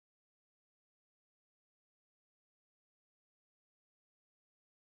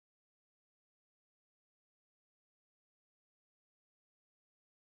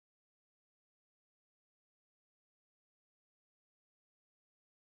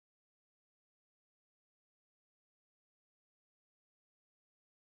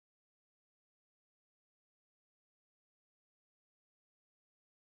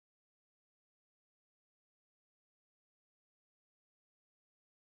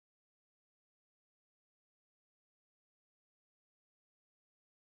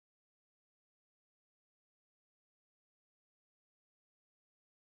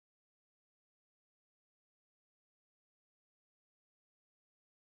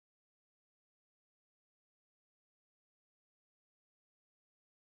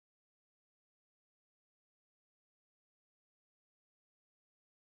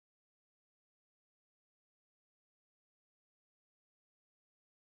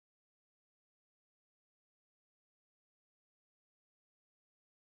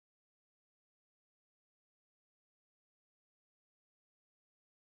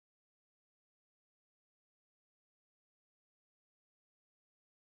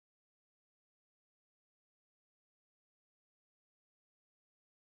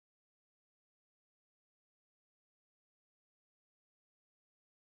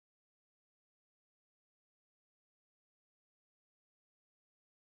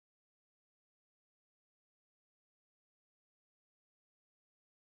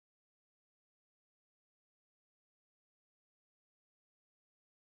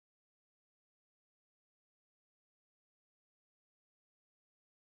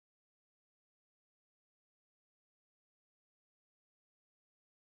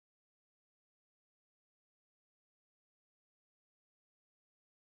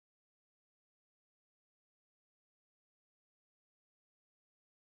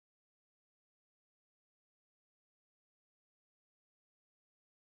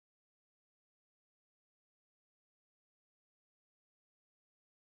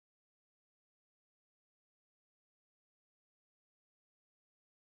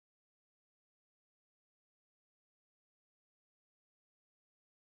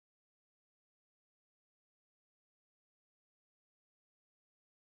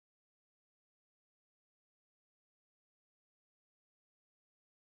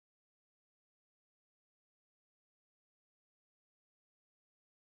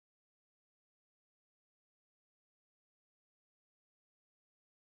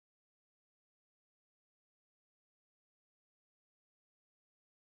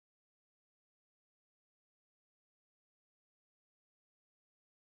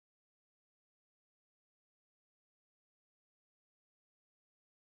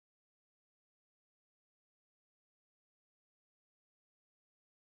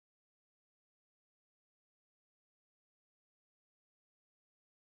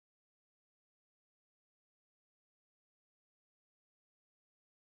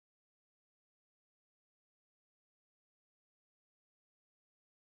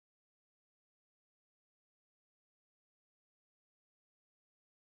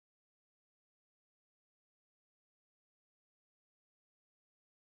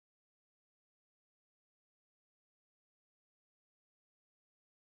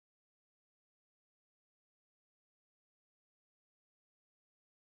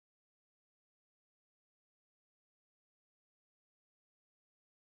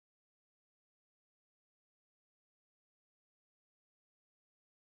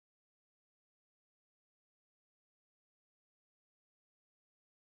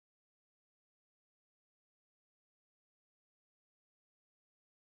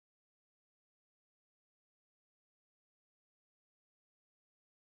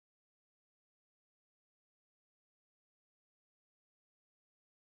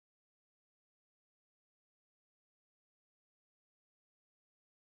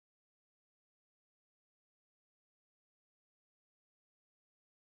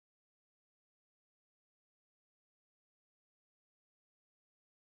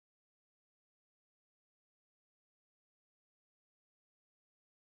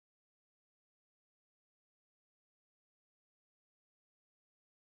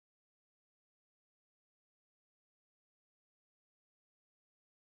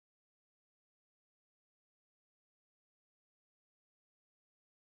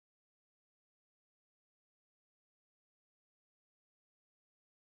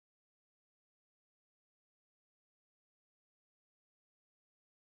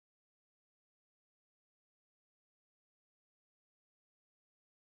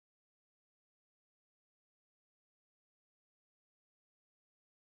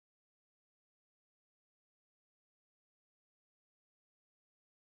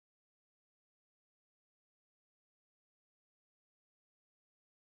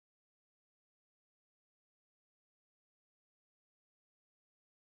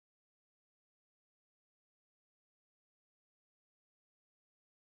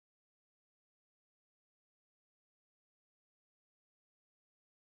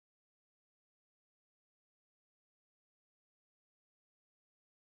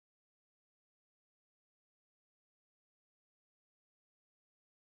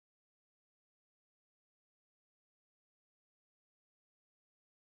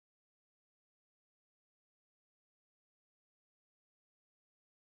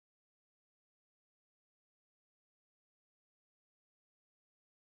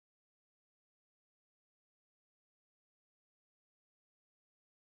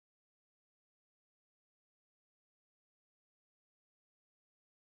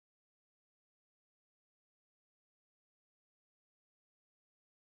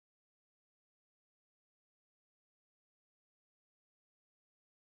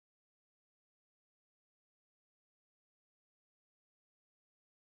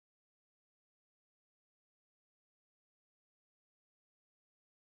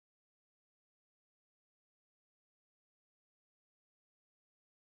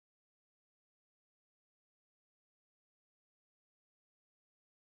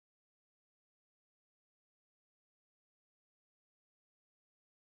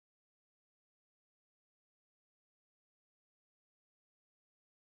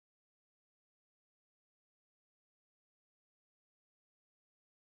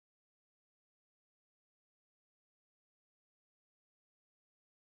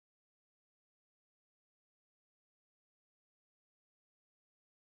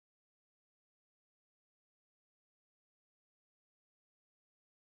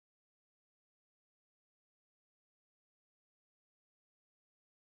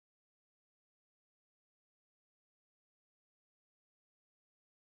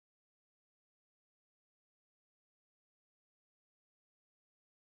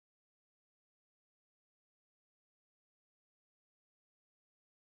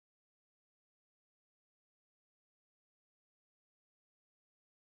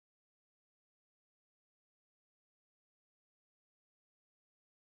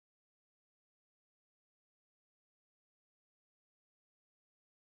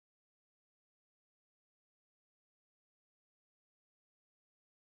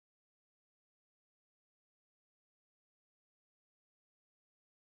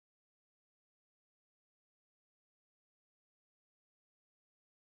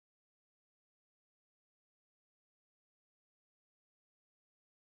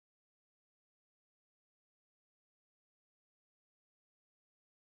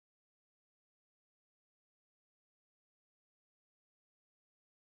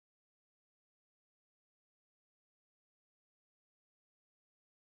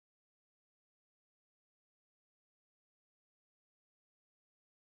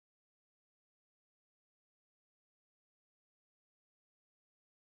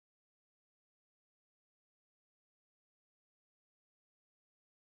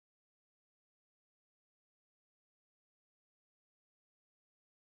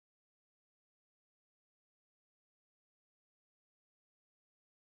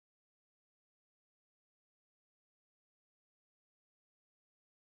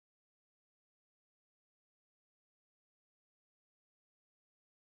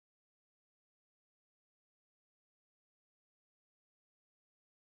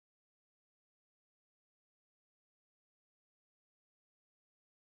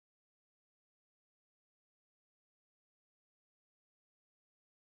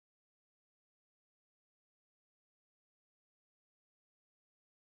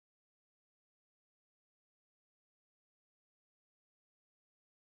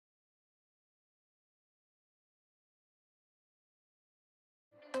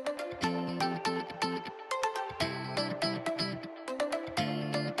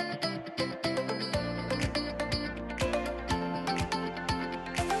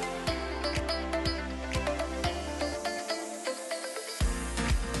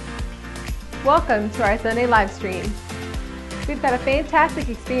Welcome to our Sunday live stream. We've got a fantastic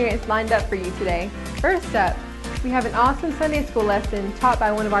experience lined up for you today. First up, we have an awesome Sunday school lesson taught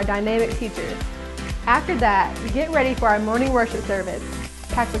by one of our dynamic teachers. After that, we get ready for our morning worship service,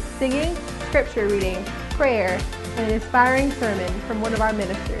 packed with singing, scripture reading, prayer, and an inspiring sermon from one of our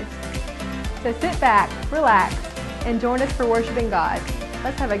ministers. So sit back, relax, and join us for worshiping God.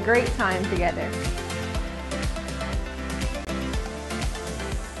 Let's have a great time together.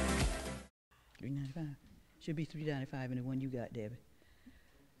 $3.95. Should be $3.95 in the one you got, Debbie.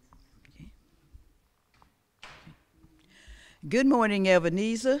 Okay. Good morning,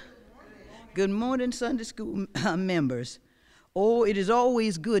 Ebenezer. Good morning, Sunday school members. Oh, it is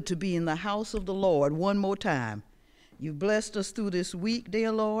always good to be in the house of the Lord one more time. You've blessed us through this week,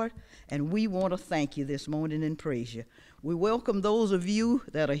 dear Lord, and we want to thank you this morning and praise you. We welcome those of you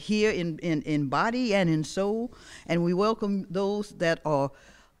that are here in body and in soul, and we welcome those that are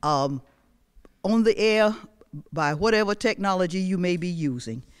on the air by whatever technology you may be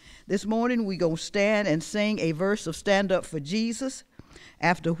using. This morning we're going to stand and sing a verse of Stand Up for Jesus,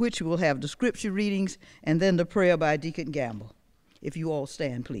 after which we'll have the scripture readings and then the prayer by Deacon Gamble. If you all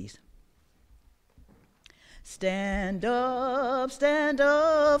stand, please. Stand up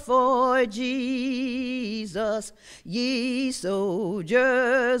for Jesus, ye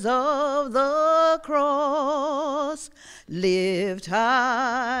soldiers of the cross. Lift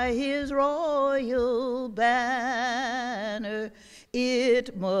high his royal banner,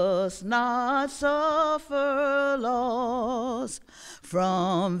 it must not suffer loss.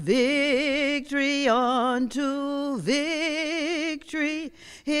 From victory unto victory,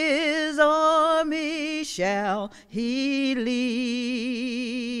 his army shall he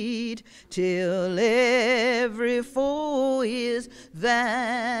lead, till every foe is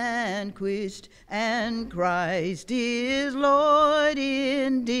vanquished, and Christ is Lord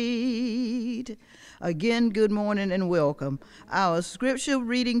indeed. Again, good morning and welcome. Our scripture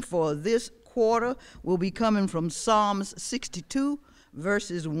reading for this quarter will be coming from Psalms 62,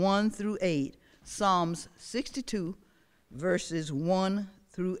 verses 1 through 8. Psalms 62, verses 1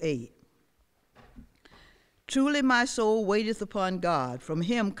 through 8. Truly my soul waiteth upon God, from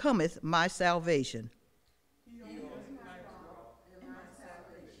him cometh my salvation. He is my rock and my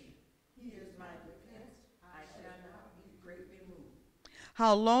salvation. He is my defense, I shall not be greatly moved.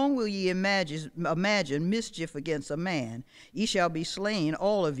 How long will ye imagine mischief against a man? Ye shall be slain,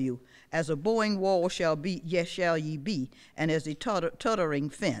 all of you. As a bowing wall shall ye be, and as a tottering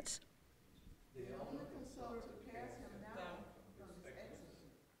fence. They only consult to cast him down from his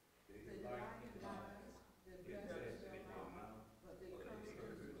ecstasy. They delight in lies, their blessings their mouth, but they curse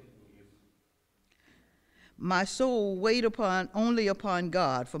those. My soul wait only upon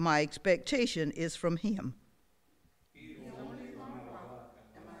God, for my expectation is from him. He is only my rock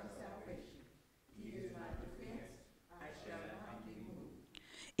and my salvation. He is my defense, I shall not be moved.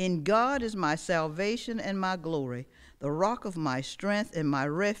 In God is my salvation and my glory. The rock of my strength and my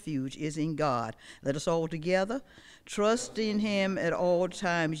refuge is in God. Let us all together trust in him at all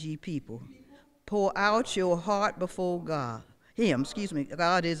times, ye people. Pour out your heart before God.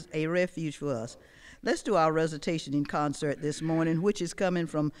 God is a refuge for us. Let's do our recitation in concert this morning, which is coming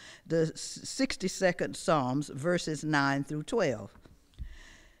from the 62nd Psalms, verses 9 through 12.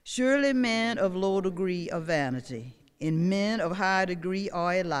 Surely men of low degree are vanity, and men of high degree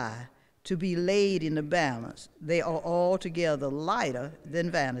are a lie. To be laid in the balance, they are altogether lighter than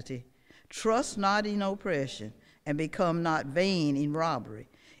vanity. Trust not in oppression, and become not vain in robbery.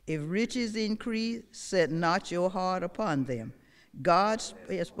 If riches increase, set not your heart upon them. God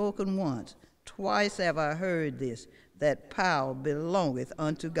has spoken once, twice have I heard this, that power belongeth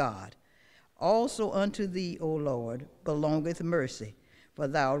unto God. Also unto thee, O Lord, belongeth mercy, for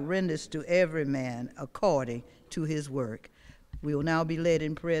thou rendest to every man according to his work. We will now be led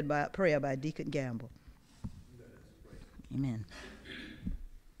in prayer by Deacon Gamble. Amen.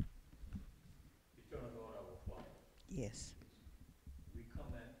 Eternal God, our Father. Yes. We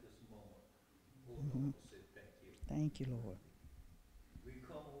come at this moment, Lord, to say thank you. Thank you, Lord. We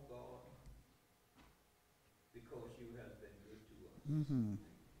come, oh God, because you have been good to us. Mm-hmm.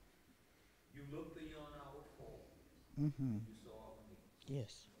 You looked beyond our faults. Mm-hmm. You saw our needs.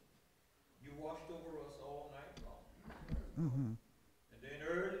 Yes. You watched over us all night long. Mm-hmm. And then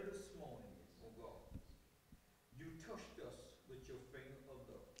early this morning, oh God, you touched us with your finger of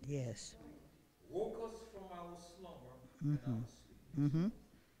love. Yes. Woke us from our slumber Mm-hmm. and our sleep. Mm-hmm.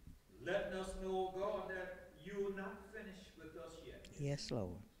 Letting us know, God, that you're not finished with us yet. Yes,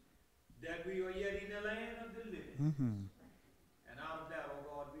 Lord. That we are yet in the land of the living. Mm-hmm. And out of that, oh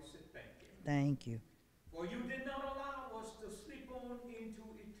God, we say thank you. Thank you. For you did not allow us to sleep on in into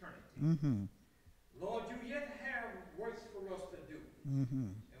eternity. Mm-hmm. Lord, you yet have works for us to do.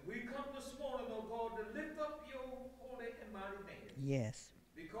 Mm-hmm. And we come this morning, oh God, to lift up your holy and mighty name. Yes.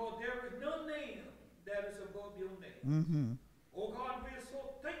 Because there is no name that is above your name. Mm-hmm. Oh God, we are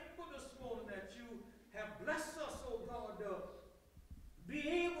so thankful this morning that you have blessed us, oh God, to be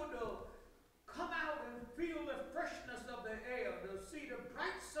able to come out and feel the freshness of the air, to see the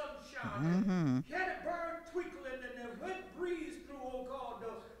bright sunshine, and hear the bird twinkling and the wind breeze through, oh God,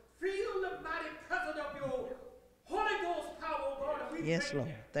 to feel the mighty presence of your Holy Ghost power, oh God. And we Yes, thank Lord.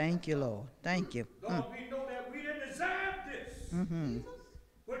 you. Thank you, Lord. Thank you. Lord, we know that we didn't deserve this. Mm-hmm.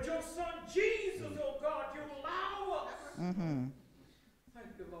 But your son Jesus, oh God, you allow us. Mm-hmm.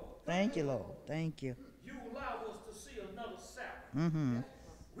 Thank you, Lord. Thank you, Lord. Thank you. You allow us to see another Sabbath. Mm-hmm.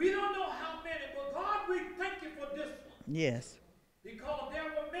 We don't know how many, but God, we thank you for this one. Yes. Because there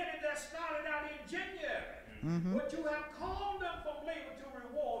were many that started out in January. Mm-hmm. But you have called them from labor to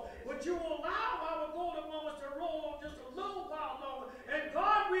reward. But you allow our golden moments to roll on just a little while longer. And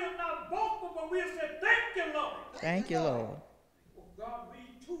God, we are not boastful, but we'll say, thank you, Lord. Thank you, Lord. Oh God,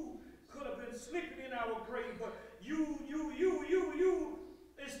 we too could have been sleeping in our grave, but you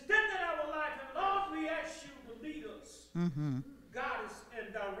extended our life. And Lord, we ask you to lead us, guide us,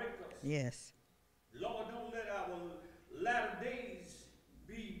 and direct us. Yes. Lord, don't let our latter days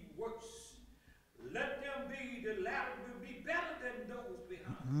be worse. Let them be, the latter will be better than those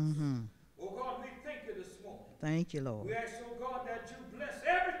behind us. Oh God, we thank you this morning. Thank you, Lord. We ask, oh God, that you bless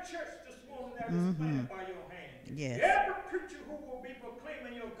every church this morning that is planted by your hand. Yes. Every preacher who will be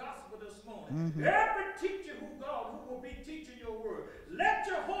proclaiming your gospel this morning. Every teacher who, God, who will be teaching your word. Let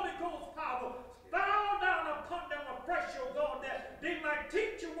your Holy Ghost power fall down upon them afresh, oh God, that they might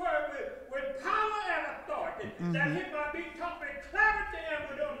teach your word with power and authority. That it might be taught with clarity and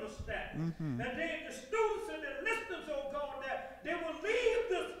with understanding. And then the students and the listeners, oh God, that they will leave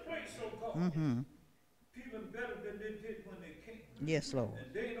this place, oh God. Feeling better than they did when they came. Yes, Lord.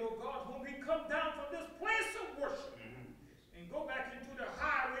 And then, oh God, when we come down from this place of worship and go back into the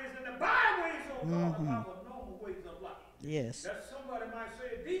highways and the byways, oh God, of our normal ways of life. Yes. That somebody might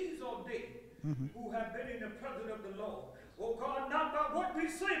say, these are they who have been in the presence of the Lord. Oh God, not by what we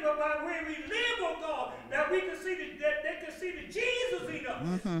say, but by where we live, oh God, that we can see that they can see the Jesus in us.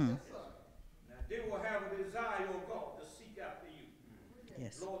 Now they will have a desire, oh God, to seek after you.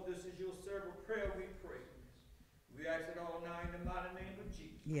 Yes. Lord, this is your servant prayer, we pray. We ask it all now in the mighty name of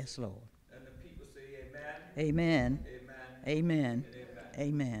Jesus. Yes, Lord. And the people say amen. Amen. Amen. Amen.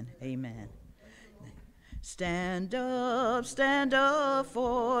 Amen. Amen. Amen. Stand up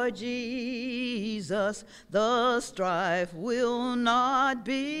for Jesus. The strife will not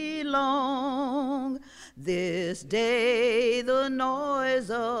be long. This day the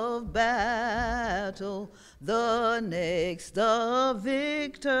noise of battle, the next the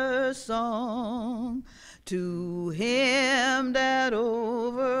victor's song. To him that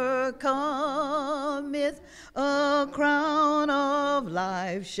overcometh, a crown of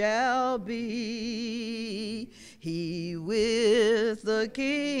life shall be. He with the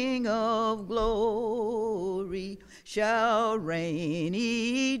King of glory shall reign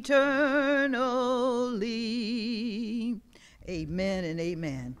eternally. Amen and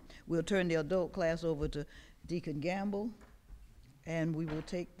amen. We'll turn the adult class over to Deacon Gamble, and we will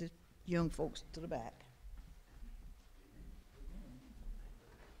take the young folks to the back.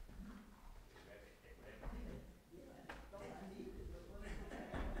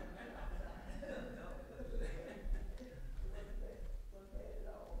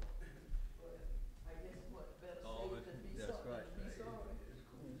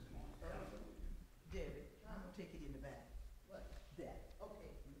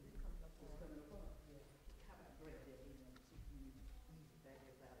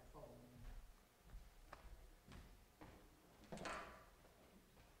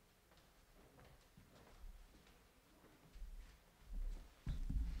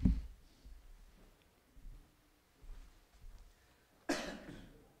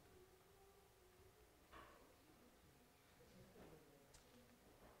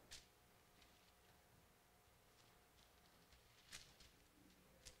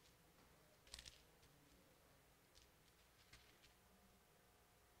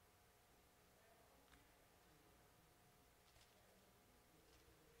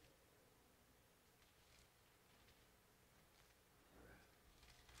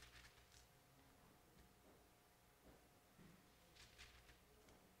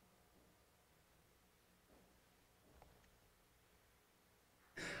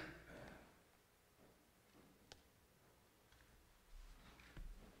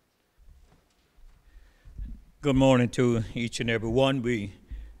 Good morning to each and every one. We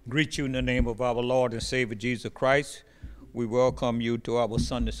greet you in the name of our Lord and Savior Jesus Christ. We welcome you to our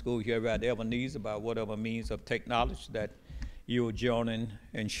Sunday school here at Ebenezer by whatever means of technology that you're joining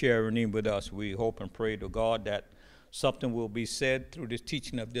and sharing in with us. We hope and pray to God that something will be said through the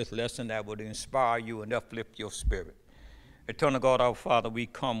teaching of this lesson that would inspire you and uplift your spirit. Eternal God, our Father, we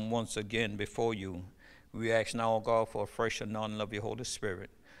come once again before you. We ask now, God, for a fresh anointing of your Holy Spirit.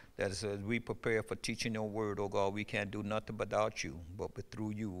 That is, as we prepare for teaching your word, oh God, we can't do nothing without you, but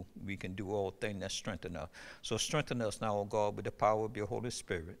through you, we can do all things that strengthen us. So strengthen us now, oh God, with the power of your Holy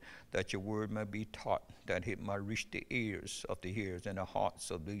Spirit, that your word may be taught, that it might reach the ears of the hearers and the hearts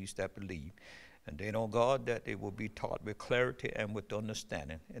of these that believe. And then, oh God, that it will be taught with clarity and with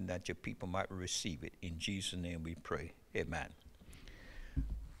understanding, and that your people might receive it. In Jesus' name we pray. Amen.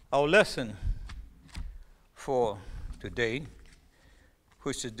 Our lesson for today,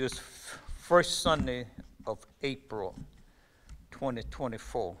 which is this first Sunday of April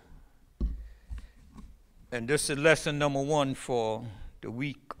 2024. And this is lesson number 1 for the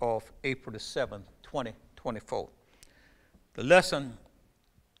week of April the 7th, 2024. The lesson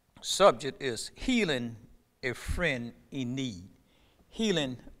subject is healing a friend in need.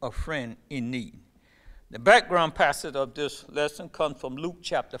 Healing a friend in need. The background passage of this lesson comes from Luke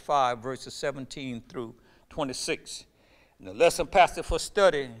chapter 5, verses 17 through 26. And the lesson passage for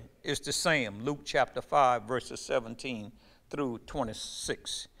study is the same, Luke chapter 5, verses 17 through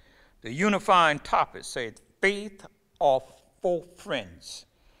 26. The unifying topic says, faith of 4 friends.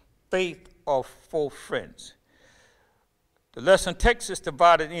 Faith of 4 friends. The lesson text is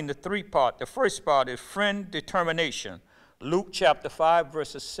divided into 3 parts. The first part is friend determination, Luke chapter 5,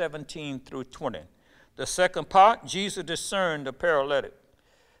 verses 17 through 20. The second part, Jesus discerned the paralytic.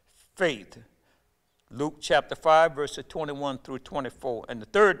 Faith, Luke chapter 5, verses 21 through 24. And the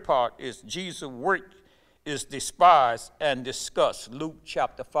third part is Jesus' work is despised and discussed. Luke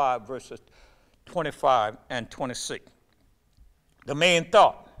chapter 5, verses 25 and 26. The main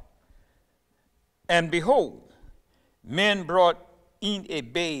thought, and behold, men brought in a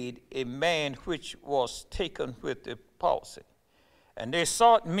bed a man which was taken with the palsy. And they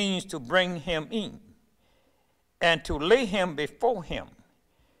sought means to bring him in, and to lay him before him.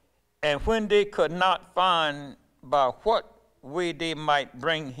 And when they could not find by what way they might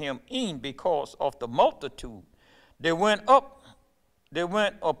bring him in because of the multitude, they went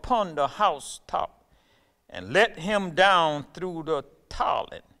upon the housetop and let him down through the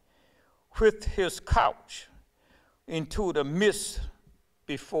tiling with his couch into the midst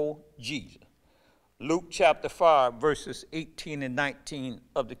before Jesus. Luke chapter 5, verses 18 and 19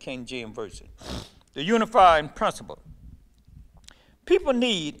 of the King James Version. The unifying principle. People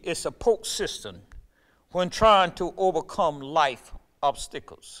need a support system when trying to overcome life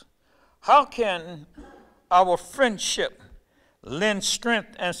obstacles. How can our friendship lend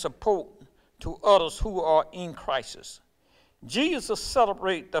strength and support to others who are in crisis? Jesus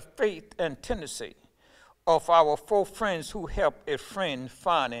celebrates the faith and tendency of our 4 friends who help a friend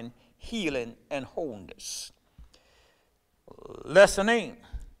finding healing and wholeness. Lesson 8.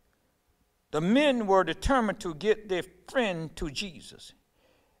 The men were determined to get their friend to Jesus.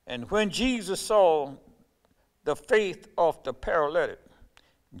 And when Jesus saw the faith of the paralytic,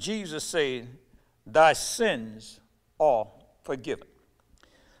 Jesus said, thy sins are forgiven.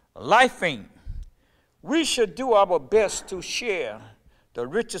 Life aim. We should do our best to share the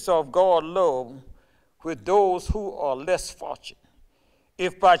riches of God's love with those who are less fortunate.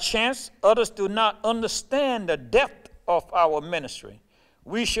 If by chance others do not understand the depth of our ministry,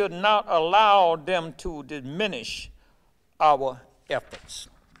 we should not allow them to diminish our efforts.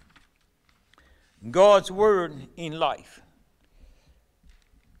 God's word in life.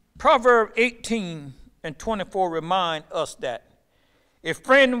 Proverbs 18 and 24 remind us that a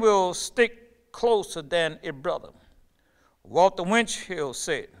friend will stick closer than a brother. Walter Winchell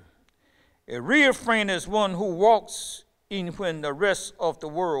said, a real friend is one who walks in when the rest of the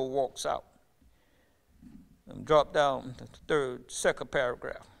world walks out. And drop down to the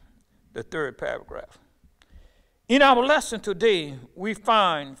third paragraph. In our lesson today, we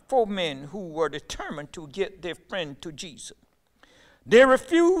find 4 men who were determined to get their friend to Jesus. They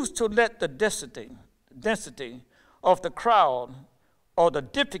refused to let the density of the crowd or the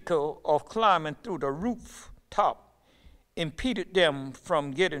difficulty of climbing through the rooftop impeded them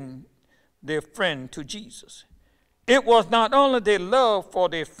from getting their friend to Jesus. It was not only their love for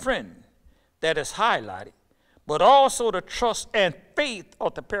their friend that is highlighted, but also the trust and faith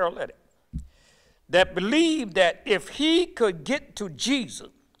of the paralytic that believed that if he could get to Jesus,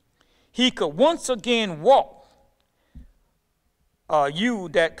 he could once again walk. Are you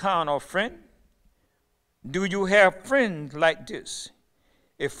that kind of friend? Do you have friends like this?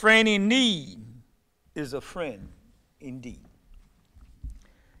 A friend in need is a friend indeed.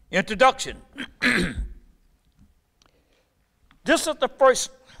 Introduction. This is the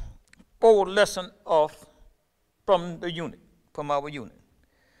first 4 lesson from our unit.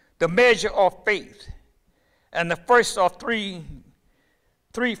 The measure of faith. And the first of three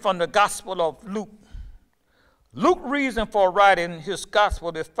from the Gospel of Luke. Luke's reason for writing his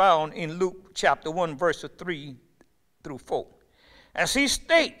gospel is found in Luke chapter 1, verses 3 through 4. As he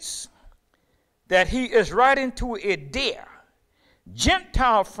states that he is writing to a dear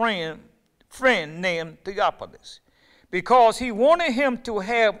Gentile friend named Theophilus, because he wanted him to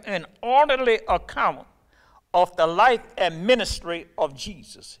have an orderly account of the life and ministry of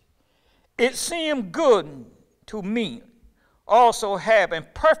Jesus. It seemed good to me also having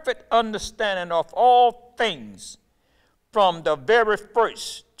perfect understanding of all things from the very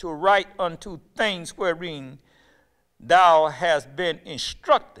first to write unto things wherein thou hast been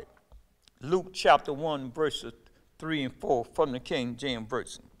instructed. Luke chapter 1, verses 3 and 4 from the King James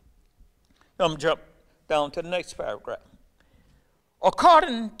Version. I'm jump down to the next paragraph.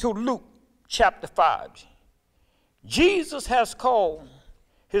 According to Luke chapter 5, Jesus has called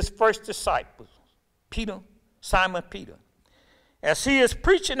his first disciples, Simon Peter, as he is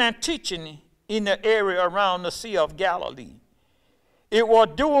preaching and teaching in the area around the Sea of Galilee. It was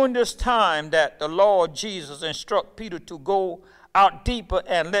during this time that the Lord Jesus instructed Peter to go out deeper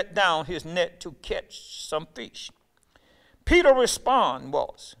and let down his net to catch some fish. Peter's response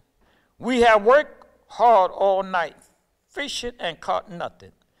was, "We have worked hard all night, fishing and caught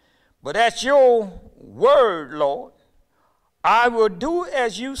nothing. But at your word, Lord, I will do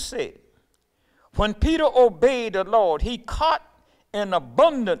as you said." When Peter obeyed the Lord, he caught an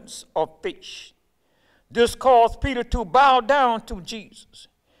abundance of fish. This caused Peter to bow down to Jesus.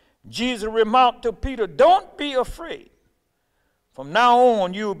 Jesus remarked to Peter, "Don't be afraid. From now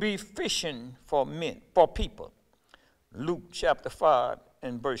on, you'll be fishing for people." Luke chapter 5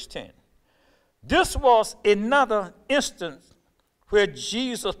 and verse 10. This was another instance where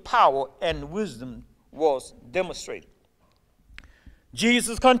Jesus' power and wisdom was demonstrated.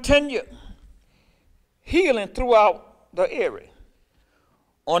 Jesus continued healing throughout the area.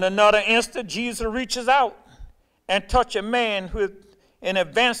 On another instant, Jesus reaches out and touches a man with an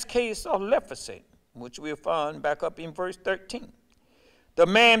advanced case of leprosy, which we'll find back up in verse 13. The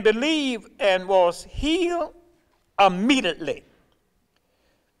man believed and was healed immediately.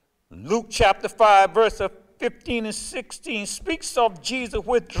 Luke chapter 5, verses 15 and 16 speaks of Jesus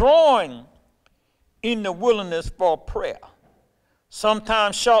withdrawing in the wilderness for prayer.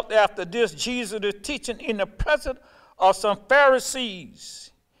 Sometime shortly after this, Jesus is teaching in the presence of some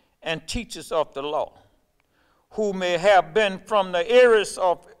Pharisees and teachers of the law, who may have been from the areas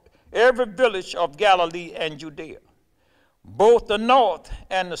of every village of Galilee and Judea, both the north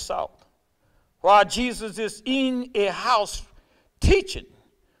and the south. While Jesus is in a house teaching,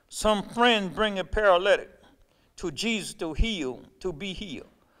 some friends bring a paralytic to Jesus to be healed.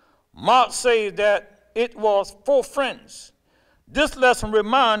 Mark says that it was 4 friends. This lesson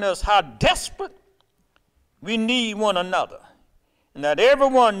reminds us how desperate we need one another, and that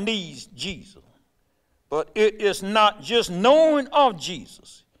everyone needs Jesus. But it is not just knowing of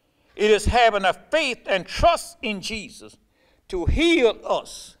Jesus. It is having a faith and trust in Jesus to heal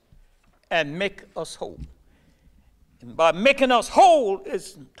us and make us whole. And by making us whole,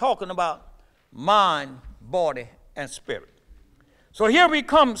 it's talking about mind, body, and spirit. So here we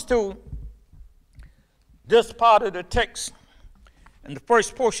comes to this part of the text and the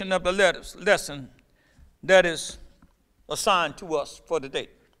first portion of the lesson that is assigned to us for the day.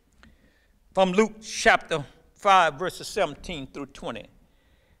 From Luke chapter 5, verses 17 through 20.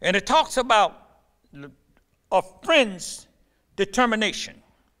 And it talks about a friend's determination.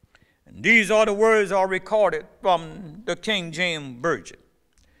 And these are the words are recorded from the King James Version.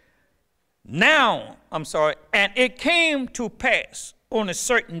 And it came to pass on a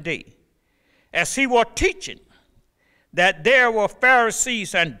certain day, as he was teaching, that there were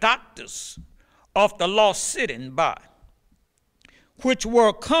Pharisees and doctors of the law sitting by, which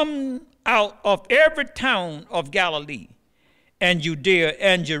were come out of every town of Galilee and Judea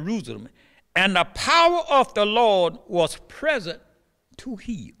and Jerusalem, and the power of the Lord was present to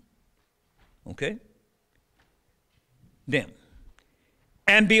heal. Okay? Them.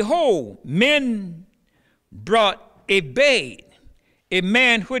 And behold, men brought a bed, a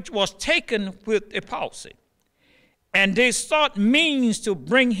man which was taken with a palsy, and they sought means to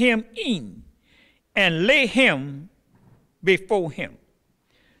bring him in and lay him before him.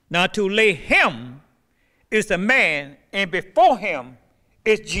 Now, to lay him is the man, and before him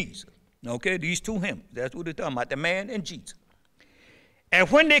is Jesus. Okay, these two him. That's what they're talking about, the man and Jesus. And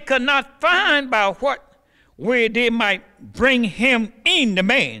when they could not find by what way they might bring him in, the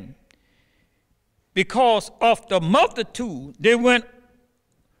man, because of the multitude, they went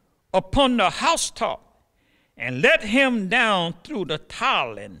upon the housetop and let him down through the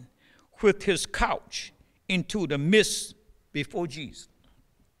tiling with his couch into the midst before Jesus.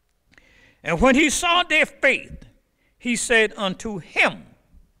 And when he saw their faith, he said unto him,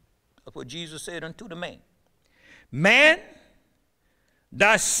 that's what Jesus said unto the man, man,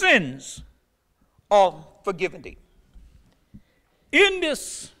 thy sins are forgiven thee. In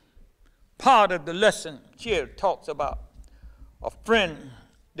this part of the lesson here talks about a friend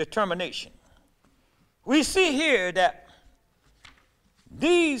determination. We see here that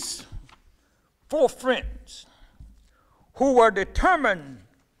these four friends who were determined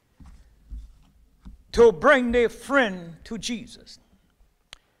to bring their friend to Jesus.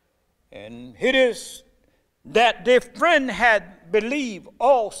 And it is that their friend had believed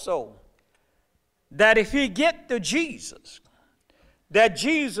also that if he get to Jesus, that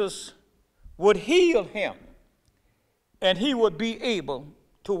Jesus would heal him and he would be able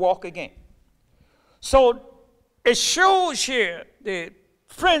to walk again. So it shows here the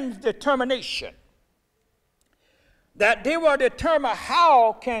friend's determination, that they were determined,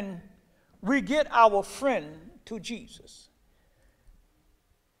 how can we get our friend to Jesus?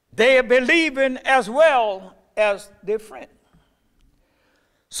 They are believing as well as their friend.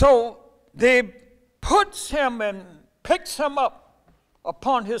 So they puts him and picks him up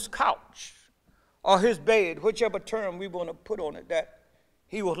upon his couch or his bed, whichever term we want to put on it, that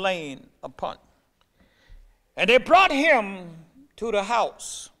he was laying upon. And they brought him to the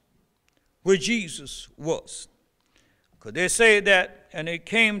house where Jesus was. Because they say that, and it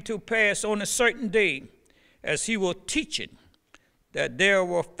came to pass on a certain day, as he was teaching, that there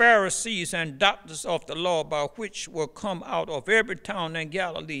were Pharisees and doctors of the law, by which were come out of every town in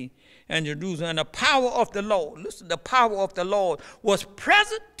Galilee and Jerusalem. And the power of the Lord, listen, the power of the Lord was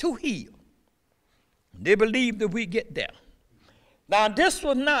present to heal. They believed that we get there. Now, this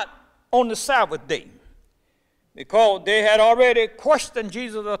was not on the Sabbath day, because they had already questioned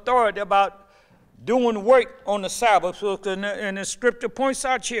Jesus' authority about doing work on the Sabbath. So, and the scripture points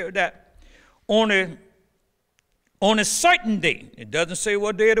out here that on a certain day, it doesn't say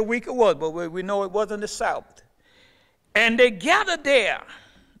what day of the week it was, but we know it wasn't the Sabbath. And they gathered there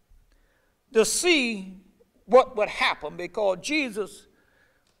to see what would happen, because Jesus,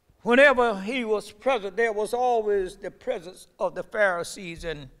 whenever he was present, there was always the presence of the Pharisees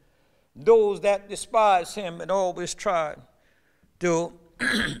and those that despised him and always tried to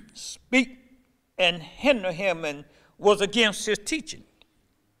speak and hinder him and was against his teaching.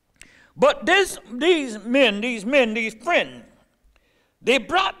 But these friends, they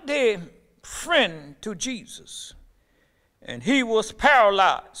brought their friend to Jesus, and he was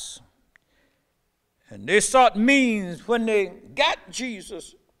paralyzed. And they sought means when they got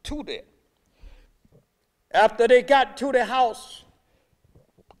Jesus to them. After they got to the house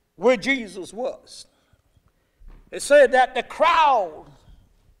where Jesus was, it said that the crowd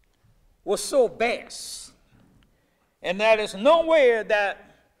was so vast, and that is nowhere that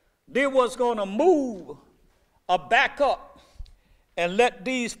they was going to move or back up and let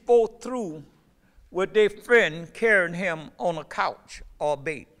these four through with their friend carrying him on a couch or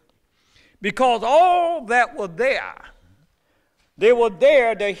bed. Because all that were there, they were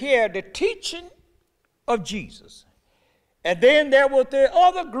there to hear the teaching of Jesus. And then there were the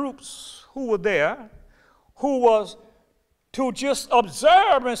other groups who were there, who was to just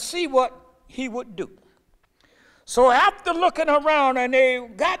observe and see what he would do. So after looking around, and they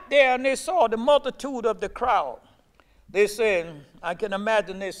got there and they saw the multitude of the crowd, they said, I can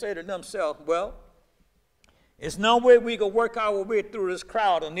imagine they said to themselves, well, there's no way we can work our way through this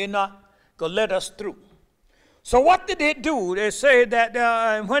crowd, and they're not going to let us through. So what did they do? They said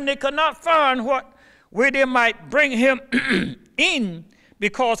that when they could not find where they might bring him in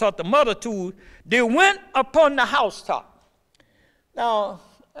because of the multitude, they went upon the housetop. Now,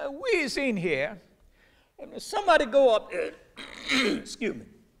 we's in here, and if somebody go up there, excuse me,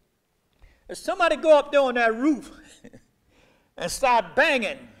 if somebody go up there on that roof and start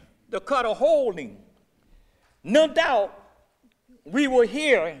banging to cut a hole in, no doubt we will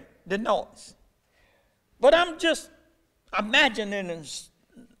hear the noise. But I'm just imagining and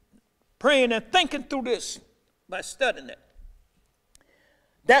praying and thinking through this by studying it,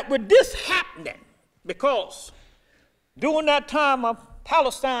 that with this happening, because during that time of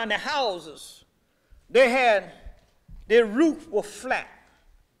Palestine, the houses, their roof was flat,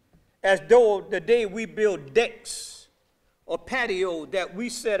 as though the day we build decks or patios that we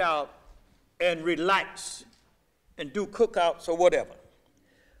set out and relax and do cookouts or whatever.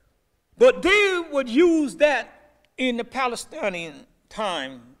 But they would use that in the Palestinian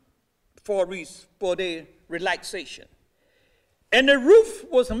time for their relaxation. And the roof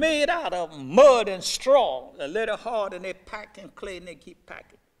was made out of mud and straw, a little hard, and they packed in clay and they keep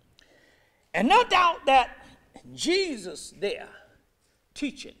packing. And no doubt that Jesus there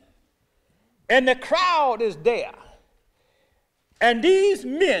teaching, and the crowd is there, and these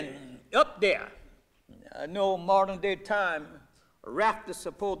men up there, I know modern day time, rafters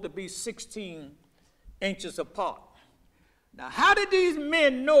supposed to be 16 inches apart. Now, how did these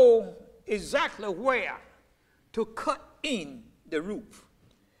men know exactly where to cut in the roof,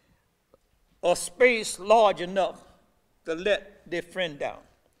 or space large enough to let their friend down?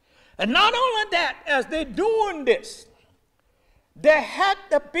 And not only that, as they're doing this, there had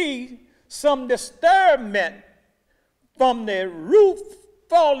to be some disturbance from the roof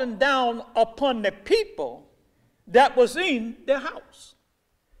falling down upon the people that was in the house.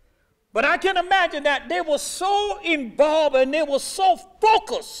 But I can imagine that they were so involved and they were so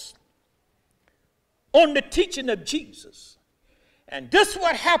focused on the teaching of Jesus. And this is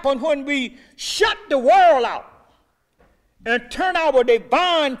what happened when we shut the world out and turn our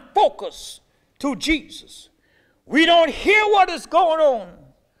divine focus to Jesus. We don't hear what is going on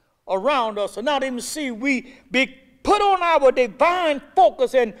around us, or not even see. We put on our divine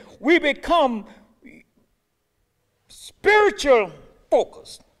focus and we become spiritual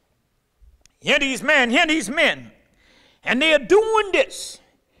focused. Hear these men, and they are doing this.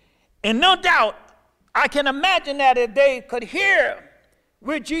 And no doubt, I can imagine that if they could hear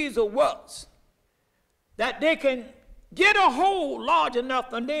where Jesus was, that they can get a hole large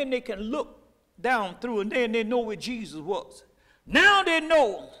enough, and then they can look down through, and then they know where Jesus was. Now they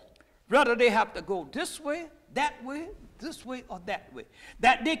know whether they have to go this way, this way, or that way.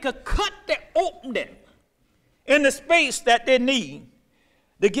 That they could cut the opening in the space that they need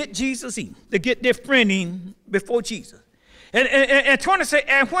to get Jesus in, to get their friend in before Jesus. And 20 say,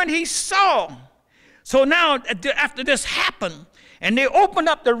 and when he saw, so now after this happened, and they opened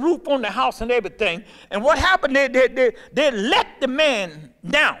up the roof on the house and everything, and what happened, they let the man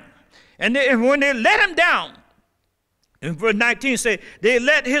down. And when they let him down, in verse 19 say, they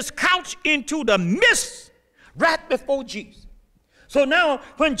let his couch into the midst right before Jesus. So now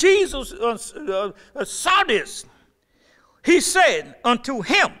when Jesus saw this, he said unto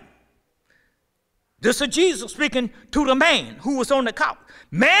him, this is Jesus speaking to the man who was on the couch,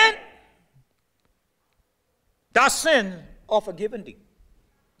 man, thy sins are forgiven thee.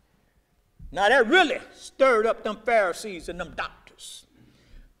 Now that really stirred up them Pharisees and them doctors,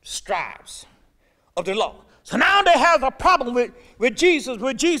 scribes of the law. So now they have a problem with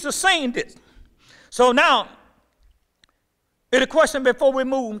Jesus saying this. So now, it's a question before we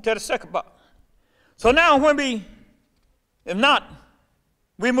move to the second part. So now if not,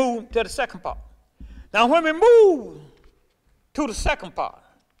 we move to the second part. Now when we move to the second part,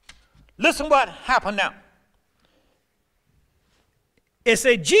 listen what happened now. It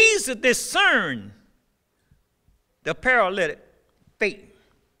said Jesus discerned the paralytic faith.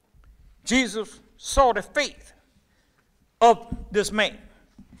 Jesus saw the faith of this man.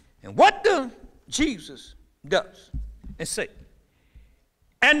 And what does Jesus does and say?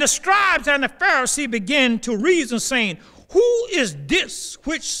 And the scribes and the Pharisees began to reason, saying, who is this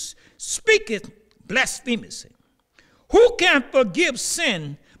which speaketh blasphemously? Who can forgive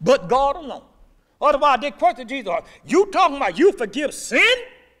sin but God alone? Otherwise, they questioned Jesus, you talking about you forgive sin?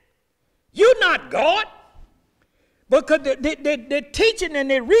 You're not God. Because they're teaching and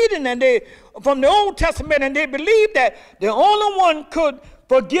they're reading and they from the Old Testament, and they believe that the only one could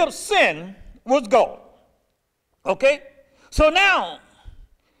forgive sin was God. Okay? So now,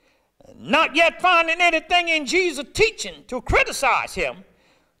 not yet finding anything in Jesus' teaching to criticize him,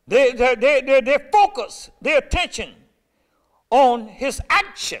 they focus their attention on his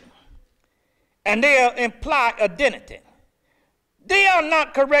action and their implied identity. They are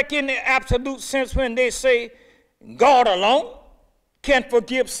not correct in the absolute sense when they say God alone can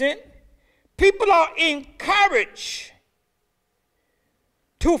forgive sin. People are encouraged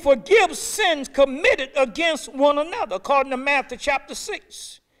to forgive sins committed against one another, according to Matthew chapter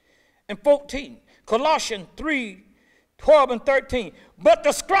 6 and 14, Colossians 3, 12 and 13. But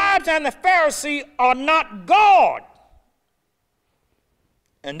the scribes and the Pharisees are not God,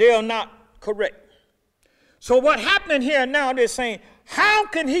 and they are not correct. So what happening here now, they're saying, how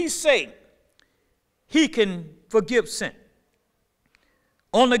can he say he can forgive sin?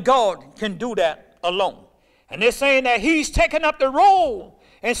 Only God can do that alone. And they're saying that he's taking up the role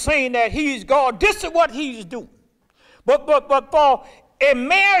and saying that he's God. This is what he's doing. But for a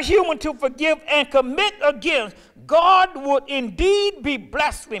mere human to forgive and commit against, God would indeed be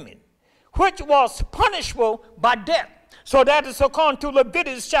blasphemy, which was punishable by death. So that is according to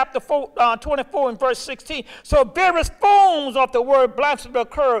Leviticus chapter 24 and verse 16. So various forms of the word blasphemy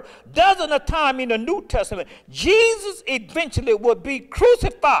occur dozens of times in the New Testament. Jesus eventually would be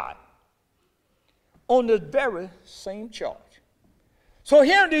crucified on the very same charge. So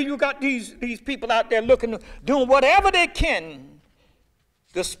here you got these people out there doing whatever they can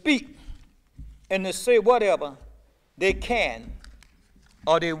to speak and to say whatever they can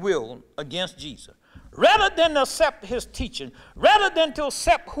or they will against Jesus. Rather than accept his teaching, rather than to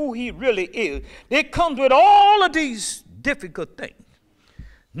accept who he really is, it comes with all of these difficult things.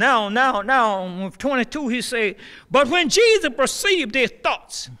 Now, with 22, he said, but when Jesus perceived their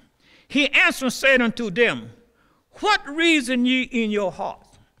thoughts, he answered and said unto them, what reason ye in your heart?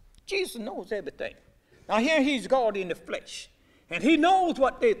 Jesus knows everything. Now here he's God in the flesh. And he knows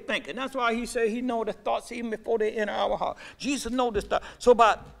what they're thinking. That's why he said he knows the thoughts even before they enter our heart. Jesus knows this stuff. So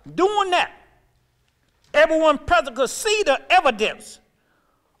by doing that, everyone present could see the evidence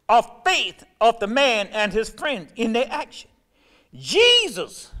of faith of the man and his friends in their action.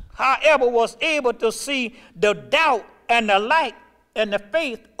 Jesus, however, was able to see the doubt and the light and the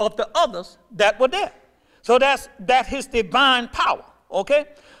faith of the others that were there. So that's his divine power, okay?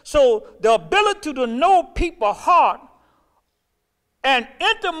 So the ability to know people's heart and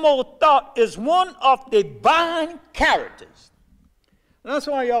innermost thought is one of divine characters. That's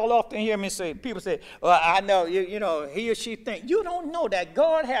why y'all often hear me say, people say, well, I know, you know, he or she think. You don't know that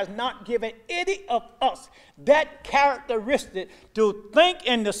God has not given any of us that characteristic to think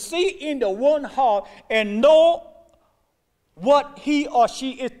and to see in the one heart and know what he or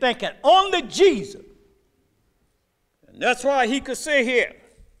she is thinking. Only Jesus. And that's why he could say here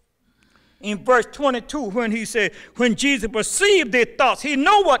in verse 22 when he said, when Jesus perceived their thoughts, he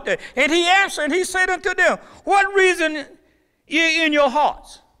know what they, and he answered and he said unto them, what reason ye in your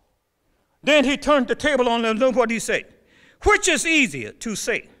hearts? Then he turned the table on them. Look what he said. Which is easier to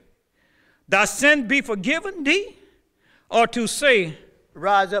say, thy sin be forgiven thee, or to say,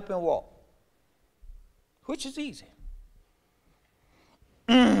 rise up and walk? Which is easy?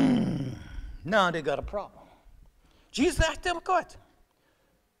 Now they got a problem. Jesus asked them a question.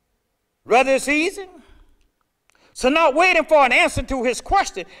 Whether it's easy. So not waiting for an answer to his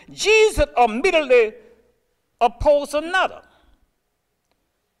question, Jesus immediately opposed another,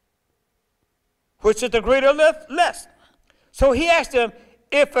 which is the greater less. So he asked them,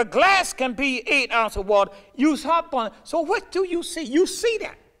 if a glass can be 8 ounces of water, use hot on it. So what do you see? You see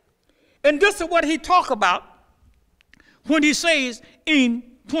that. And this is what he talked about when he says in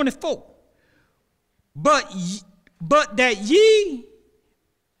 24, but that ye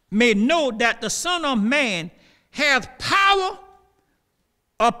may know that the Son of Man hath power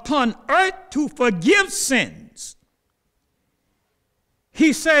upon earth to forgive sins.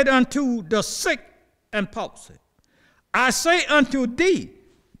 He said unto the sick and palsied, I say unto thee,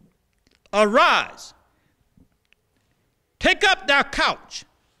 arise, take up thy couch,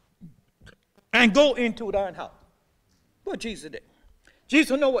 and go into thine house. What Jesus did.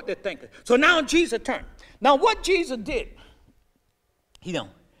 Jesus know what they're thinking. So now Jesus turned. Now what Jesus did,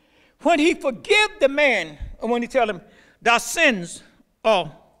 when he forgive the man, and when he tell him, thy sins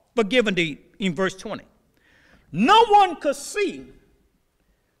are forgiven thee, in verse 20, no one could see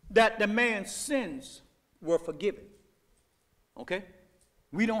that the man's sins were forgiven. Okay?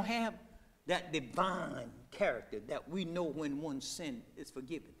 We don't have that divine character that we know when one's sin is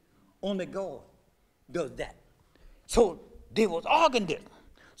forgiven. Only God does that. So they was arguing this.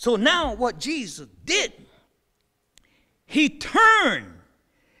 So now what Jesus did, he turned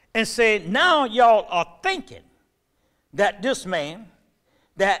and said, now y'all are thinking that this man,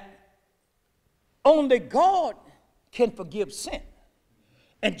 that only God can forgive sin.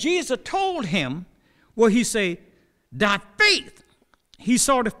 And Jesus told him, well, he said, thy faith, he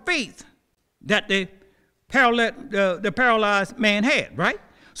saw the faith that the paralyzed man had, right?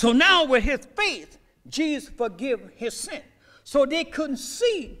 So now with his faith, Jesus forgave his sin. So they couldn't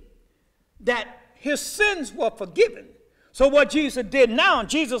see that his sins were forgiven. So what Jesus did now,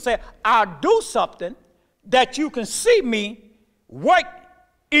 Jesus said, I'll do something that you can see me work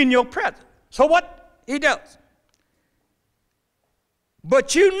in your presence. So what he does?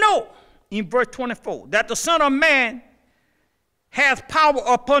 But you know, in verse 24, that the Son of Man hath power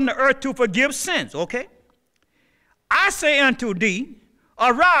upon the earth to forgive sins, okay? I say unto thee,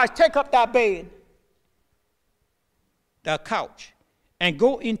 arise, take up thy bed, thy couch, and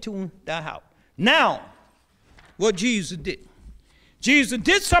go into thy house. Now, what Jesus did. Jesus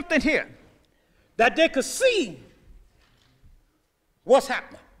did something here that they could see what's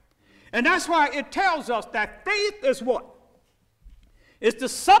happening. And that's why it tells us that faith is what? It's the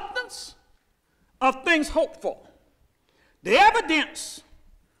substance of things hoped for, the evidence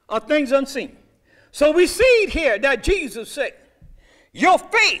of things unseen. So we see here that Jesus said, your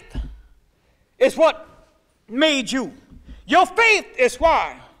faith is what made you. Your faith is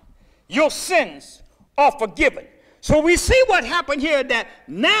why your sins are forgiven. So we see what happened here, that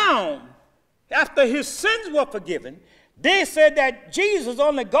now, after his sins were forgiven, they said that Jesus,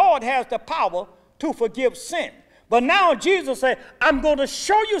 only God, has the power to forgive sin. But now Jesus said, I'm going to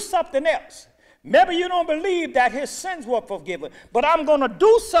show you something else. Maybe you don't believe that his sins were forgiven, but I'm going to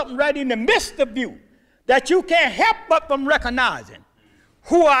do something right in the midst of you that you can't help but from recognizing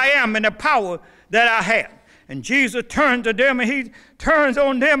who I am and the power that I have. And Jesus turned to them, and he turns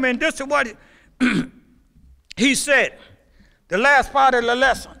on them, and this is what he said, the last part of the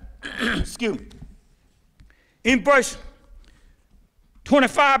lesson. Excuse me. In verse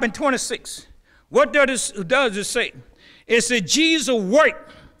 25 and 26, what does it say? It says Jesus' work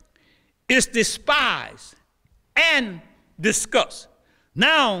is despised and discussed.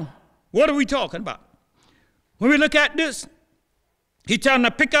 Now, what are we talking about? When we look at this, he's telling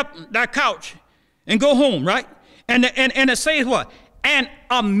them to pick up that couch and go home, right? And it says what? And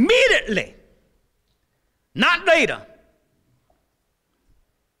immediately, not later,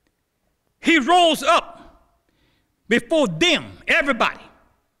 he rose up before them, everybody,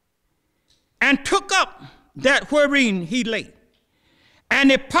 and took up that wherein he lay, and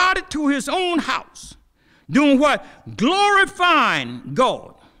departed to his own house, doing what? Glorifying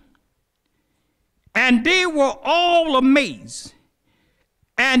God. And they were all amazed,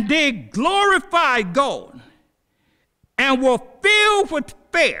 and they glorified God, and were filled with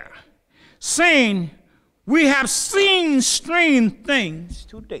fear, saying, we have seen strange things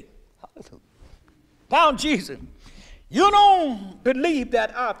today. Now, Jesus, you don't believe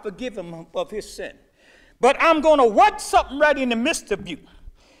that I forgive him of his sin, but I'm going to work something right in the midst of you.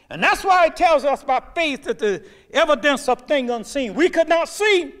 And that's why it tells us about faith, that the evidence of things unseen. We could not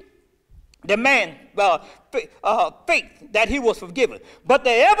see the man, faith, that he was forgiven. But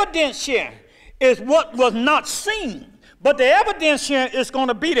the evidence here is what was not seen. But the evidence here is going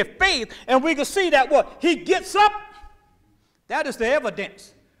to be the faith, and we can see that what? He gets up. That is the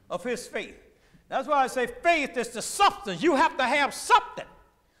evidence of his faith. That's why I say faith is the substance. You have to have something.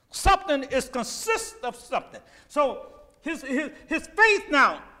 Something consists of something. So his faith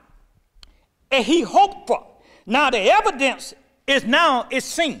now, and he hoped for. Now the evidence is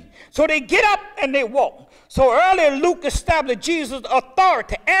seen. So they get up and they walk. So earlier Luke established Jesus'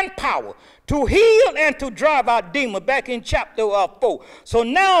 authority and power to heal and to drive out demons back in chapter 4. So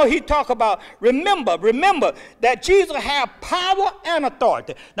now he talk about, remember that Jesus had power and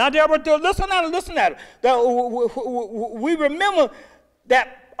authority. Now, listen at it. We remember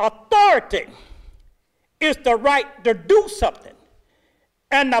that authority is the right to do something,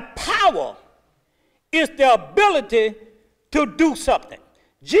 and the power is the ability to do something.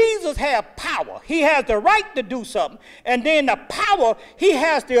 Jesus had power. He has the right to do something. And then the power, he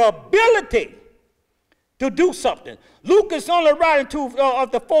has the ability to do something. Luke is only writing to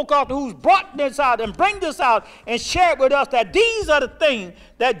of the folk author who's brought this out and bring this out and share with us that these are the things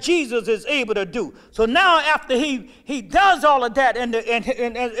that Jesus is able to do. So now after he does all of that and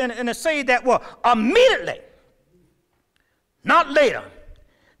to say that, well, immediately, not later,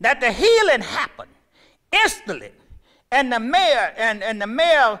 that the healing happened instantly. And the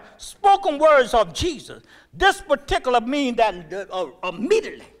mere spoken words of Jesus, this particular means that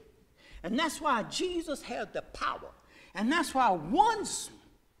immediately. And that's why Jesus has the power. And that's why once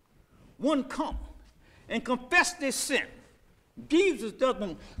one come and confess this sin, Jesus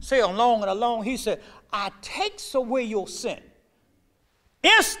doesn't say along and along. He said, I takes away your sin.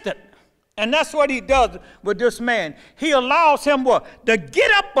 Instant. And that's what he does with this man. He allows him what? To get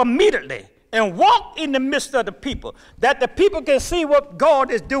up immediately and walk in the midst of the people, that the people can see what God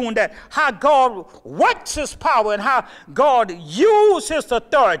is doing, that how God works his power and how God uses his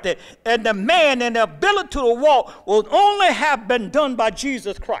authority, and the man and the ability to walk will only have been done by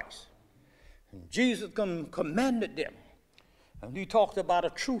Jesus Christ. And Jesus commanded them, and he talked about a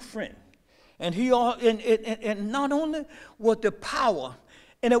true friend, and and not only was the power,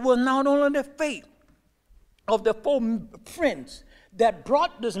 and it was not only the faith of the four friends that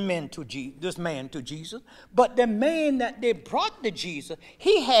brought this man to Jesus, but the man that they brought to Jesus,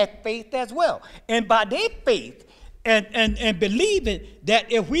 he had faith as well. And by their faith and believing that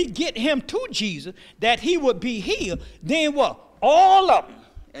if we get him to Jesus, that he would be healed, then what? All of them.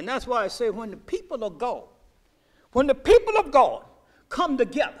 And that's why I say when the people of God come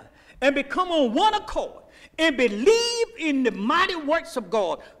together and become on one accord and believe in the mighty works of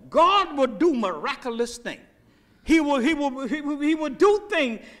God, God will do miraculous things. He will do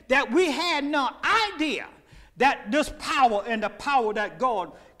things that we had no idea that this power and the power that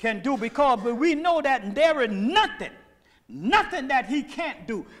God can do, because we know that there is nothing that he can't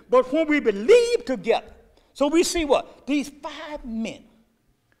do. But when we believe together, so we see what? These 5 men,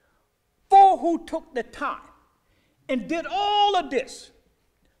 4 who took the time and did all of this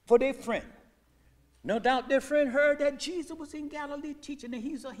for their friend. No doubt their friend heard that Jesus was in Galilee teaching and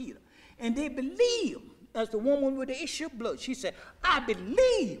he's a healer. And they believed, as the woman with the issue of blood, she said, I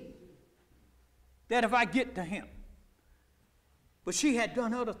believe that if I get to him. But she had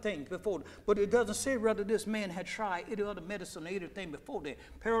done other things before. But it doesn't say whether this man had tried any other medicine or anything before that.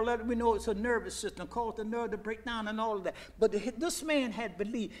 Paralytic, we know it's a nervous system, caused the nerve to break down and all of that. But this man had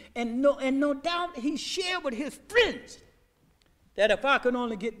believed. And no doubt he shared with his friends that if I could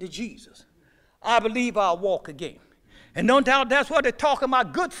only get to Jesus, I believe I'll walk again. And no doubt that's what they're talking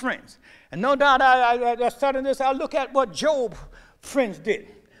about, good friends. And no doubt I studying this, I look at what Job's friends did.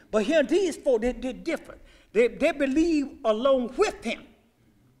 But here these 4, they did different. They believed along with him.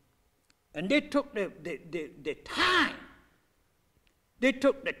 And they took the time. They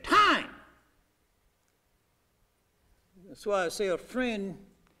took the time. That's why I say a friend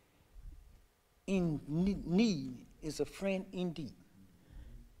in need is a friend indeed.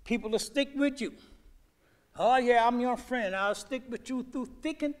 People will stick with you. Oh, yeah, I'm your friend. I'll stick with you through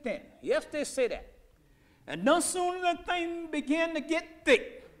thick and thin. Yes, they say that. And no sooner than things begin to get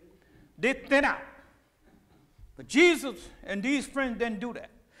thick, they thin out. But Jesus and these friends didn't do that.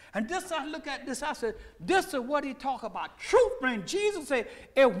 And this, I look at this, I said, this is what he talk about. True friend. Jesus said,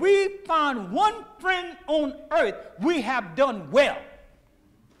 if we find one friend on earth, we have done well.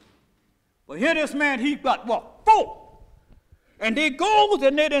 But here this man, he got what? 4. And they goes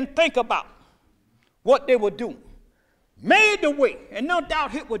and they didn't think about what they were doing. Made the way. And no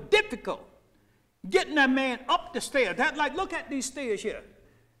doubt it was difficult getting that man up the stairs. That, like, look at these stairs here.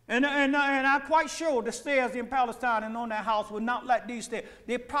 And I'm quite sure the stairs in Palestine and on that house were not like these stairs.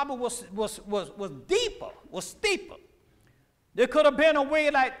 They probably was deeper, was steeper. There could have been a way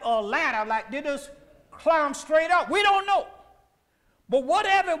like a ladder, like they just climb straight up. We don't know. But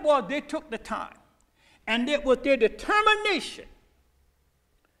whatever it was, they took the time. And it was their determination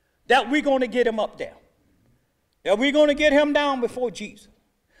that we're going to get him up there. That we're going to get him down before Jesus.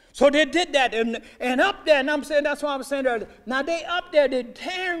 So they did that, and up there, and I'm saying, that's why I was saying earlier. Now they up there, they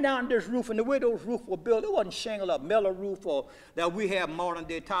tearing down this roof, and the way those roofs were built, it wasn't shingle up, metal roof or that we have modern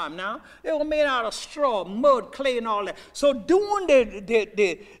day time now. They were made out of straw, mud, clay, and all that. So during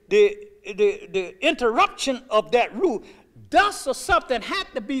the interruption of that roof, dust or something had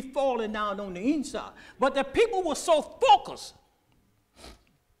to be falling down on the inside. But the people were so focused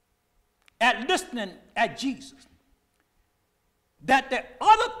at listening at Jesus that the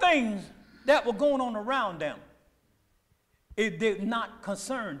other things that were going on around them, it did not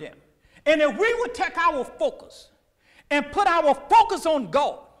concern them. And if we would take our focus and put our focus on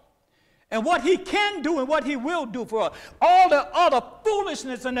God and what he can do and what he will do for us, all the other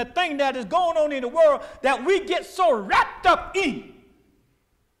foolishness and the thing that is going on in the world that we get so wrapped up in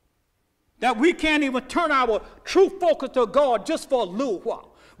that we can't even turn our true focus to God just for a little while.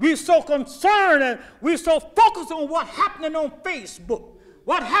 We're so concerned and we're so focused on what's happening on Facebook,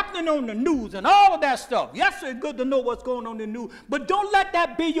 what's happening on the news and all of that stuff. Yes, it's good to know what's going on in the news, but don't let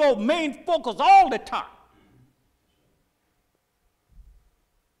that be your main focus all the time.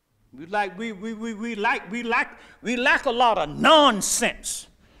 We lack a lot of nonsense,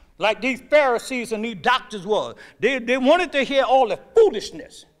 like these Pharisees and these doctors were. They wanted to hear all the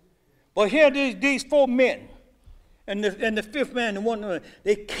foolishness. But here these 4 men, and the 5th man, the one,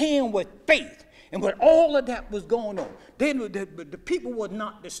 they came with faith. And when all of that was going on, the people were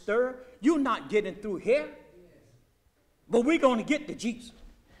not disturbed. You're not getting through here. But we're going to get to Jesus.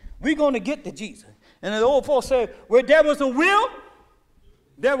 We're going to get to Jesus. And the old folks said, where there was a will,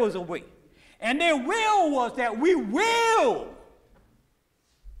 there was a way. And their will was that we will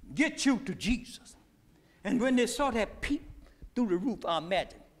get you to Jesus. And when they saw that peep through the roof, I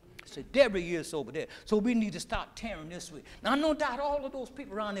imagine, I said, there he is over there. So we need to start tearing this way. Now, no doubt all of those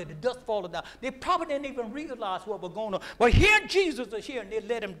people around there, the dust falling down, they probably didn't even realize what was going on. But here Jesus is here, and they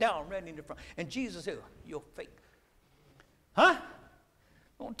let him down right in the front. And Jesus said, you're fake. Huh?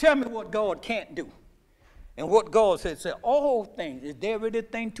 Don't tell me what God can't do. And what God said, all things. Is there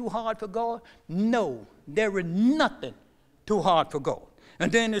anything too hard for God? No, there is nothing too hard for God.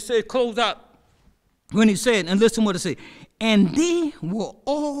 And then it says, close out, when he said, and listen what it said, and they were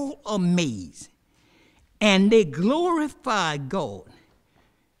all amazed, and they glorified God,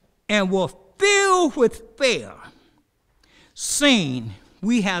 and were filled with fear, saying,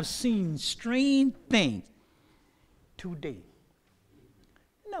 we have seen strange things today.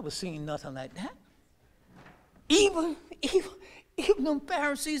 Never seen nothing like that. Even them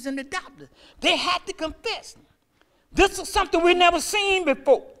Pharisees and the doctors, they had to confess. This is something we've never seen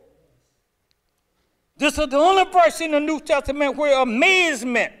before. This is the only verse in the New Testament where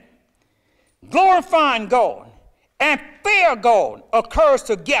amazement, glorifying God, and fear God occurs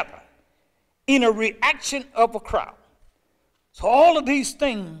together in a reaction of a crowd. So all of these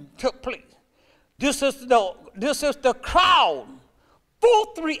things took place. This is the crowd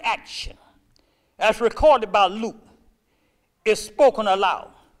fourth reaction, as recorded by Luke, is spoken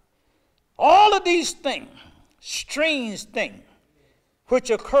aloud. All of these things, strange things,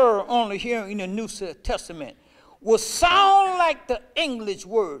 which occur only here in the New Testament, will sound like the English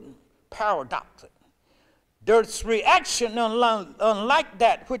word paradox. There's reaction unlike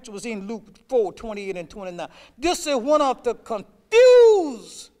that which was in Luke 4:28 and 29. This is one of the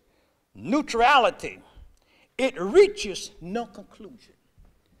confused neutrality. It reaches no conclusion.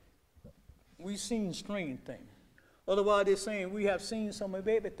 We've seen strange things. Otherwise, they're saying we have seen some of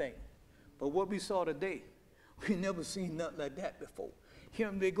everything. But what we saw today, we never seen nothing like that before.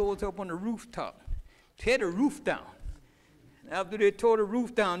 Here they goes up on the rooftop, tear the roof down. After they tore the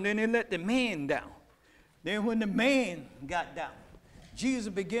roof down, then they let the man down. Then when the man got down,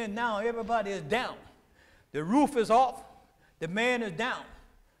 Jesus began, now everybody is down. The roof is off, the man is down.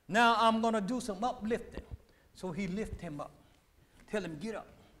 Now I'm going to do some uplifting. So he lift him up. Tell him, get up,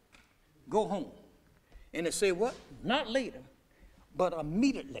 go home. And they say, what? Not later, but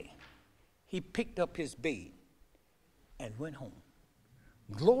immediately he picked up his bed and went home,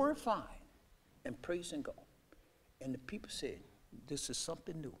 glorifying and praising God. And the people said, this is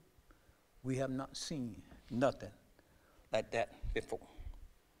something new. We have not seen nothing like that before.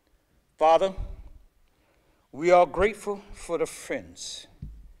 Father, we are grateful for the friends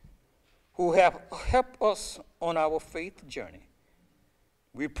who have helped us on our faith journey.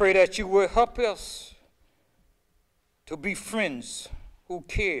 We pray that you will help us to be friends who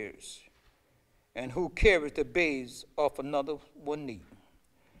cares and who carries the burdens of another one need,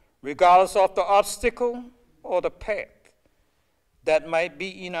 regardless of the obstacle or the path that might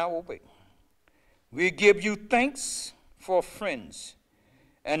be in our way. We give you thanks for friends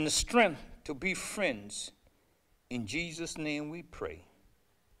and the strength to be friends. In Jesus' name we pray.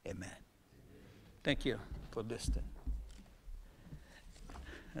 Amen. Thank you for listening.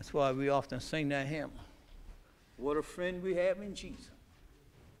 That's why we often sing that hymn. What a friend we have in Jesus.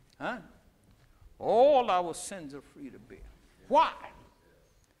 Huh? All our sins are free to bear. Why?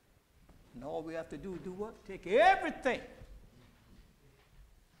 And all we have to do is do what? Take everything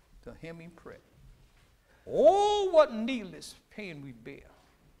to him in prayer. Oh, what needless pain we bear.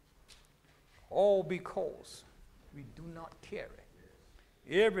 All because we do not carry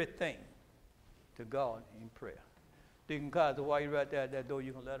everything to God in prayer. Deacon Kaiser, while you're right there at that door,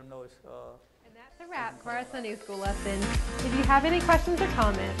 you can let them know it's... And that's a wrap for our Sunday school lesson. If you have any questions or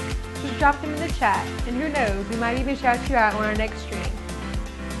comments, just drop them in the chat, and who knows, we might even shout you out on our next stream.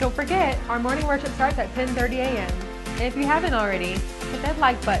 Don't forget, our morning worship starts at 10:30 a.m. And if you haven't already, hit that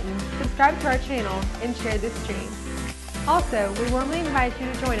like button, subscribe to our channel, and share this stream. Also, we warmly invite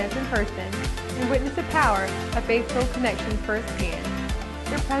you to join us in person and witness the power of faith-filled connection firsthand.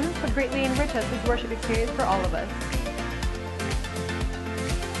 Your presence would greatly enrich us this worship experience for all of us.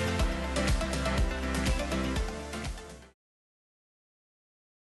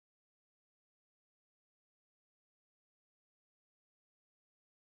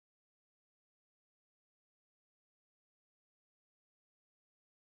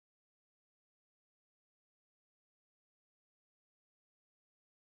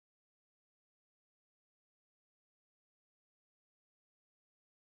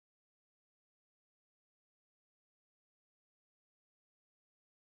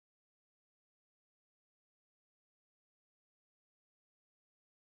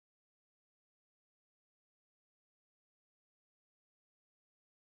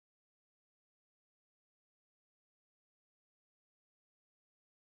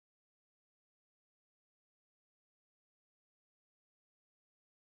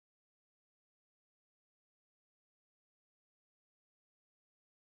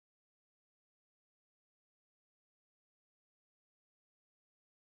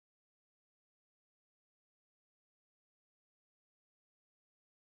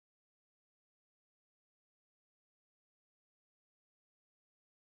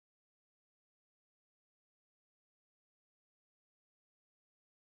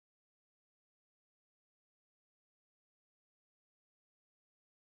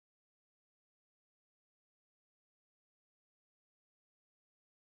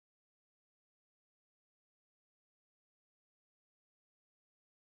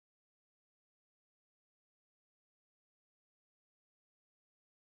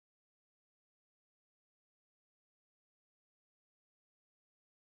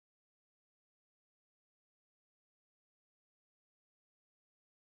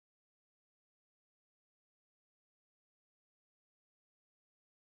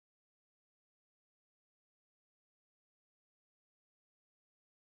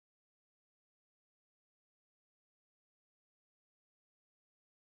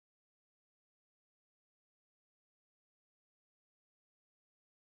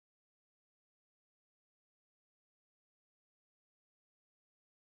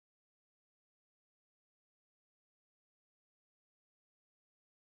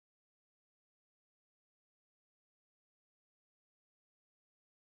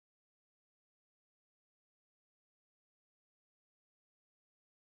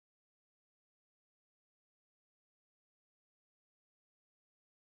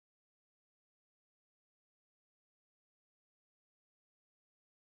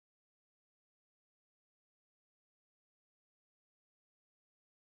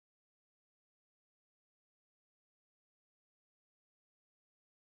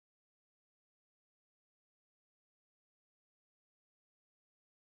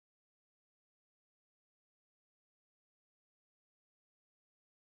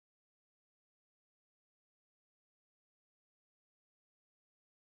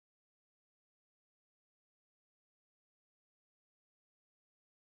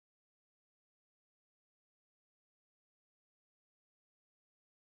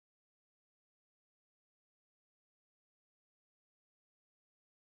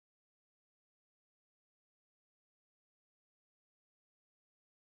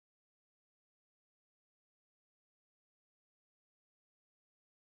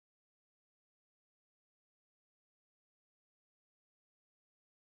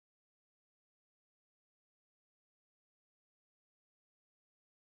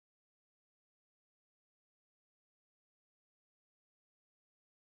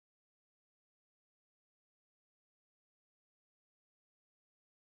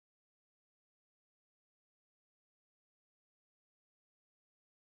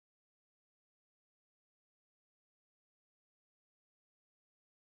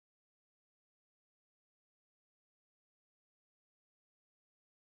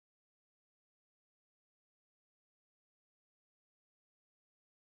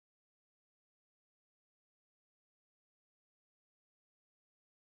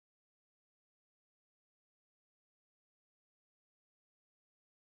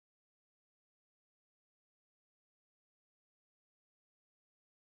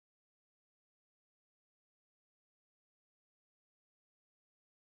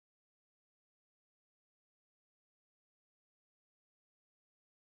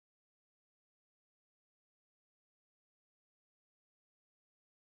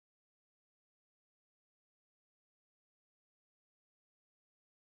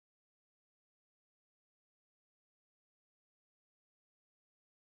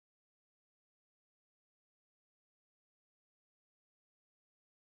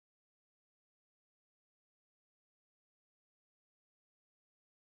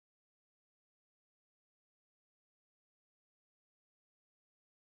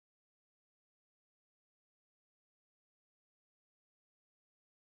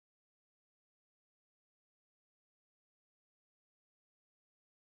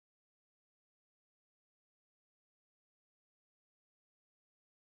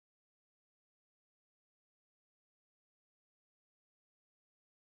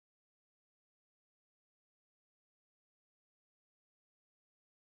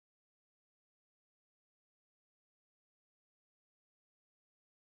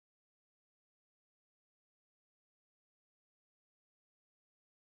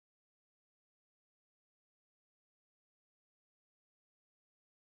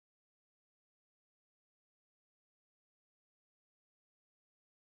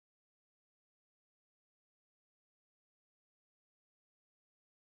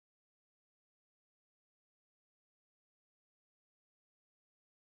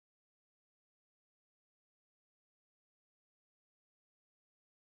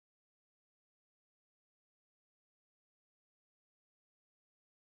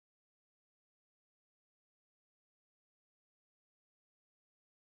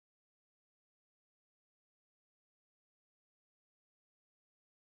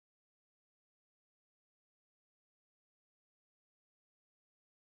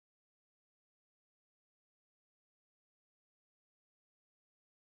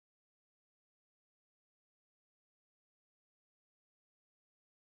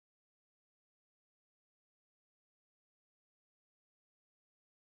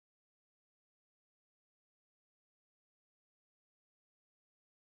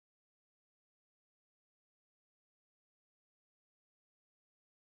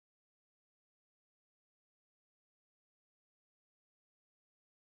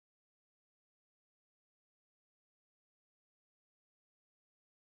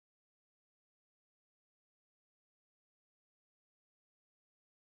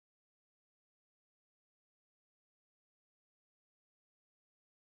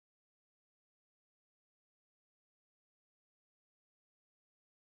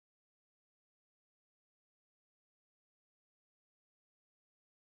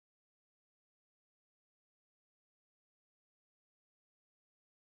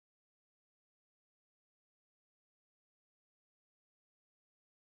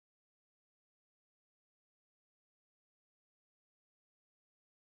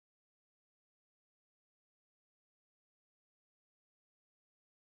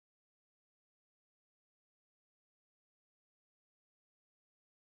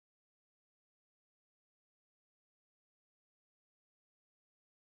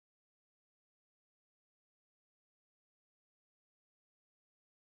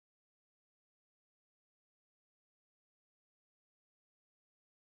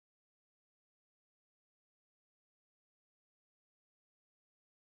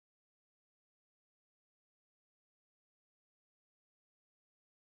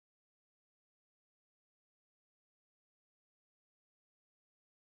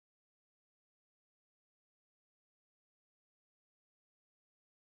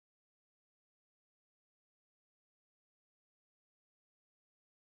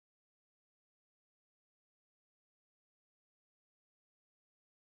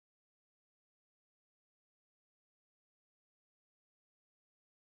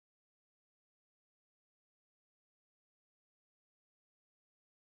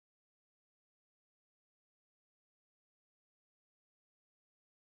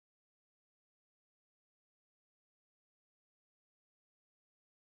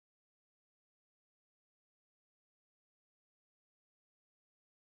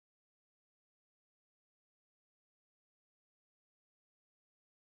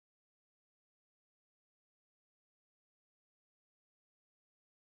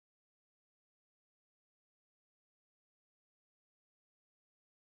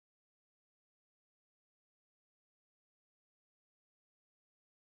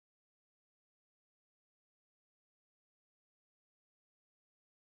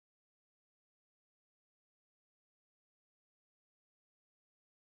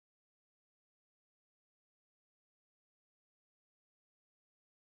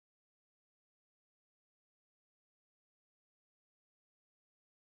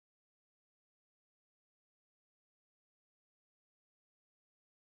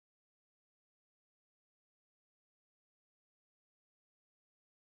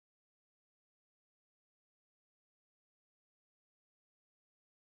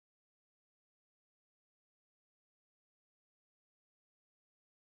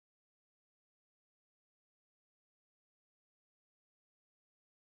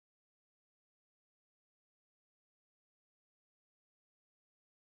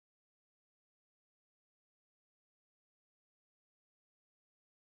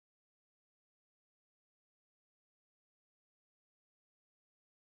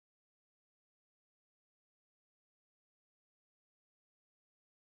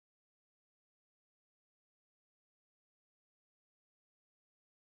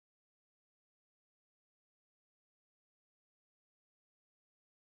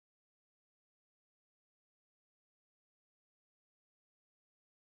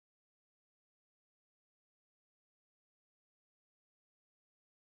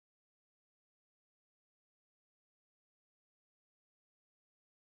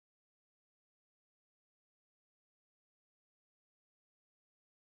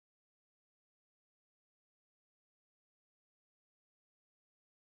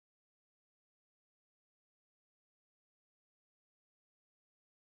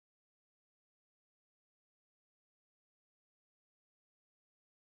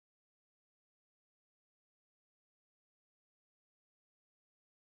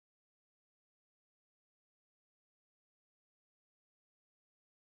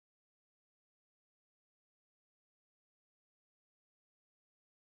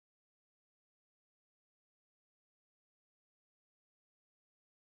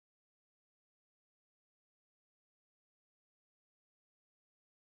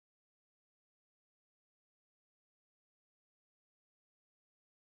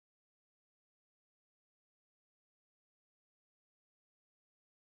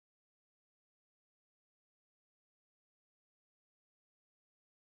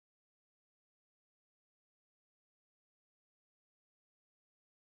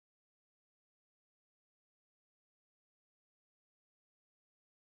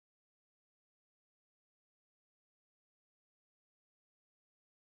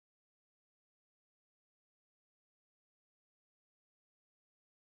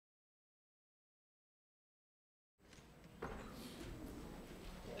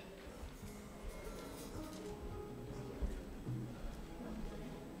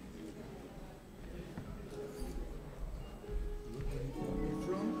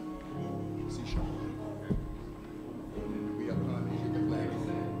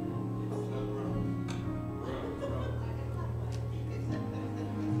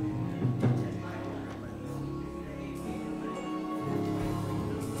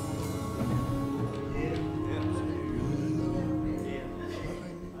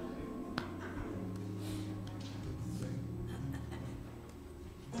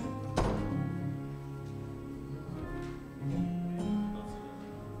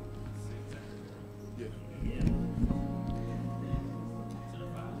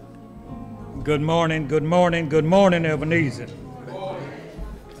 Good morning, good morning, good morning, Ebenezer.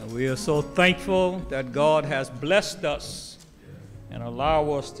 And we are so thankful that God has blessed us and allowed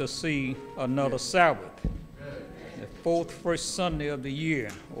us to see another Sabbath, the first Sunday of the year.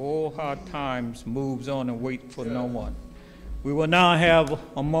 Oh, how times moves on and wait for no one. We will now have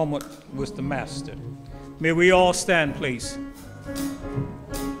a moment with the Master. May we all stand, please.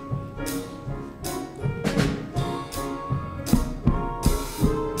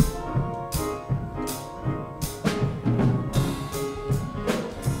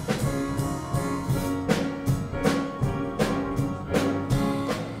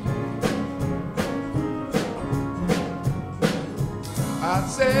 I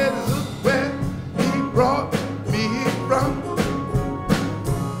said, look where he brought me from.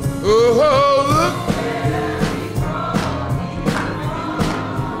 Oh, look.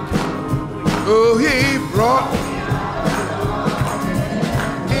 Oh, he brought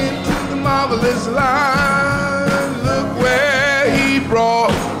into the marvelous light. Look where he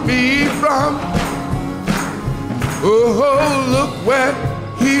brought me from. Oh, look where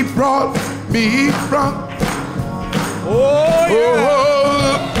he brought me from. Oh, yeah.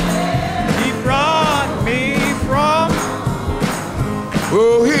 Oh, He brought me from.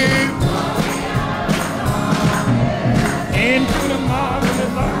 oh, he Into the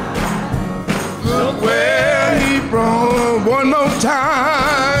marvelous light. look where he brought. One more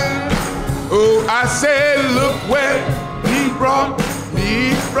time. Oh, I said, look where he brought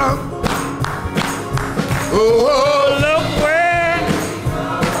me from. Oh, Look where.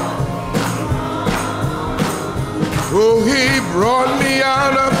 oh, he brought me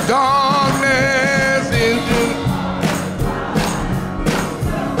out of darkness into.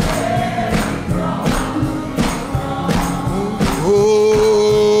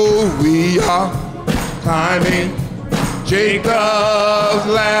 Oh, we are climbing Jacob's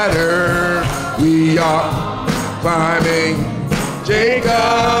ladder. We are climbing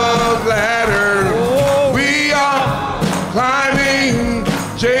Jacob's ladder. We are climbing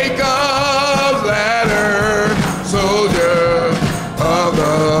Jacob's ladder. Soldier of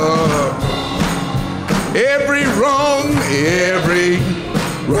the every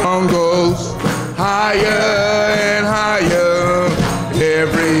wrong goes higher and higher.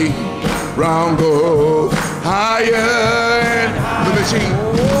 Every wrong goes higher and the machine.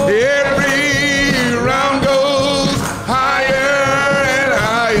 Every round goes higher and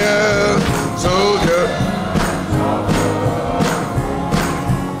higher. Soldier.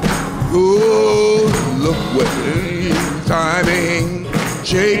 Oh, look what he's climbing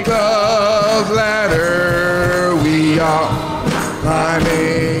Jacob's ladder. We are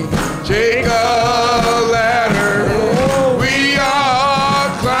climbing Jacob's ladder. We are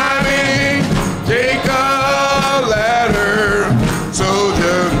climbing Jacob's ladder.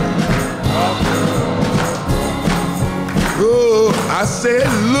 Soldier. Oh, I said,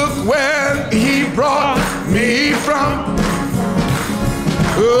 look where he brought me from.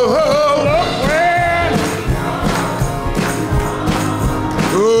 Oh, Look where.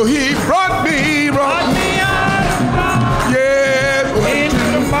 oh, he brought me, Brought me out. yes. Into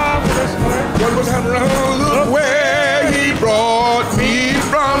the marvelous light. One more time around. Look where he brought me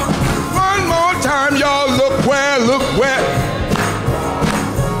from. One more time, y'all. Look where, look where.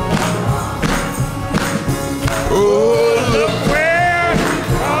 Oh, Look where.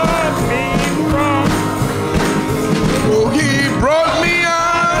 Brought me from. oh, he brought me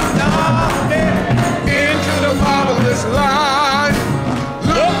out into the marvelous light.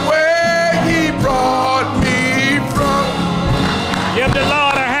 Look where he brought me from. Give the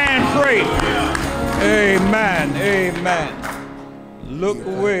Lord a hand, pray. Amen, amen. Look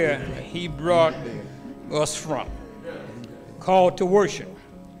where he brought us from. Call to worship.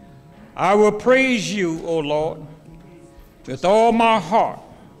 I will praise you, O Lord, with all my heart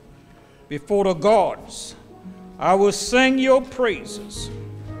before the gods. I will sing your praises.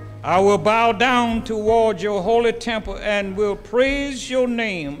 I will bow down toward your holy temple and will praise your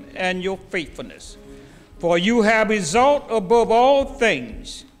name and your faithfulness. For you have exalted above all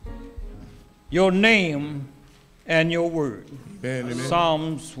things your name and your word. Amen, amen.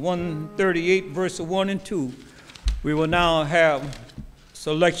 Psalms 138, verse 1 and 2. We will now have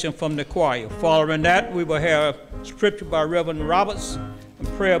selection from the choir. Following that, we will have scripture by Reverend Roberts and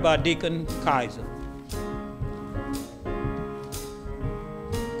prayer by Deacon Kaiser.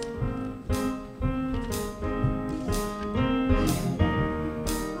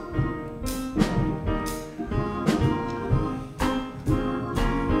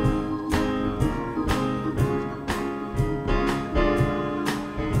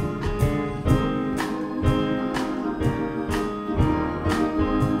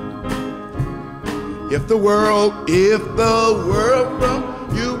 If the world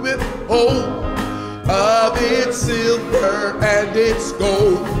from you withhold of its silver and its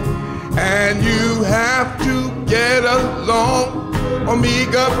gold, and you have to get along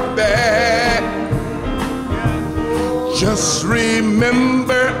omega fat, just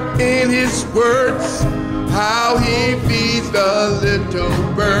remember in his words how he feeds the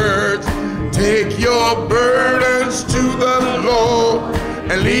little birds. Take your burdens to the Lord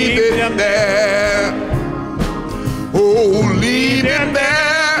and leave it there. Oh, leave it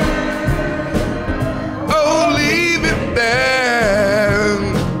there. Oh, leave it there.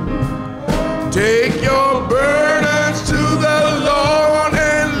 Take your burdens to the Lord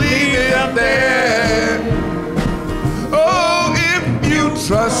and leave it there. Oh, if you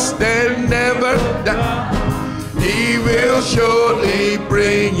trust and never doubt, he will surely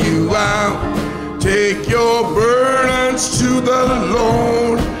bring you out. Take your burdens to the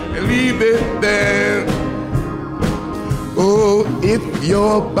Lord and leave it there. Oh, if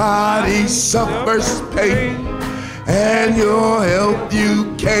your body suffers pain and your health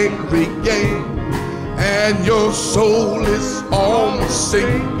you can't regain, and your soul is almost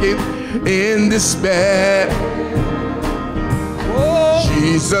sinking in despair,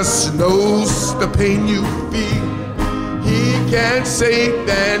 Jesus knows the pain you feel. He can save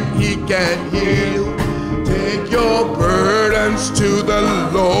and he can heal. Take your burdens to the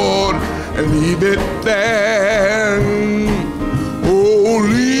Lord and leave it there. Oh,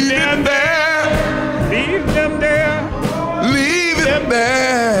 leave it there. Leave them there. Leave it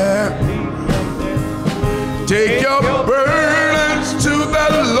there. Take your burdens to the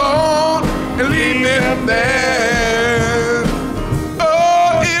Lord and leave it there.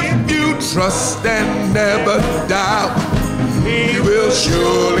 Oh, if you trust and never doubt, he will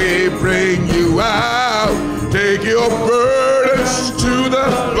surely bring you out. Take your burdens to the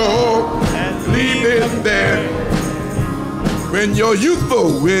Lord and leave it there. When your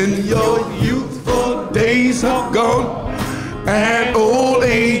youthful days are gone and old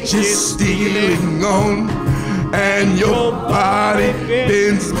age is stealing on, and your body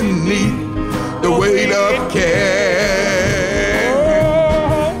bends beneath the weight of care,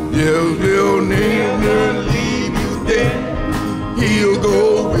 he'll never leave you there. He'll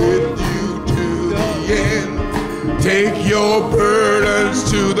go with you to the end. Take your burdens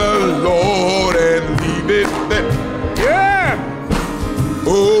to the Lord and leave it there. Yeah.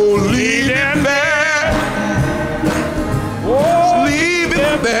 Oh, leave it there. Oh, Leave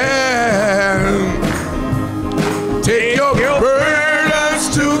it there. Take your burdens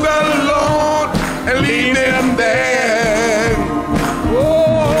to the Lord and leave them there.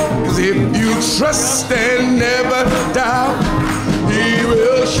 'Cause if you trust and never doubt, he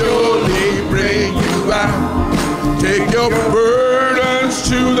will surely bring you out. Take your burdens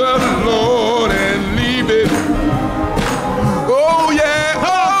to the Lord and leave it. Oh yeah,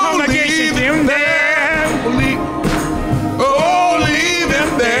 oh, leave him there. Oh, leave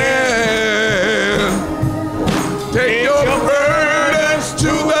him there. Take your burdens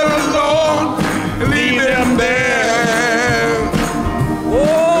to the Lord and leave them there.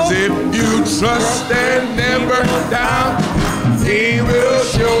 'Cause if you trust and never doubt, he will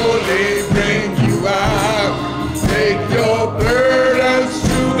surely bring you out. Take your burdens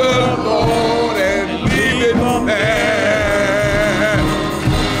to the Lord and leave it there.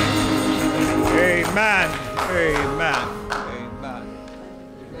 amen. Amen. Amen.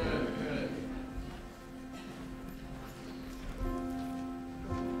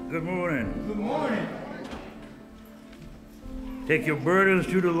 Good morning. Good morning. Take your burdens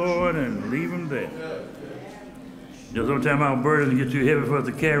to the Lord and leave them there. You know, sometimes our burdens get too heavy for us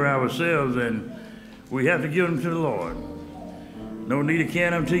to carry ourselves, and we have to give them to the Lord. No need to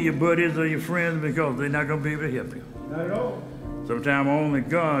carry them to your buddies or your friends, because they're not going to be able to help you. Not at all. Sometimes only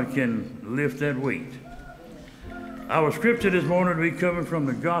God can lift that weight. Our scripture this morning will be coming from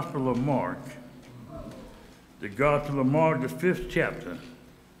the Gospel of Mark. The Gospel of Mark, the 5th chapter,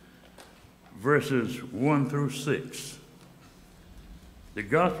 verses 1 through 6. The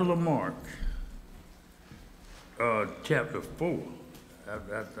Gospel of Mark, chapter 4.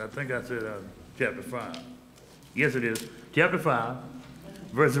 I think I said chapter 5. Yes, it is. Chapter 5,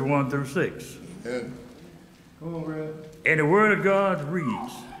 verses 1 through 6. And Come on, brother. And the word of God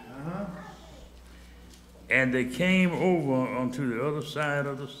reads, And they came over unto the other side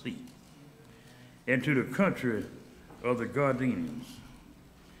of the sea, into the country of the Gadarenes.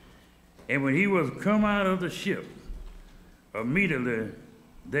 And when he was come out of the ship, immediately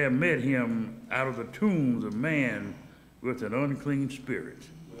there met him out of the tombs a man with an unclean spirit,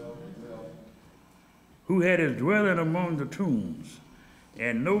 who had his dwelling among the tombs,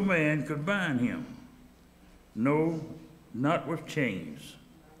 and no man could bind him, no, not with chains.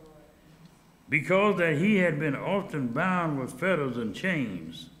 Because that he had been often bound with fetters and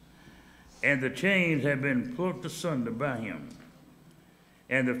chains, and the chains had been plucked asunder by him,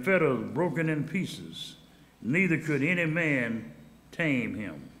 and the fetters broken in pieces, neither could any man tame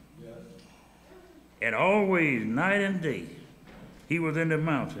him. Yes. And always, night and day, he was in the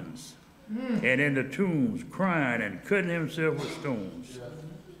mountains and in the tombs, crying and cutting himself with stones. Yes.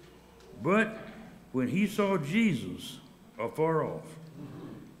 But when he saw Jesus afar off,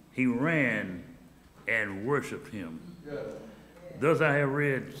 he ran and worshiped him. Yes. Thus I have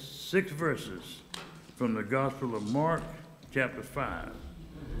read 6 verses from the Gospel of Mark, chapter 5.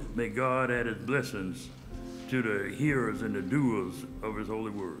 May God add his blessings to the hearers and the doers of his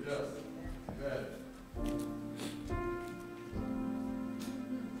holy word. Yes. Amen.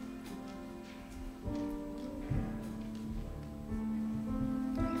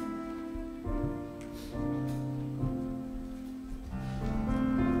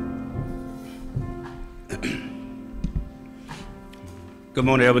 Good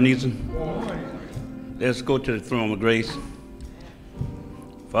morning, Ebenezer. Good morning. Let's go to the throne of grace.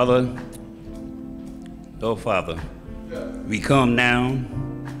 Father, oh Father, we come now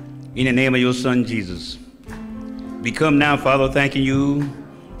in the name of your Son, Jesus. We come now, Father, thanking you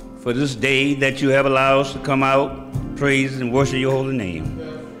for this day that you have allowed us to come out, praise and worship your holy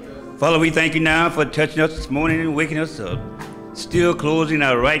name. Father, we thank you now for touching us this morning and waking us up, still closing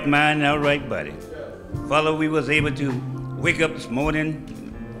our right mind and our right body. Father, we was able to wake up this morning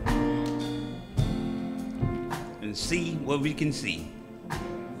and see what we can see,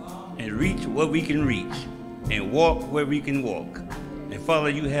 and reach what we can reach, and walk where we can walk. And Father,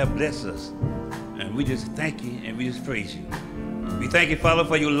 you have blessed us, and we just thank you and we just praise you. We thank you, Father,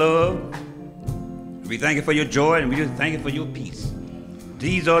 for your love. We thank you for your joy, and we just thank you for your peace.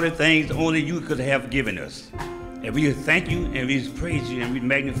 These are the things only you could have given us. And we just thank you and we just praise you and we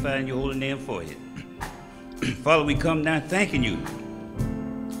magnify your holy name for it. Father, we come now thanking you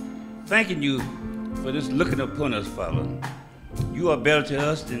for this looking upon us, Father. You are better to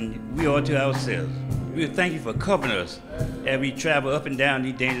us than we are to ourselves. We thank you for covering us as we travel up and down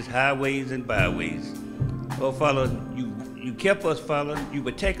these dangerous highways and byways. Oh, Father, you kept us, Father. You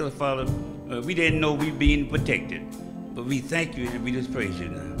protect us, Father. We didn't know we were being protected. But we thank you and we just praise you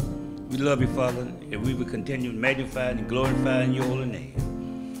now. We love you, Father, and we will continue magnifying and glorifying your holy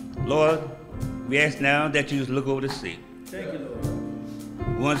name. Lord, we ask now that you just look over the sick. Thank you,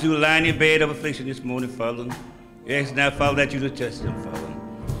 Lord. Ones who lie in their bed of affliction this morning, Father, we ask now, Father, that you just touch them, Father.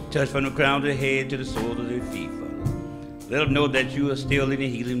 Touch from the crown of their head to the soles of their feet, Father. Let them know that you are still in the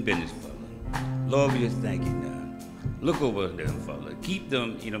healing business, Father. Lord, we just thank you now. Look over them, Father. Keep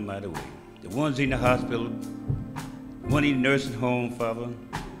them in a mighty way. The ones in the hospital, one in the nursing home, Father.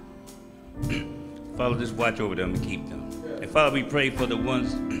 Father, just watch over them and keep them. And Father, we pray for the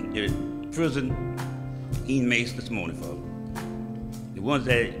ones, the prison inmates this morning, Father. The ones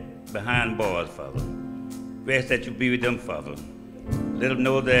that are behind bars, Father. We ask that you be with them, Father. Let them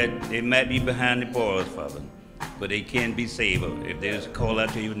know that they might be behind the bars, Father, but they can be saved if they just call out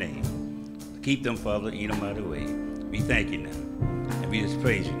to your name. Keep them, Father, in a mighty way. We thank you now, and we just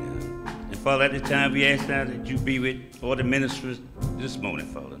praise you now. And Father, at this time, we ask now that you be with all the ministers this morning,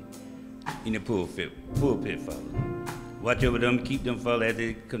 Father, in the pulpit, Father. Watch over them, keep them, Father, as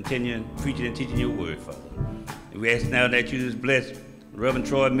they continue preaching and teaching your word, Father. And we ask now that you just bless Reverend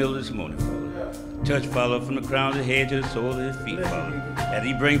Troy Miller this morning, Father. Touch, Father, from the crown of his head to the sole of his feet, Father. As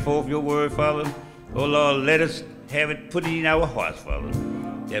he bring forth your word, Father, oh Lord, let us have it put it in our hearts, Father,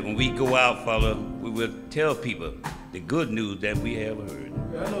 that when we go out, Father, we will tell people the good news that we have heard.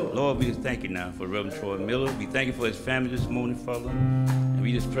 Lord, we just thank you now for Reverend Troy Miller. We thank you for his family this morning, Father, and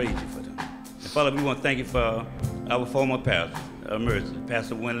we just praise you for them. And Father, we want to thank you for our former pastor,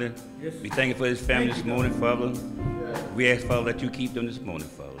 Pastor Wendell. Yes. We thank you for his family this morning, Father. We ask, Father, that you keep them this morning,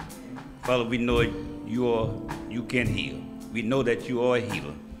 Father. Father, we know you can heal. We know that you are a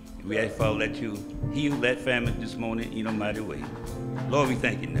healer. We ask, Father, that you heal that family this morning in a mighty way. Lord, we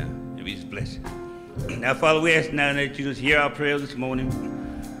thank you now, and we just bless you. Now, Father, we ask now that you just hear our prayers this morning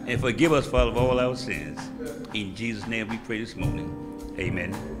and forgive us, Father, of all our sins. In Jesus' name we pray this morning.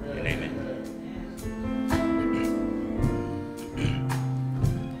 Amen and amen.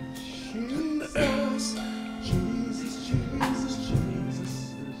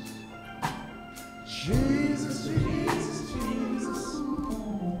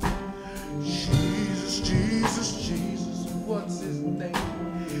 What's his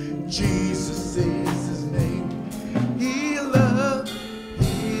name? Jesus is his name. Healer,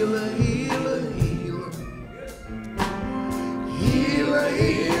 healer, healer, healer. Healer,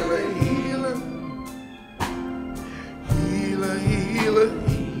 healer, healer.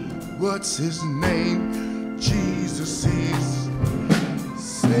 What's his name? Jesus is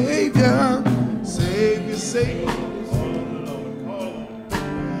Savior, Savior, Savior.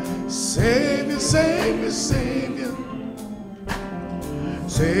 Savior, Savior, Savior.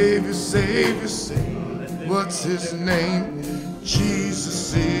 Savior, Savior, Savior. What's his name?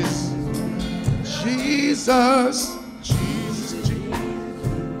 Jesus is Jesus. Jesus, Jesus.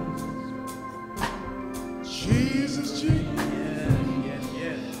 Jesus, Jesus.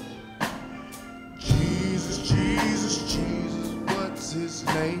 Jesus, Jesus. What's his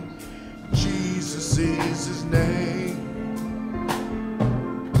name? Jesus is his name.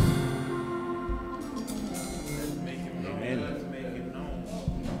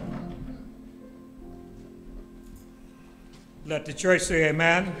 Let the church say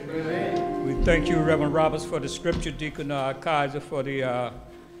amen. Amen. We thank you, Reverend Roberts, for the scripture, Deacon Kaiser for the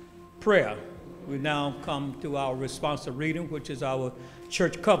prayer. We now come to our responsive reading, which is our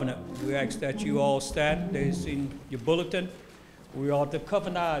church covenant. We ask that you all stand. There's in your bulletin. We ought to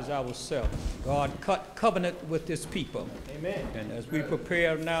covenantize ourselves. God cut covenant with his people. Amen. And as we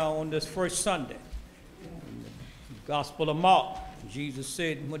prepare now on this first Sunday, in the Gospel of Mark, Jesus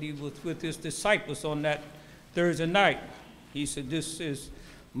said when he was with his disciples on that Thursday night, he said, this is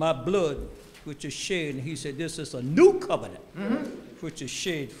my blood, which is shed. And he said, this is a new covenant, which is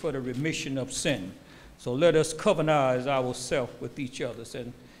shed for the remission of sin. So let us covenantize ourselves with each other.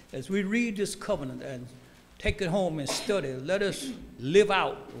 And as we read this covenant and take it home and study, let us live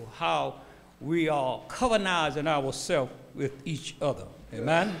out how we are covenanting ourselves with each other.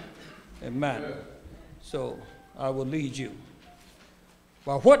 Amen? Amen. So I will lead you.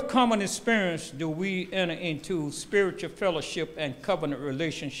 By what common experience do we enter into spiritual fellowship and covenant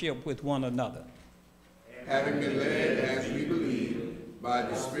relationship with one another? Having been led, as we believe, by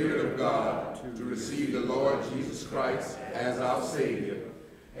the Spirit of God to receive the Lord Jesus Christ as our Savior,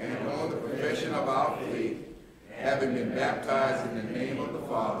 and on the profession of our faith, having been baptized in the name of the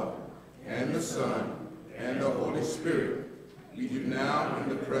Father, and the Son, and the Holy Spirit, we do now, in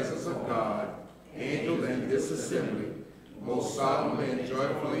the presence of God, angels, and this assembly, most solemnly and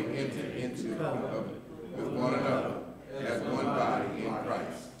joyfully enter into covenant with one another as one body in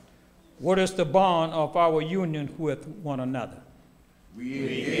Christ. What is the bond of our union with one another? We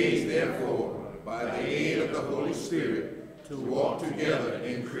engage, therefore, by the aid of the Holy Spirit, to walk together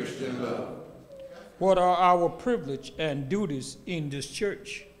in Christian love. What are our privilege and duties in this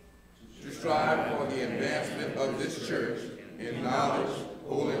church? To strive for the advancement of this church in knowledge,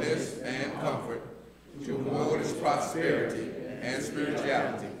 holiness, and comfort, to promote its prosperity and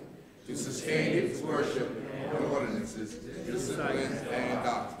spirituality, to sustain its worship and ordinances, disciplines, and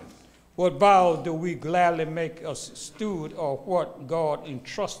doctrines. What vows do we gladly make us steward of what God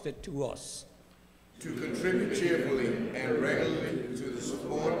entrusted to us? To contribute cheerfully and regularly to the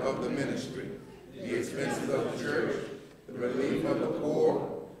support of the ministry, the expenses of the church, the relief of the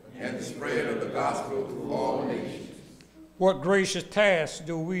poor, and the spread of the gospel to all nations. What gracious tasks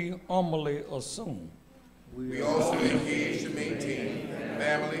do we humbly assume? We also engage to maintain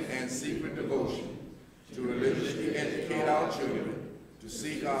family and secret devotion, to religiously educate our children, to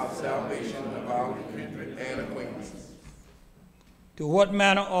seek our salvation of our kindred and acquaintances. To what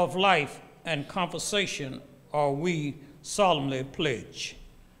manner of life and conversation are we solemnly pledged?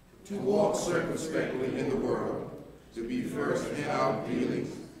 To walk circumspectly in the world, to be first in our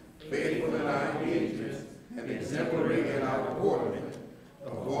dealings, faithful in our engagements, and exemplary in our deportment,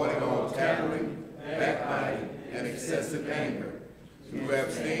 avoiding all tattling, backbiting, and excessive anger, to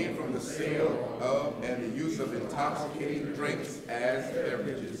abstain from the sale of and the use of intoxicating drinks as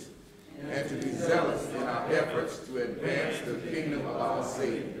beverages, and to be zealous in our efforts to advance the kingdom of our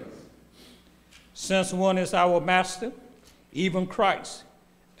Savior. Since one is our master, even Christ,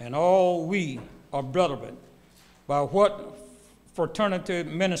 and all we are brethren, by what fraternity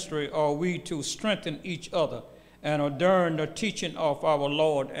ministry are we to strengthen each other and adorn the teaching of our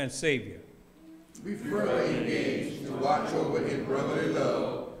Lord and Savior? We further engage to watch over in brotherly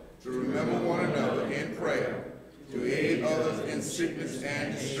love, to remember one another in prayer, to aid others in sickness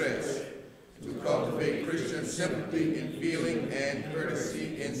and distress, to cultivate Christian sympathy in feeling and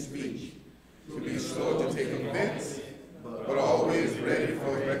courtesy in speech, to be slow to take offense, but always ready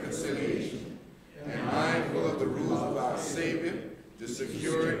for reconciliation, and mindful of the rules of our Savior to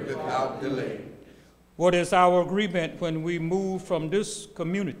secure it without delay. What is our agreement when we move from this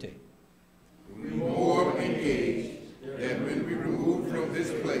community? We more engaged that when we remove from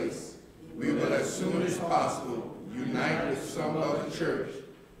this place, we will as soon as possible unite with some other church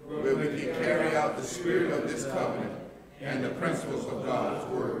where we can carry out the spirit of this covenant and the principles of God's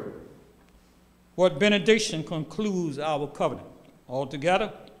word. What benediction concludes our covenant? All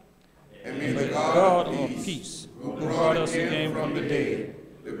together, And may the God of peace, who brought us again from the dead,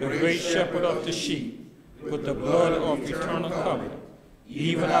 the great shepherd of the sheep, with the blood of eternal covenant,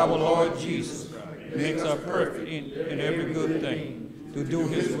 even our Lord Jesus, makes us perfect in every good thing, to do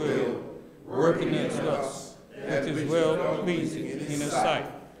his will, working in us, that is well pleasing in his sight,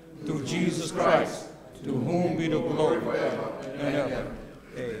 through Jesus Christ, to whom be the glory and ever.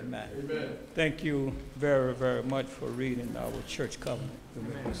 Amen. Amen. Thank you very, very much for reading our church covenant.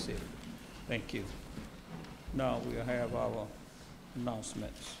 Thank you. Now we'll have our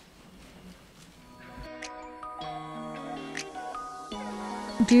announcements.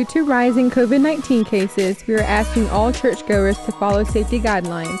 Due to rising COVID-19 cases, we are asking all churchgoers to follow safety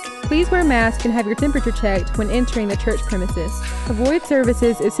guidelines. Please wear masks and have your temperature checked when entering the church premises. Avoid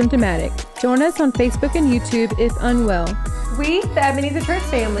services if symptomatic. Join us on Facebook and YouTube if unwell. We, the Ebenezer Church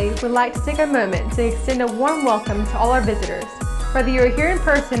family, would like to take a moment to extend a warm welcome to all our visitors. Whether you are here in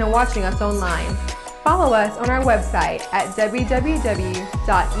person or watching us online, follow us on our website at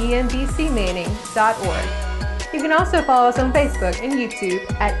www.embcmanning.org. You can also follow us on Facebook and YouTube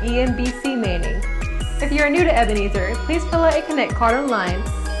at EMBC Manning. If you are new to Ebenezer, please fill out a Connect card online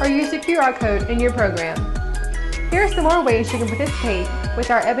or use the QR code in your program. Here are some more ways you can participate with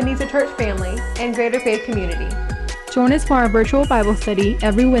our Ebenezer Church family and Greater Faith community. Join us for our virtual Bible study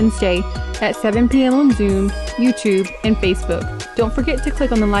every Wednesday at 7 p.m. on Zoom, YouTube, and Facebook. Don't forget to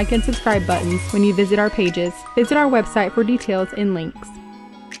click on the like and subscribe buttons when you visit our pages. Visit our website for details and links.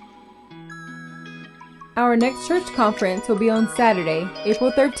 Our next church conference will be on Saturday,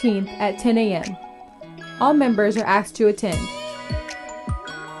 April 13th at 10 a.m. All members are asked to attend.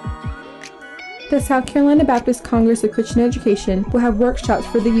 The South Carolina Baptist Congress of Christian Education will have workshops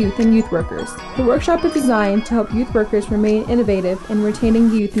for the youth and youth workers. The workshop is designed to help youth workers remain innovative in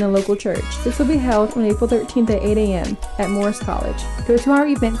retaining youth in a local church. This will be held on April 13th at 8 a.m. at Morris College. Go to our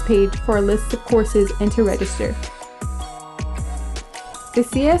events page for a list of courses and to register. The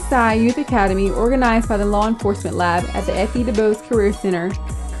CSI Youth Academy, organized by the Law Enforcement Lab at the F.E. DuBose Career Center,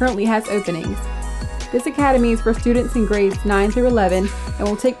 currently has openings. This academy is for students in grades 9 through 11 and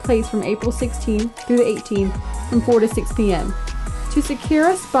will take place from April 16th through the 18th from 4 to 6 p.m. To secure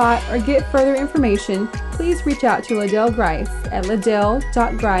a spot or get further information, please reach out to Liddell Grice at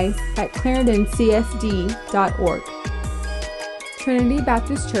liddell.grice@clarendoncsd.org. Trinity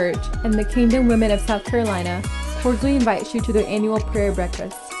Baptist Church and the Kingdom Women of South Carolina cordially invites you to their annual prayer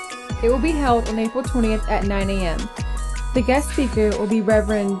breakfast. It will be held on April 20th at 9 a.m. The guest speaker will be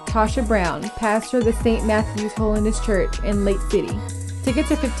Reverend Tasha Brown, pastor of the St. Matthew's Holiness Church in Lake City.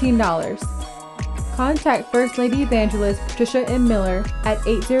 Tickets are $15. Contact First Lady Evangelist Patricia M. Miller at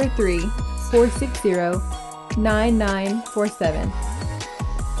 803-460-9947.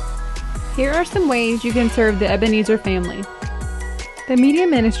 Here are some ways you can serve the Ebenezer family. The media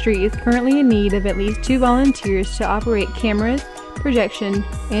ministry is currently in need of at least 2 volunteers to operate cameras, projection,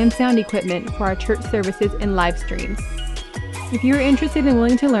 and sound equipment for our church services and live streams. If you are interested and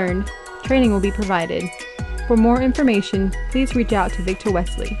willing to learn, training will be provided. For more information, please reach out to Victor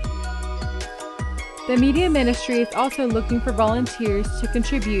Wesley. The media ministry is also looking for volunteers to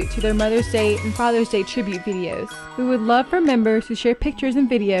contribute to their Mother's Day and Father's Day tribute videos. We would love for members to share pictures and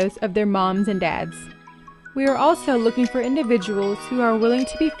videos of their moms and dads. We are also looking for individuals who are willing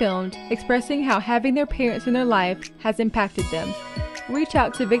to be filmed expressing how having their parents in their life has impacted them. Reach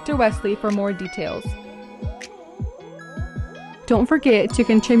out to Victor Wesley for more details. Don't forget to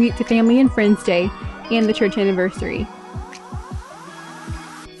contribute to Family and Friends Day and the church anniversary.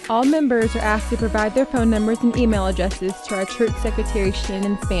 All members are asked to provide their phone numbers and email addresses to our church secretary,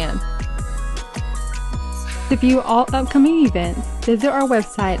 Shannon Spann. To view all upcoming events, visit our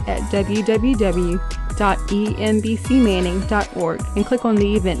website at www.embcmanning.org and click on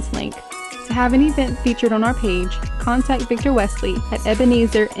the events link. To have an event featured on our page, contact Victor Wesley at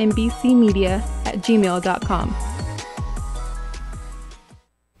ebenezermbcmedia@gmail.com.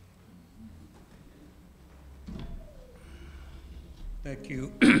 Thank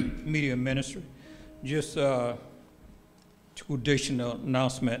you, Media Ministry. Just two additional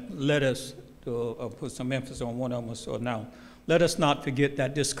announcement. Let us put some emphasis on one of them. So now, let us not forget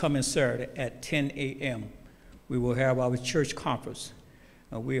that this coming Saturday at 10 a.m. we will have our church conference.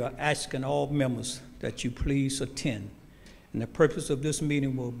 We are asking all members that you please attend. And the purpose of this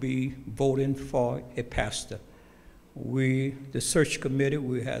meeting will be voting for a pastor. The search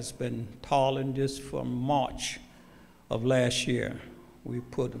committee, has been toiling this from March of last year. We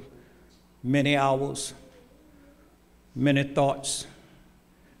put many hours, many thoughts,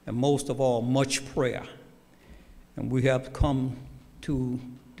 and most of all, much prayer. And we have come to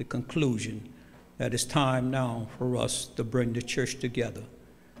the conclusion that it's time now for us to bring the church together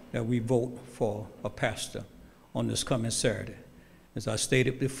that we vote for a pastor on this coming Saturday. As I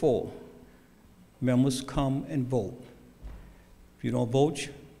stated before, members come and vote. If you don't vote,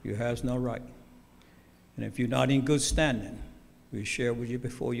 you have no right. And if you're not in good standing, we share with you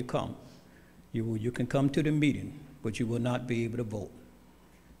before you come. You can come to the meeting, but you will not be able to vote.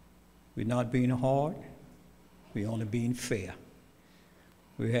 We're not being hard, we're only being fair.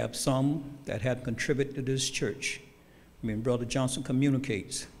 We have some that have contributed to this church. I mean, Brother Johnson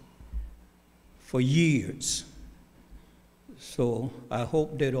communicates for years. So I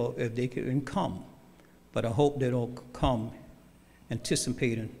hope that if they can come, but I hope they don't come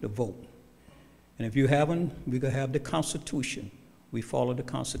anticipating the vote. And if you haven't, we're going to have the Constitution. We follow the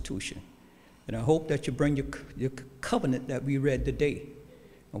Constitution. And I hope that you bring your covenant that we read today,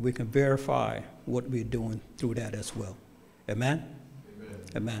 and we can verify what we're doing through that as well. Amen? Amen.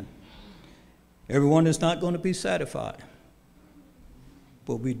 Amen. Everyone is not going to be satisfied,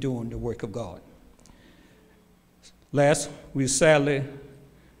 but we're doing the work of God. Last, we sadly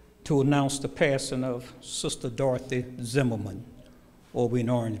to announce the passing of Sister Dorothy Zimmerman over in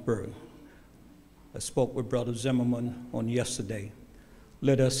Orangeburg. I spoke with Brother Zimmerman on yesterday.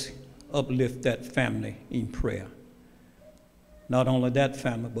 Let us uplift that family in prayer. Not only that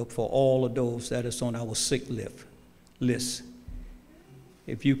family, but for all of those that is on our sick list.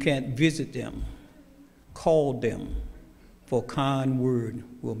 If you can't visit them, call them, for a kind word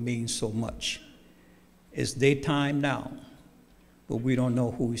will mean so much. It's their time now, but we don't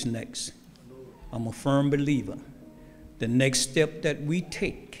know who is next. I'm a firm believer. The next step that we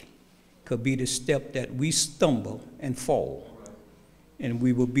take could be the step that we stumble and fall. And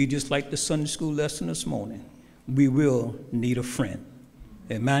we will be just like the Sunday school lesson this morning. We will need a friend.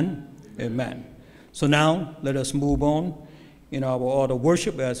 Amen? Amen. So now, let us move on in our order of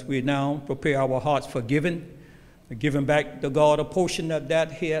worship as we now prepare our hearts for giving back to God a portion of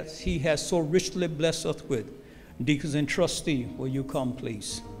that He has so richly blessed us with. Deacons and trustee, will you come,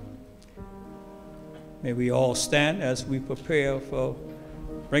 please? May we all stand as we prepare for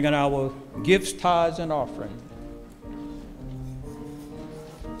bringing our gifts, tithes, and offering.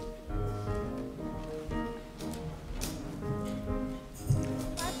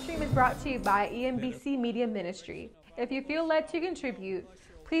 Live stream is brought to you by EMBC Media Ministry. If you feel led to contribute,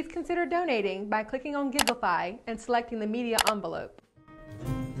 please consider donating by clicking on Giveify and selecting the media envelope.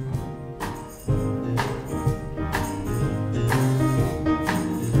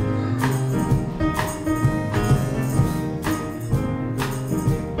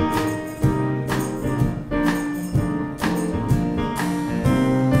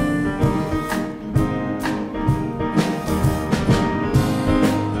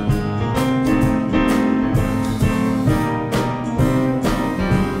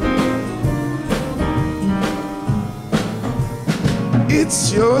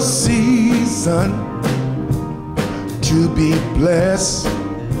 It's your season to be blessed.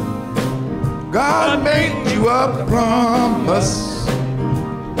 God made you a promise.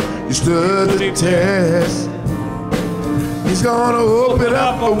 You stood the test. He's gonna open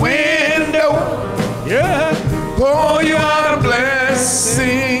up a window. Yeah. Pour you out a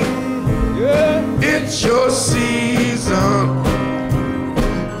blessing. Yeah. It's your season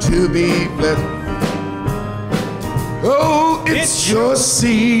to be blessed. Oh, it's your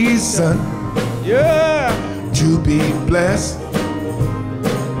season, yeah, to be blessed.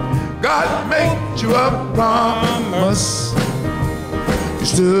 God made you a promise. You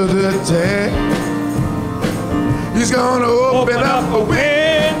stood the test. He's gonna open up a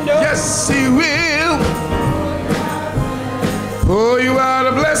window. Yes, He will. Pour you out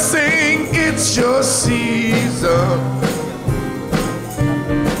a blessing. It's your season.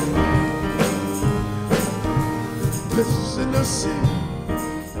 Listen to sing.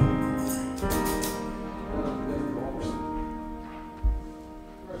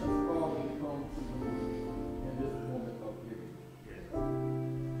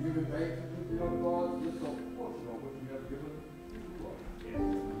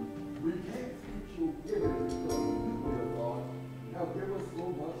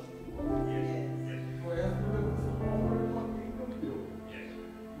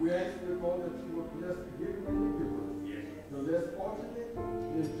 We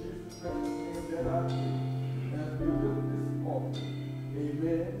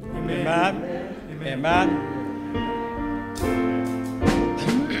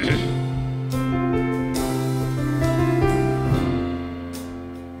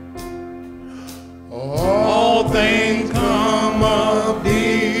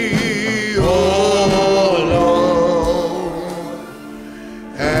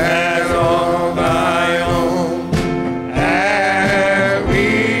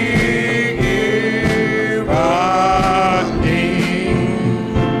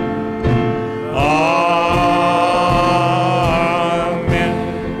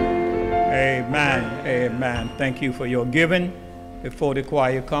thank you for your giving. Before the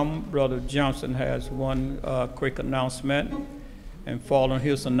choir come, Brother Johnson has one quick announcement. And following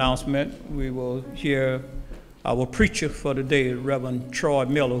his announcement, we will hear our preacher for the day, Reverend Troy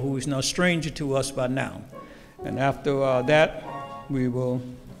Miller, who is no stranger to us by now. And after that, we will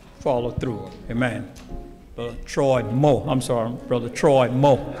follow through. Amen. Brother Troy Moe.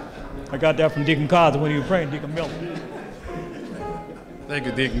 I got that from Deacon Carter when he was praying, Deacon Miller. Thank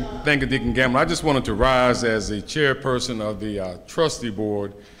you, Deacon. Thank you, Deacon Gamble. I just wanted to rise as the chairperson of the trustee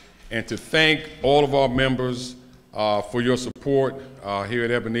board and to thank all of our members for your support here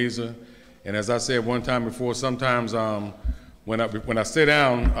at Ebenezer. And as I said one time before, sometimes when I sit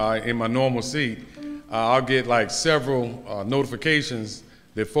down in my normal seat, I'll get like several notifications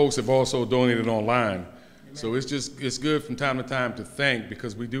that folks have also donated online. Amen. So it's good from time to time to thank,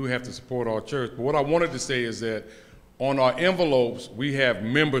 because we do have to support our church. But what I wanted to say is that on our envelopes, we have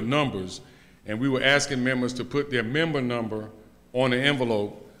member numbers, and we were asking members to put their member number on the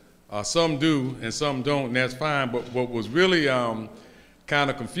envelope. Some do and some don't, and that's fine. But what was really kind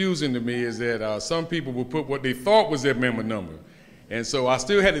of confusing to me is that some people would put what they thought was their member number. And so I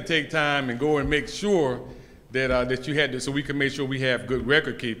still had to take time and go and make sure that, that you had to, so we can make sure we have good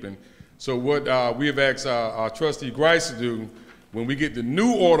record keeping. So what we have asked our trustee Grice to do, when we get the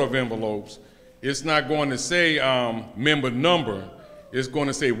new order of envelopes, it's not going to say member number, it's going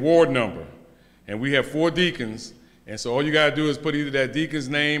to say ward number. And we have 4 deacons, and so all you got to do is put either that deacon's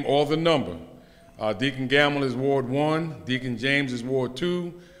name or the number. Deacon Gamble is Ward 1, Deacon James is Ward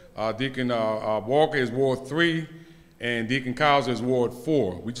 2, Deacon Walker is Ward 3, and Deacon Cowser is Ward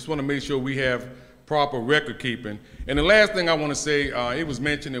 4. We just want to make sure we have proper record keeping. And the last thing I want to say, it was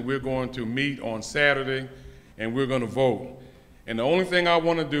mentioned that we're going to meet on Saturday and we're going to vote. And the only thing I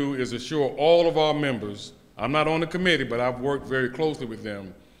want to do is assure all of our members, I'm not on the committee, but I've worked very closely with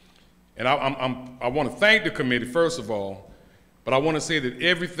them. And I want to thank the committee, first of all, but I want to say that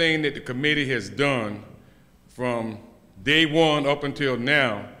everything that the committee has done from day one up until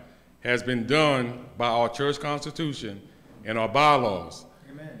now has been done by our church constitution and our bylaws.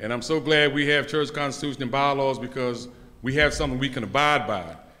 Amen. And I'm so glad we have church constitution and bylaws, because we have something we can abide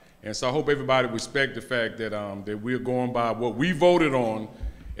by. And so I hope everybody respect the fact that, that we're going by what we voted on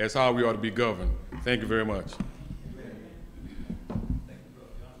as how we ought to be governed. Thank you very much.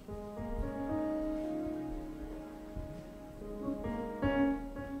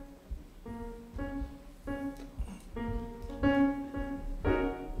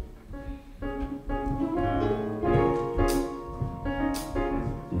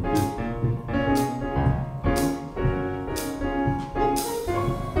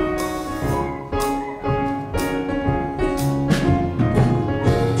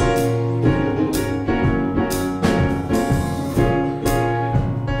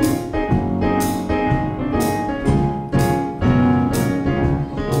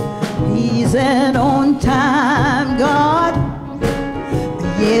 He's an on-time God.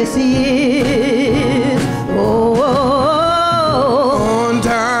 Yes, he is. Oh,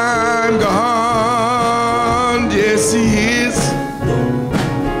 On-time God, yes he is.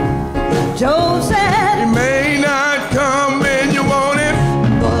 Job said He may not come when you want him,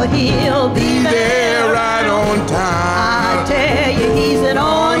 but he'll be there right on I time. tell you, he's an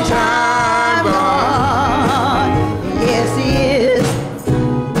on-time God. Yes, he is.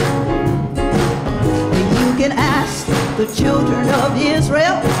 You can ask the children of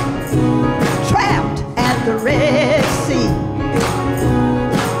Israel, trapped at the Red Sea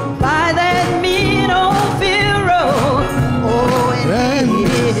by that mean old Pharaoh. Oh, and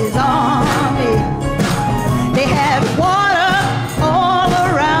his army. They had water all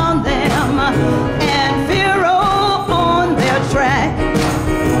around them, and Pharaoh on their track.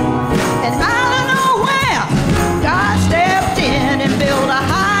 And out of nowhere, God stepped in and built a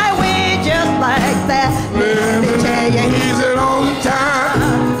highway just like that. Let me tell you, He's an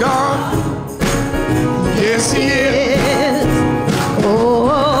on-time God. Yes, he is. Oh,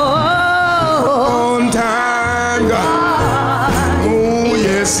 On-time God. Oh,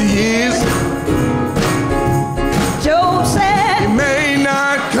 yes, he is. Job He said, may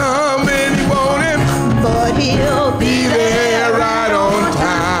not come when you want him, but he'll be there right on I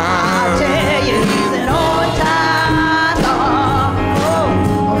time. tell you, he's an on-time God.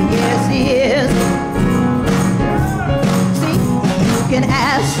 Oh, yes, he is. See, you can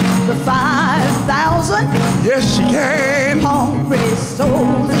ask the 5,000 Yes, you can. hungry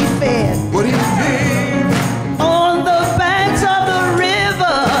souls he fed What he did on the banks of the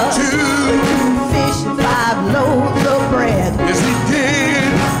river. to, 2 fish and 5 loaves of bread. yes, he did.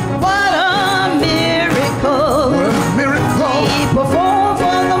 What a miracle What a miracle. he performed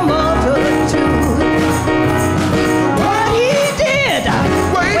for the multitude.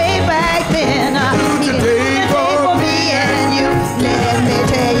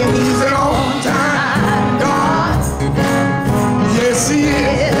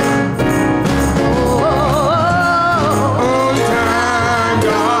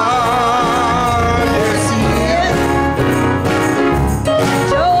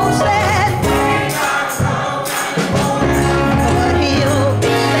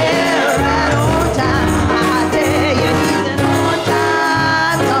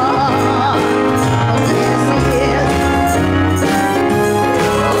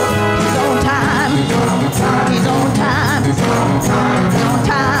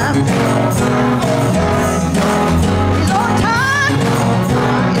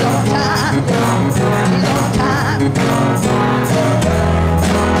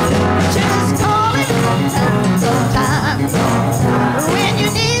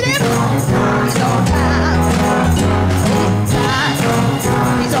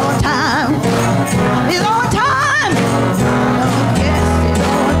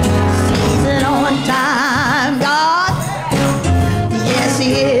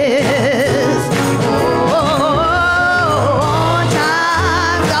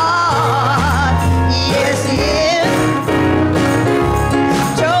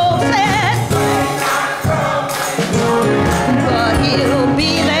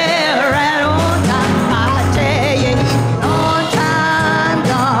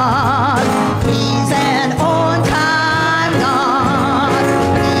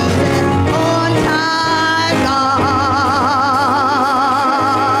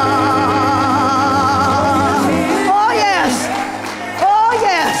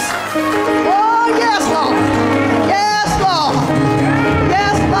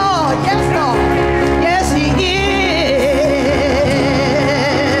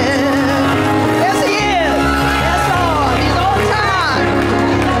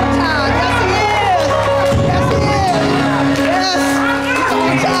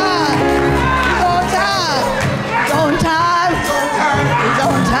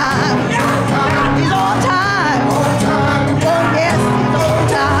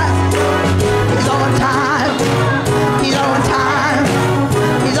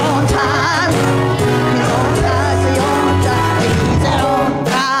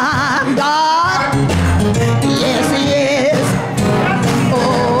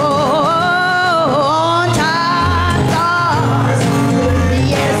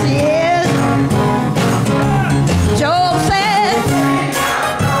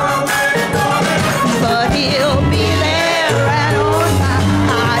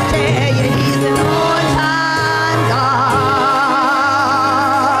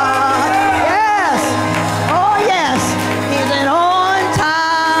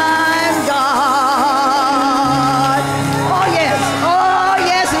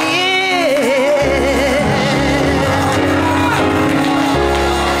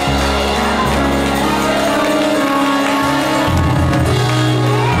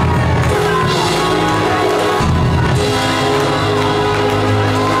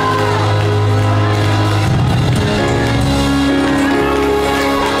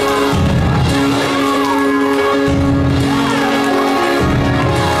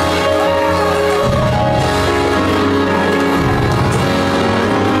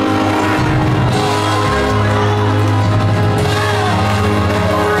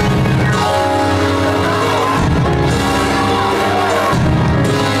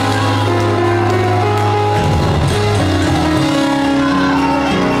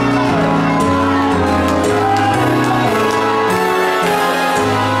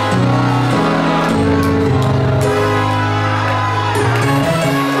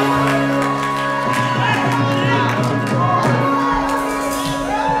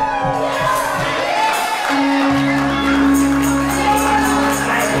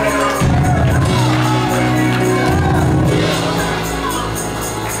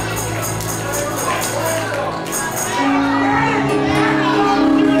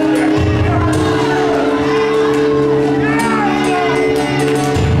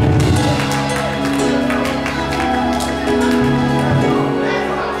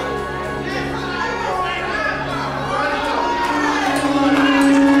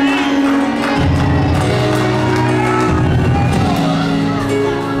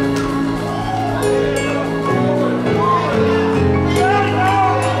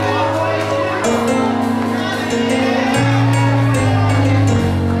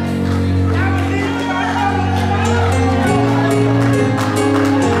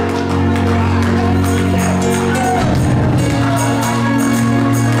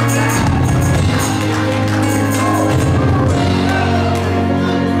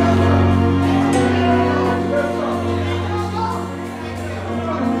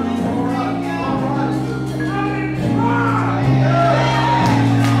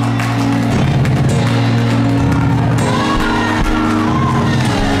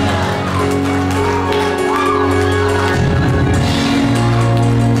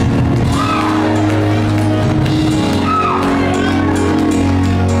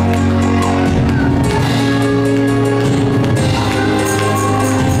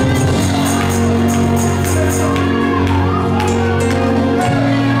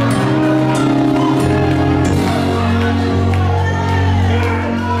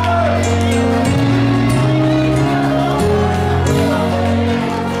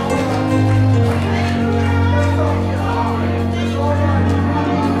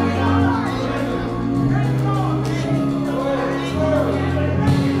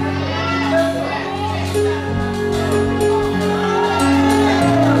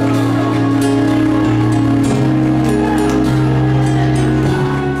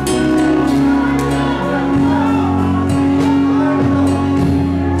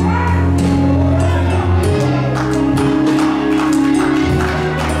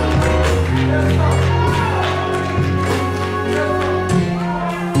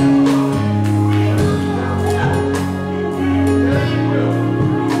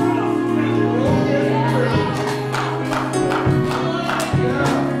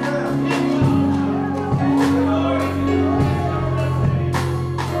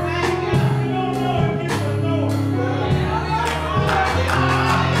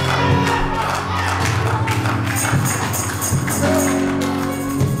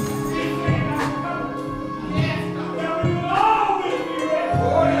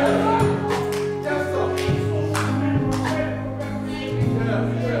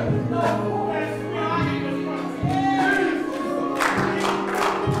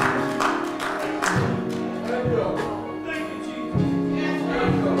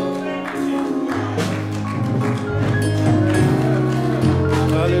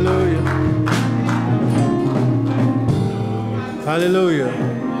 Hallelujah.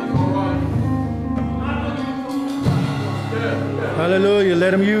 Hallelujah.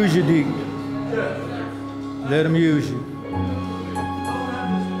 Let him use you, Deacon. Let him use you.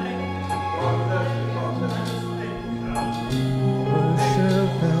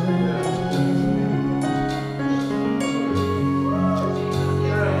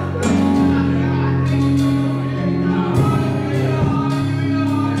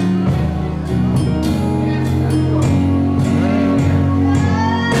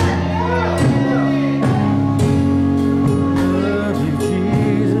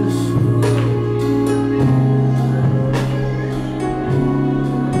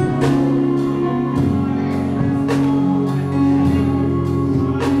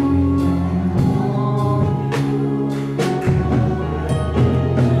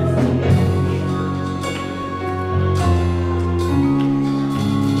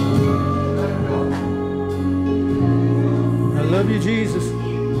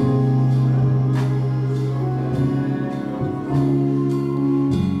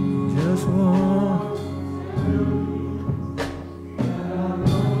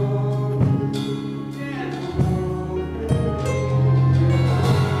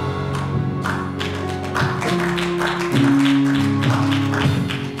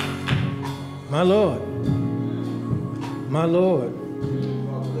 My Lord, my Lord,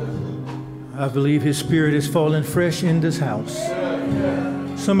 I believe his spirit is falling fresh in this house.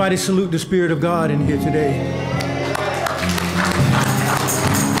 Somebody salute the Spirit of God in here today.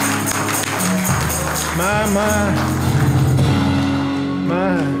 My.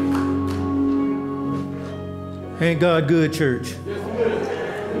 Ain't God good, church?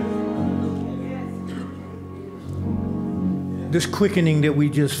 This quickening that we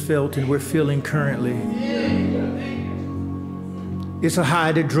just felt and we're feeling currently, it's a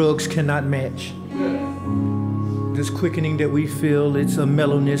high that drugs cannot match. This quickening that we feel, it's a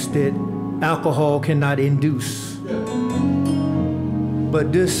mellowness that alcohol cannot induce.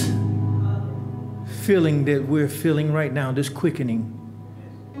 But this feeling that we're feeling right now, this quickening,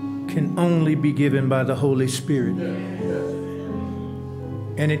 can only be given by the Holy Spirit.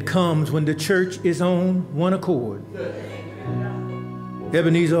 And it comes when the church is on one accord.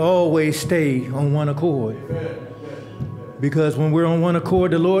 Ebenezer always stay on one accord. Because when we're on one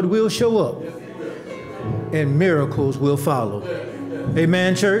accord, the Lord will show up and miracles will follow.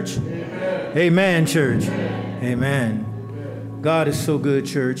 Amen, church? Amen, church. Amen. God is so good,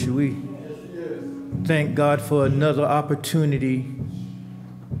 church. We thank God for another opportunity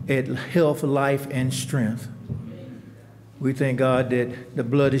at health, life, and strength. We thank God that the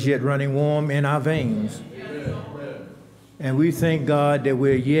blood is yet running warm in our veins. And we thank God that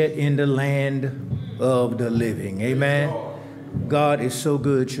we're yet in the land of the living. Amen. God is so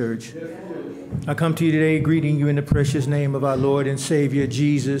good, church. I come to you today greeting you in the precious name of our Lord and Savior,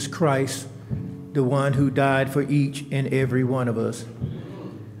 Jesus Christ, the one who died for each and every one of us.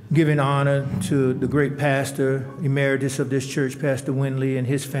 Giving honor to the great pastor, emeritus of this church, Pastor Winley, and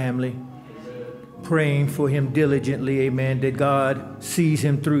his family. Praying for him diligently, amen, that God sees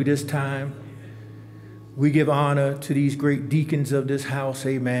him through this time. We give honor to these great deacons of this house,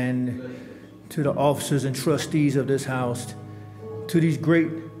 amen, to the officers and trustees of this house, to these great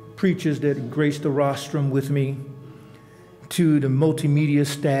preachers that grace the rostrum with me, to the multimedia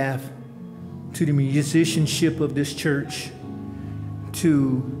staff, to the musicianship of this church,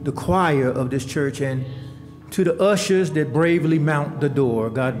 to the choir of this church, and to the ushers that bravely mount the door.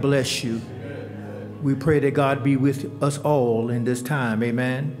 God bless you. We pray that God be with us all in this time,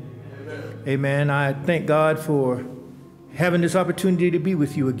 amen. Amen. I thank God for having this opportunity to be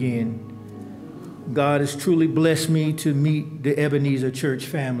with you again. God has truly blessed me to meet the Ebenezer Church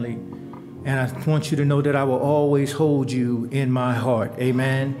family. And I want you to know that I will always hold you in my heart.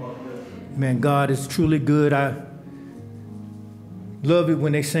 Amen. Amen. God is truly good. I love it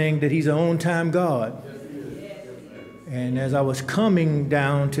when they sing that he's an on-time God. And as I was coming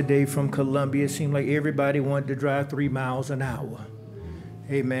down today from Columbia, it seemed like everybody wanted to drive 3 miles an hour.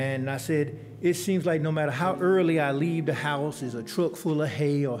 Amen. And I said, it seems like no matter how early I leave the house, there's a truck full of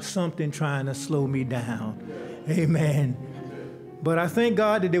hay or something trying to slow me down. Amen. But I thank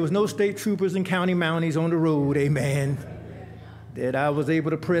God that there was no state troopers and county mounties on the road. Amen. That I was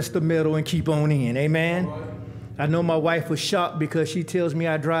able to press the metal and keep on in. Amen. I know my wife was shocked because she tells me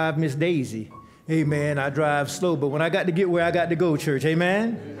I drive Miss Daisy. Amen. I drive slow, but when I got to get where I got to go, church,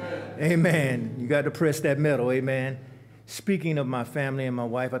 amen? Amen. You got to press that metal, amen. Speaking of my family and my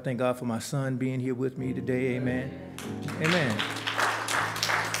wife, I thank God for my son being here with me today, amen. Amen.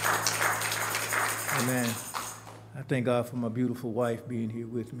 Amen. I thank God for my beautiful wife being here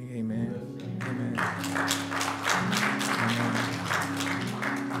with me, amen. Amen.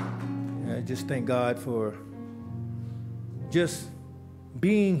 I just thank God for just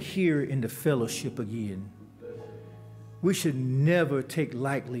being here in the fellowship again. We should never take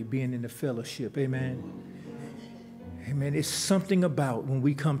lightly being in the fellowship. Amen. Amen. It's something about when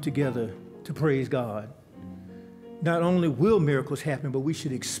we come together to praise God. Not only will miracles happen, but we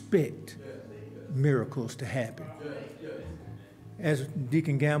should expect miracles to happen. As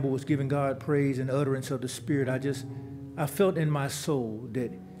Deacon Gamble was giving God praise and utterance of the Spirit, I felt in my soul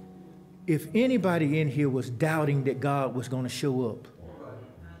that if anybody in here was doubting that God was going to show up,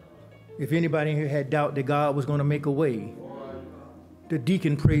 if anybody in here had doubt that God was going to make a way, the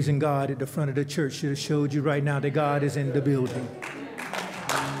deacon praising God at the front of the church should have showed you right now that God is in the building.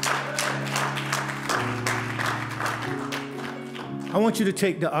 I want you to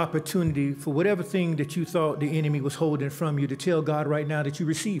take the opportunity for whatever thing that you thought the enemy was holding from you to tell God right now that you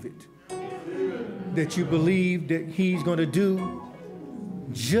receive it. That you believe that he's going to do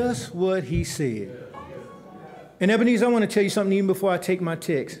just what he said. And Ebenezer, I want to tell you something even before I take my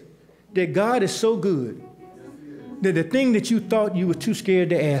text. That God is so good that the thing that you thought you were too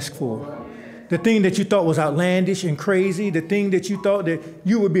scared to ask for, the thing that you thought was outlandish and crazy, the thing that you thought that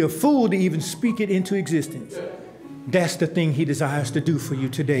you would be a fool to even speak it into existence, that's the thing he desires to do for you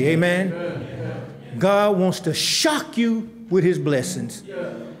today. Amen? God wants to shock you with his blessings,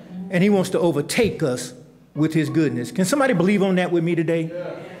 and he wants to overtake us with his goodness. Can somebody believe on that with me today?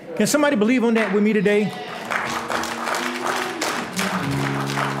 Can somebody believe on that with me today?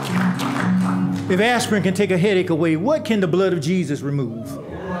 If aspirin can take a headache away, what can the blood of Jesus remove?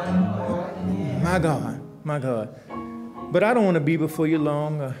 My God, my God. But I don't want to be before you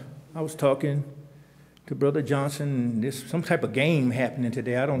long. I was talking to Brother Johnson. There's some type of game happening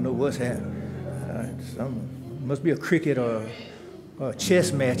today. I don't know what's happening. Must be a cricket or a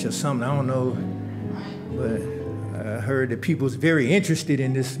chess match or something. I don't know. But I heard that people's very interested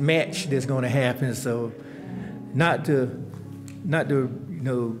in this match that's going to happen. So not to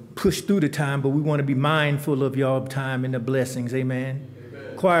push through the time, but we want to be mindful of y'all time and the blessings. Amen.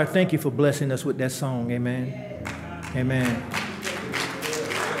 Amen. Choir, thank you for blessing us with that song. Amen. Amen.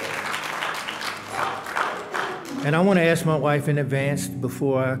 And I want to ask my wife in advance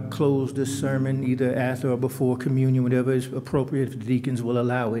before I close this sermon, either after or before communion, whatever is appropriate, if the deacons will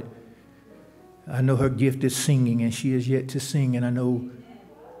allow it. I know her gift is singing, and she is yet to sing. And I know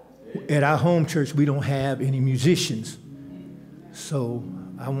at our home church, we don't have any musicians. So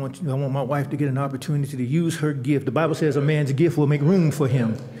I want my wife to get an opportunity to use her gift. The Bible says a man's gift will make room for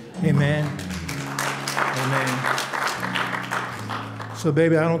him. Amen. Amen. So,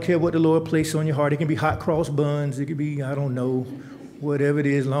 baby, I don't care what the Lord placed on your heart. It can be hot cross buns. It could be, I don't know, whatever it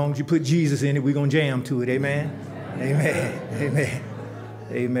is. As long as you put Jesus in it, we're going to jam to it. Amen. Amen. Amen.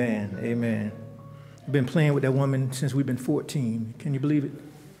 Amen. Amen. I've been playing with that woman since we've been 14. Can you believe it?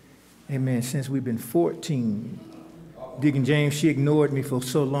 Amen. Since we've been 14. Deacon James, she ignored me for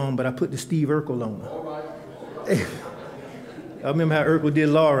so long, but I put the Steve Urkel on her. I remember how Urkel did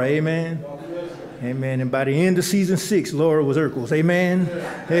Laura, amen? Amen. And by the end of season 6, Laura was Urkel's, amen?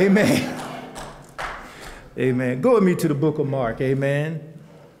 Amen. Amen. Go with me to the book of Mark, amen?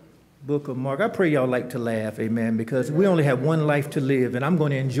 Book of Mark. I pray y'all like to laugh, amen, because we only have one life to live, and I'm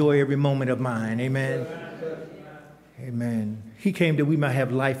going to enjoy every moment of mine, amen? Amen. He came that we might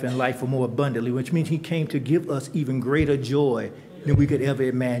have life and life more abundantly, which means he came to give us even greater joy than we could ever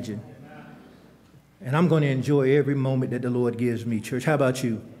imagine. And I'm going to enjoy every moment that the Lord gives me, church. How about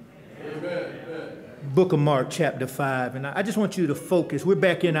you? Amen. Book of Mark, chapter 5. And I just want you to focus. We're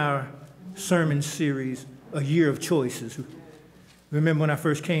back in our sermon series, A Year of Choices. Remember when I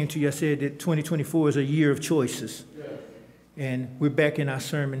first came to you, I said that 2024 is a year of choices. And we're back in our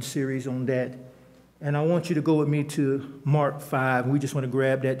sermon series on that. And I want you to go with me to Mark 5. We just want to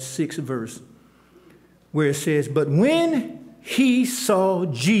grab that 6th verse where it says, "But when he saw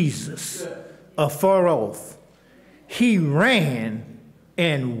Jesus afar off, he ran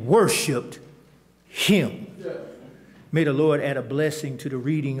and worshiped him." May the Lord add a blessing to the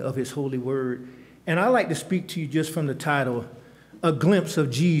reading of his holy word. And I like to speak to you just from the title, A Glimpse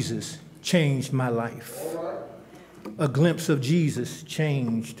of Jesus Changed My Life. A glimpse of Jesus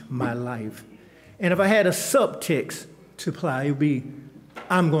changed my life. And if I had a subtext to apply, it would be,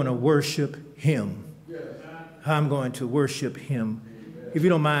 I'm going to worship him. I'm going to worship him. If you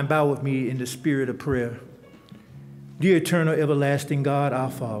don't mind, bow with me in the spirit of prayer. Dear eternal, everlasting God, our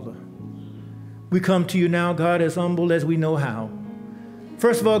Father, we come to you now, God, as humble as we know how.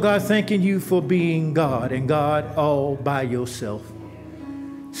 First of all, God, thanking you for being God and God all by yourself.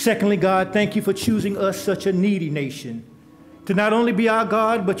 Secondly, God, thank you for choosing us, such a needy nation, to not only be our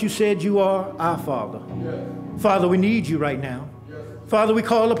God, but you said you are our Father. Father, we need you right now. Father, we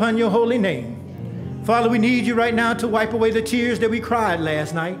call upon your holy name. Father, we need you right now to wipe away the tears that we cried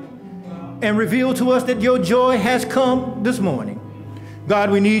last night and reveal to us that your joy has come this morning.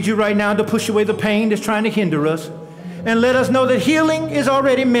 God, we need you right now to push away the pain that's trying to hinder us and let us know that healing is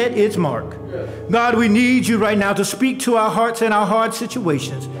already met its mark. God, we need you right now to speak to our hearts and our hard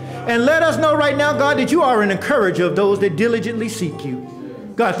situations and let us know right now, God, that you are an encourager of those that diligently seek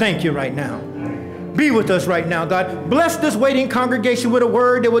you. God, thank you right now. Be with us right now, God. Bless this waiting congregation with a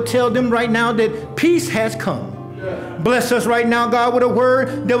word that will tell them right now that peace has come. Bless us right now, God, with a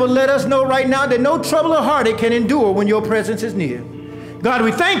word that will let us know right now that no trouble or heartache can endure when your presence is near. God,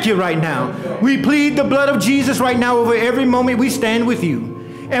 we thank you right now. We plead the blood of Jesus right now over every moment we stand with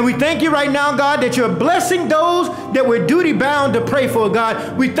you. And we thank you right now, God, that you're blessing those that we're duty bound to pray for,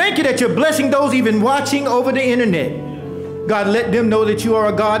 God. We thank you that you're blessing those even watching over the internet. God, let them know that you are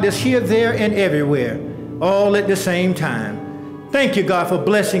a God that's here, there, and everywhere, all at the same time. Thank you, God, for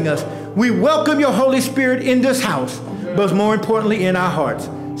blessing us. We welcome your Holy Spirit in this house, but more importantly, in our hearts.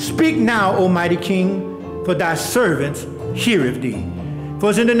 Speak now, Almighty King, for thy servants heareth thee. For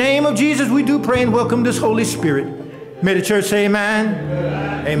it's in the name of Jesus we do pray and welcome this Holy Spirit. May the church say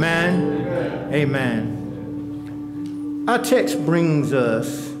amen. Amen. Amen. Amen. Our text brings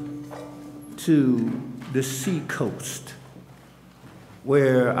us to the sea coast,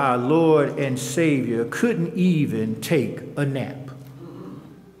 where our Lord and Savior couldn't even take a nap.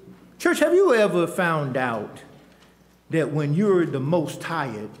 Church, have you ever found out that when you're the most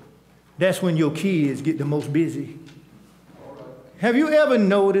tired, that's when your kids get the most busy? Have you ever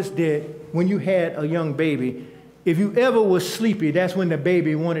noticed that when you had a young baby, if you ever was sleepy, that's when the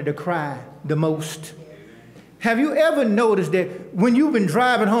baby wanted to cry the most? Have you ever noticed that when you've been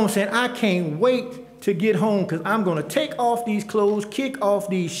driving home saying, I can't wait to get home because I'm going to take off these clothes, kick off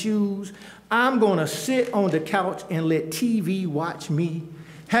these shoes, I'm going to sit on the couch and let TV watch me?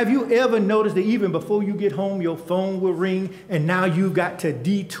 Have you ever noticed that even before you get home, your phone will ring and now you've got to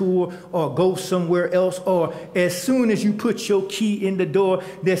detour or go somewhere else? Or as soon as you put your key in the door,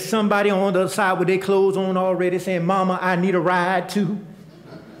 there's somebody on the other side with their clothes on already saying, Mama, I need a ride too.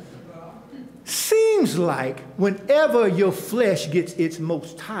 Seems like whenever your flesh gets its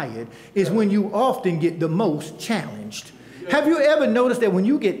most tired is when you often get the most challenged. Have you ever noticed that when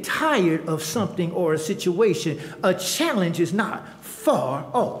you get tired of something or a situation, a challenge is not far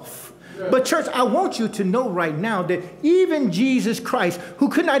off? But church, I want you to know right now that even Jesus Christ, who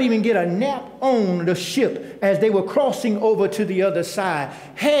could not even get a nap on the ship as they were crossing over to the other side,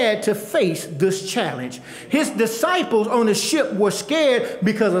 had to face this challenge. His disciples on the ship were scared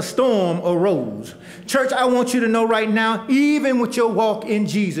because a storm arose. Church, I want you to know right now, even with your walk in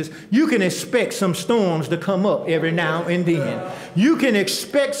Jesus, you can expect some storms to come up every now and then. You can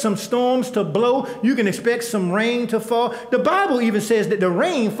expect some storms to blow. You can expect some rain to fall. The Bible even says that the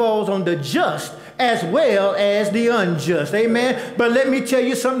rain falls on the just as well as the unjust. Amen. But let me tell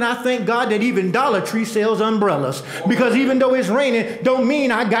you something. I thank God that even Dollar Tree sells umbrellas, because even though it's raining, don't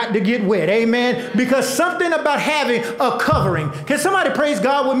mean I got to get wet. Amen. Because something about having a covering. Can somebody praise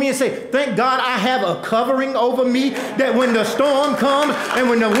God with me and say, thank God I have a covering over me, that when the storm comes and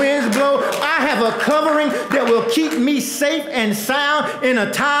when the winds blow, I have a covering that will keep me safe and sound in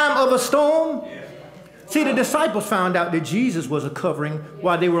a time of a storm. See, the disciples found out that Jesus was a covering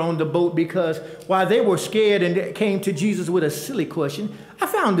while they were on the boat, because while they were scared and they came to Jesus with a silly question, I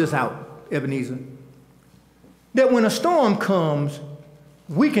found this out, Ebenezer, that when a storm comes,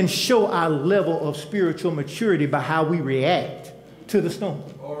 we can show our level of spiritual maturity by how we react to the storm.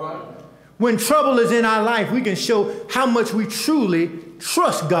 All right. When trouble is in our life, we can show how much we truly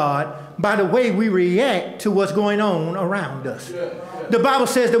trust God by the way we react to what's going on around us. The Bible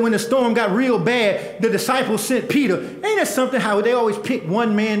says that when the storm got real bad, the disciples sent Peter. Ain't that something how they always pick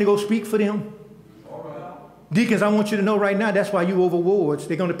one man to go speak for them? Deacons, I want you to know right now, that's why you over wards.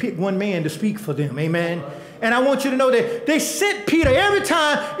 They're going to pick one man to speak for them. Amen. And I want you to know that they sent Peter every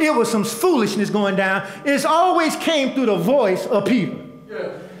time it was some foolishness going down. It always came through the voice of Peter.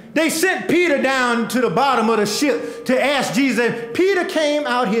 They sent Peter down to the bottom of the ship to ask Jesus. Peter came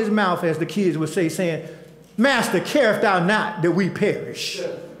out his mouth, as the kids would say, saying, Master, carest thou not that we perish?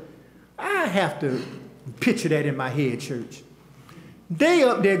 I have to picture that in my head, church. They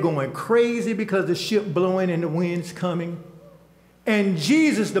up there going crazy because the ship blowing and the wind's coming. And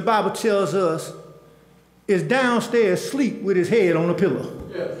Jesus, the Bible tells us, is downstairs asleep with his head on a pillow.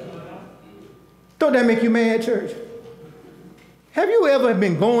 Don't that make you mad, church? Have you ever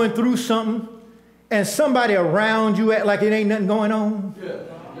been going through something and somebody around you act like it ain't nothing going on?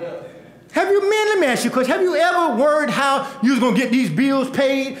 Let me ask you a question. Have you ever worried how you was going to get these bills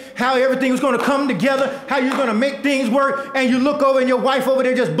paid, how everything was going to come together, how you're going to make things work, and you look over and your wife over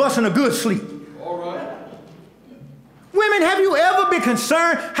there just busting a good sleep? All right. Women, have you ever been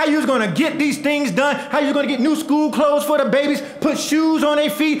concerned how you was going to get these things done, how you're going to get new school clothes for the babies, put shoes on their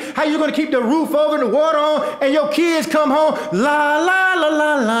feet, how you're going to keep the roof over and the water on, and your kids come home, la, la, la,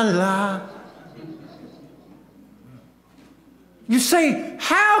 la, la, la. You say,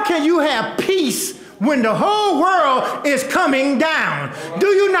 how can you have peace when the whole world is coming down? Do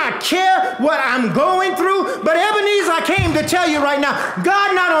you not care what I'm going through? But Ebenezer, I came to tell you right now,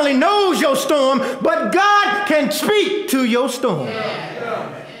 God not only knows your storm, but God can speak to your storm.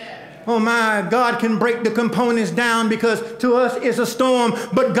 Oh my, God can break the components down because to us it's a storm,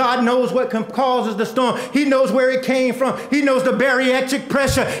 but God knows what causes the storm. He knows where it came from. He knows the barometric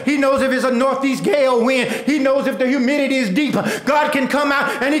pressure. He knows if it's a northeast gale wind. He knows if the humidity is deeper. God can come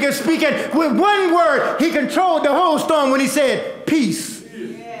out and he can speak it with one word. He controlled the whole storm when he said, peace,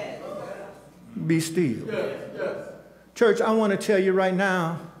 be still. Church, I want to tell you right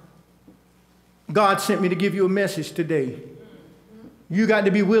now, God sent me to give you a message today. You got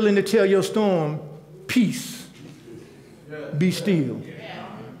to be willing to tell your storm, peace, be still.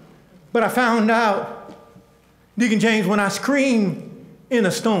 But I found out, Deacon James, when I scream in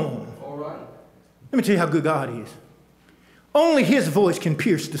a storm, let me tell you how good God is. Only his voice can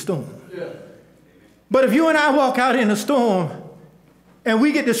pierce the storm. But if you and I walk out in a storm and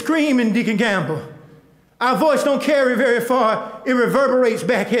we get to screaming, Deacon Gamble, our voice don't carry very far. It reverberates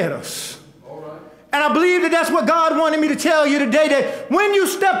back at us. And I believe that that's what God wanted me to tell you today, that when you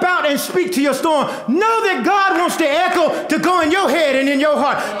step out and speak to your storm, know that God wants the echo to go in your head and in your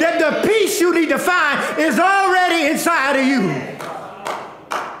heart, that the peace you need to find is already inside of you.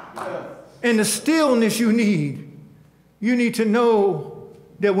 And the stillness you need to know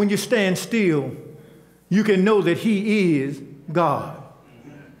that when you stand still, you can know that he is God.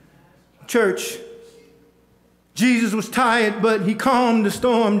 Church, Jesus was tired, but he calmed the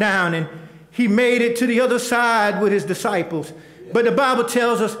storm down and he made it to the other side with his disciples. But the Bible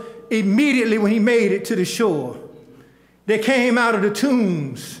tells us immediately when he made it to the shore, there came out of the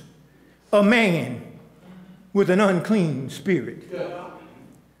tombs a man with an unclean spirit.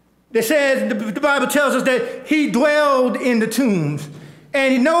 They says, the Bible tells us that he dwelled in the tombs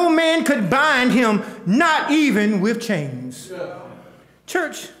and no man could bind him, not even with chains.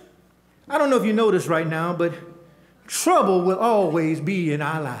 Church, I don't know if you know this right now, but trouble will always be in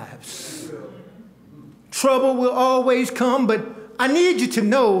our lives. Trouble will always come, but I need you to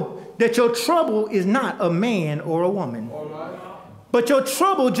know that your trouble is not a man or a woman. But your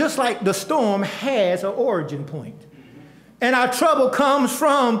trouble, just like the storm, has an origin point. And our trouble comes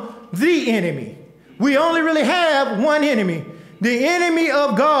from the enemy. We only really have one enemy. The enemy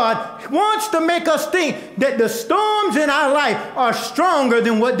of God wants to make us think that the storms in our life are stronger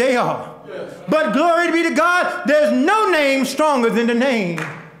than what they are. But glory be to God, there's no name stronger than the name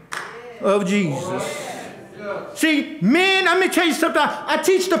of Jesus. See, men, let me tell you something. I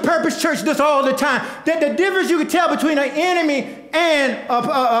teach the Purpose Church this all the time, that the difference you can tell between an enemy and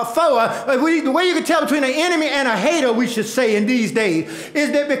a foe, the way you can tell between an enemy and a hater, we should say in these days,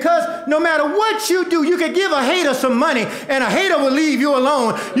 is that because no matter what you do, you can give a hater some money and a hater will leave you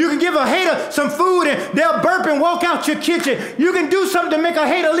alone. You can give a hater some food and they'll burp and walk out your kitchen. You can do something to make a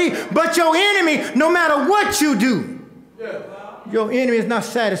hater leave, but your enemy, no matter what you do, your enemy is not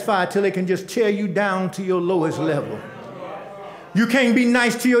satisfied till they can just tear you down to your lowest level. You can't be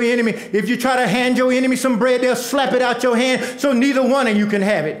nice to your enemy. If you try to hand your enemy some bread, they'll slap it out your hand so neither one of you can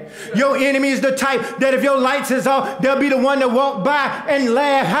have it. Your enemy is the type that if your lights is off, they'll be the one that walk by and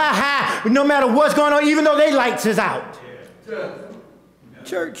laugh, ha ha, no matter what's going on, even though their lights is out.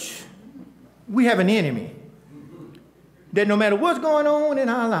 Church, we have an enemy that no matter what's going on in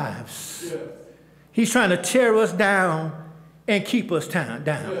our lives, he's trying to tear us down and keep us down.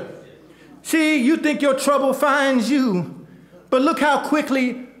 See, you think your trouble finds you, but look how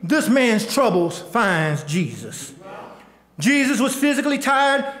quickly this man's troubles finds Jesus. Jesus was physically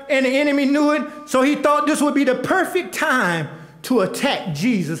tired and the enemy knew it, so he thought this would be the perfect time to attack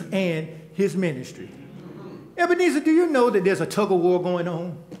Jesus and his ministry. Ebenezer, do you know that there's a tug of war going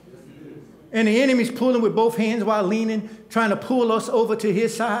on? And the enemy's pulling with both hands while leaning, trying to pull us over to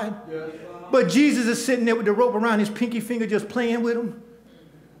his side? But Jesus is sitting there with the rope around his pinky finger just playing with him.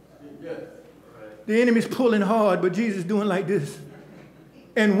 The enemy's pulling hard, but Jesus is doing like this.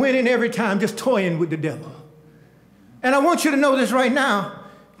 And winning every time, just toying with the devil. And I want you to know this right now,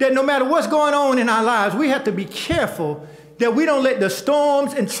 that no matter what's going on in our lives, we have to be careful that we don't let the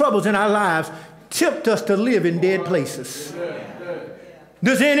storms and troubles in our lives tempt us to live in dead places.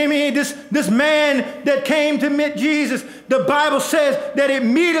 This enemy, this man that came to meet Jesus, the Bible says that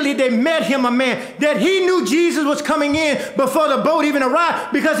immediately they met him a man, that he knew Jesus was coming in before the boat even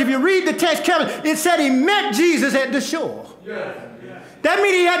arrived. Because if you read the text carefully, it said he met Jesus at the shore. That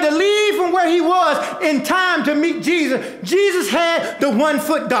means he had to leave from where he was in time to meet Jesus. Jesus had the 1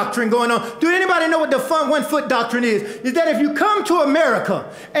 foot doctrine going on. Do anybody know what the 1 foot doctrine is? Is that if you come to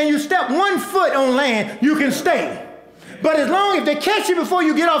America and you step 1 foot on land, you can stay. But as long as they catch you before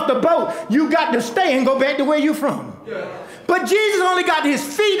you get off the boat, you got to stay and go back to where you're from. But Jesus only got his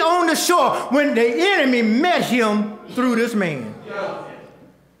feet on the shore when the enemy met him through this man.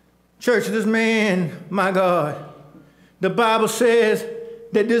 Church, this man, my God, the Bible says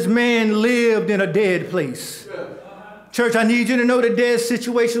that this man lived in a dead place. Church, I need you to know that dead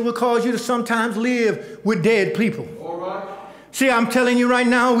situations will cause you to sometimes live with dead people. See, I'm telling you right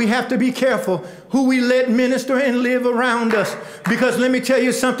now, we have to be careful who we let minister and live around us. Because let me tell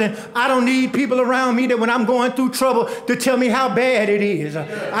you something, I don't need people around me that when I'm going through trouble to tell me how bad it is.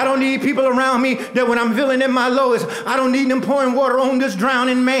 I don't need people around me that when I'm feeling at my lowest, I don't need them pouring water on this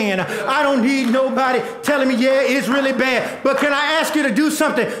drowning man. I don't need nobody telling me, yeah, it's really bad. But can I ask you to do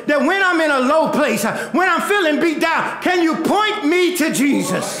something that when I'm in a low place, when I'm feeling beat down, can you point me to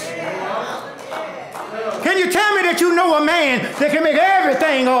Jesus? Can you tell me that you know a man that can make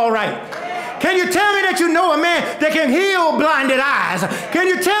everything all right? Can you tell me that you know a man that can heal blinded eyes? Can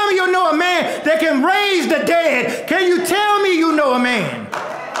you tell me you know a man that can raise the dead? Can you tell me you know a man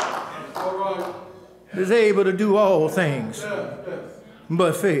that's able to do all things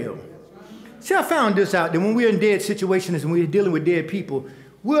but fail? See, I found this out, that when we're in dead situations and we're dealing with dead people,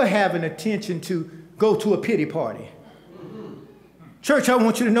 we're having a tendency to go to a pity party. Church, I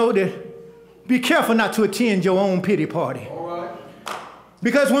want you to know that be careful not to attend your own pity party.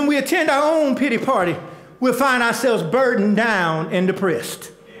 Because when we attend our own pity party, we'll find ourselves burdened down and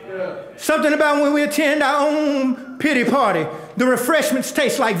depressed. Something about when we attend our own pity party, the refreshments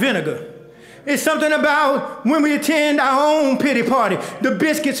taste like vinegar. It's something about when we attend our own pity party, the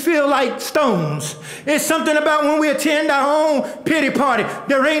biscuits feel like stones. It's something about when we attend our own pity party,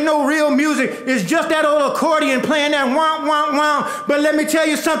 there ain't no real music. It's just that old accordion playing that wah, wah, wah. But let me tell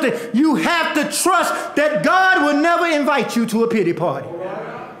you something. You have to trust that God will never invite you to a pity party.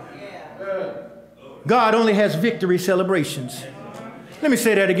 God only has victory celebrations. Let me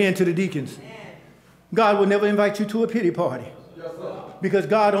say that again to the deacons. God will never invite you to a pity party. Because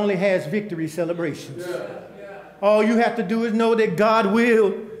God only has victory celebrations. All you have to do is know that God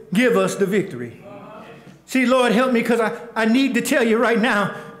will give us the victory. See, Lord, help me, because I need to tell you right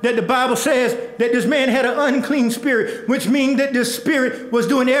now that the Bible says that this man had an unclean spirit, which means that this spirit was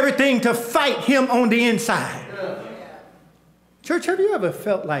doing everything to fight him on the inside. Church, have you ever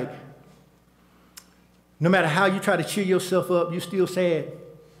felt like no matter how you try to cheer yourself up, you're still sad?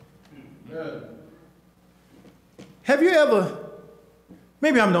 Have you ever...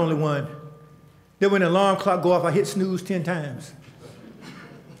 Maybe I'm the only one that when the alarm clock go off, I hit snooze 10 times.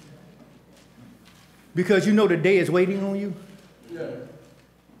 Because you know the day is waiting on you.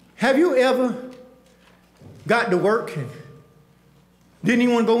 Have you ever got to work and didn't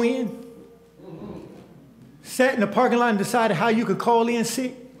even want to go in? Sat in the parking lot and decided how you could call in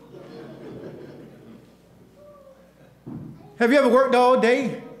sick? Have you ever worked all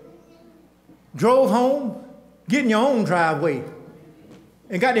day, drove home, get in your own driveway,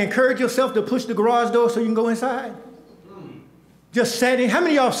 and got to encourage yourself to push the garage door so you can go inside? Just sat in. How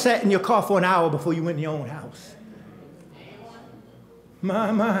many of y'all sat in your car for an hour before you went in your own house?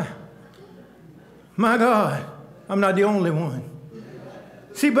 My God, I'm not the only one.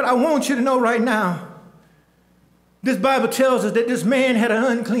 See, but I want you to know right now, this Bible tells us that this man had an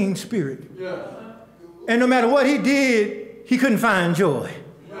unclean spirit. And no matter what he did, he couldn't find joy.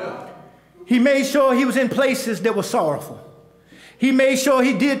 He made sure he was in places that were sorrowful. He made sure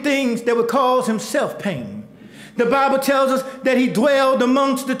he did things that would cause himself pain. The Bible tells us that he dwelled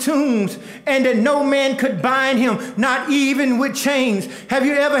amongst the tombs and that no man could bind him, not even with chains. Have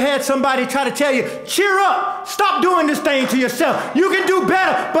you ever had somebody try to tell you, cheer up, stop doing this thing to yourself. You can do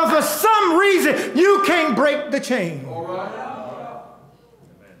better, but for some reason, you can't break the chain.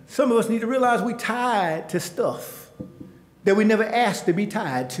 Some of us need to realize we're tied to stuff that we never asked to be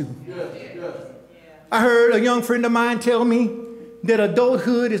tied to. I heard a young friend of mine tell me that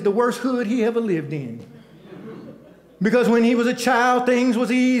adulthood is the worst hood he ever lived in. Because when he was a child, things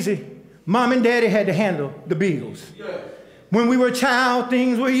was easy. Mom and daddy had to handle the bills. When we were a child,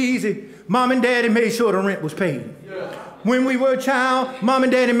 things were easy. Mom and daddy made sure the rent was paid. When we were a child, mom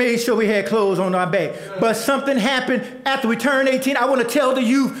and daddy made sure we had clothes on our back. But something happened after we turned 18. I want to tell the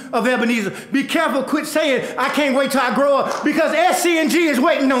youth of Ebenezer, be careful, quit saying, I can't wait till I grow up, because SC&G is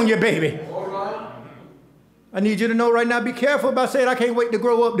waiting on you, baby. I need you to know right now, be careful about saying, I can't wait to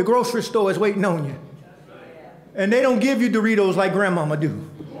grow up. The grocery store is waiting on you. And they don't give you Doritos like grandmama do.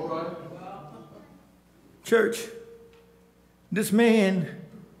 Church, this man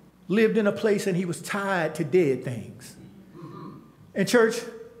lived in a place and he was tied to dead things. And church,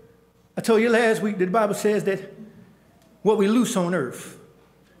 I told you last week that the Bible says that what we loose on earth,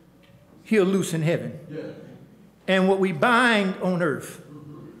 he'll loose in heaven. And what we bind on earth,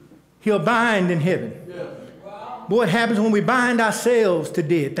 he'll bind in heaven. But what happens when we bind ourselves to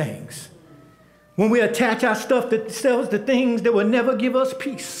dead things? When we attach ourselves to things that will never give us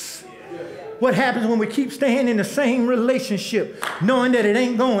peace? What happens when we keep staying in the same relationship, knowing that it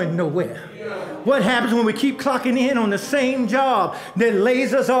ain't going nowhere? What happens when we keep clocking in on the same job that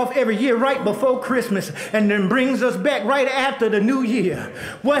lays us off every year right before Christmas and then brings us back right after the new year?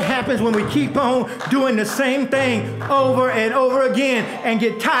 What happens when we keep on doing the same thing over and over again and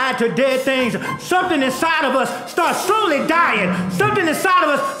get tied to dead things? Something inside of us starts slowly dying. Something inside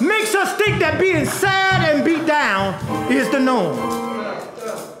of us makes us think that being sad and beat down is the norm.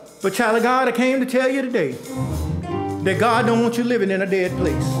 But child of God, I came to tell you today that God don't want you living in a dead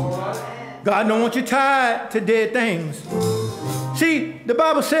place. God don't want you tied to dead things. See, the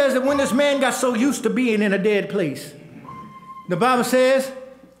Bible says that when this man got so used to being in a dead place, the Bible says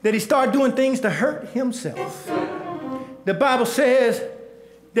that he started doing things to hurt himself. The Bible says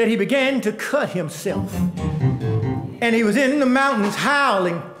that he began to cut himself. And he was in the mountains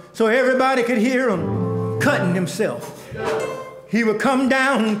howling so everybody could hear him cutting himself. He would come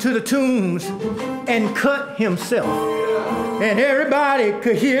down to the tombs and cut himself. And everybody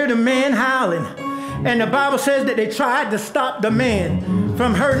could hear the man howling. And the Bible says that they tried to stop the man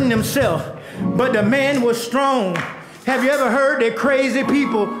from hurting himself. But the man was strong. Have you ever heard that crazy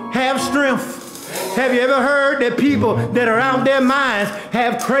people have strength? Have you ever heard that people that are out their minds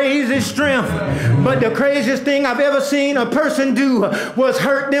have crazy strength? But the craziest thing I've ever seen a person do was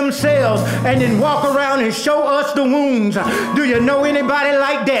hurt themselves and then walk around and show us the wounds. Do you know anybody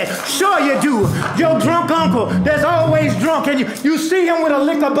like that? Sure you do. Your drunk uncle that's always drunk and you see him with a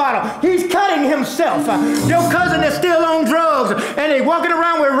liquor bottle. He's cutting himself. Your cousin that's still on drugs and they walking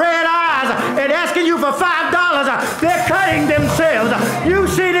around with red eyes and asking you for $5. They're cutting themselves. You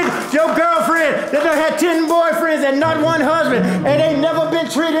see this, your girlfriend that done had 10 boyfriends and not one husband, and ain't never been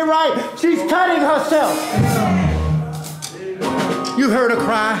treated right. She's cutting herself. You heard her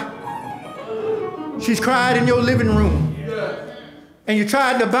cry. She's cried in your living room. And you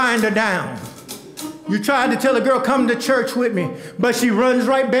tried to bind her down. You tried to tell a girl, come to church with me, but she runs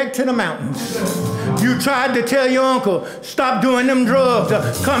right back to the mountains. You tried to tell your uncle, stop doing them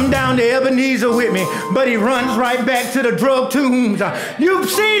drugs, come down to Ebenezer with me, but he runs right back to the drug tombs. You've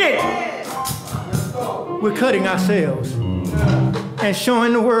seen it. We're cutting ourselves and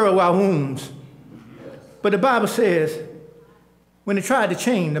showing the world our wounds. But the Bible says, when they tried to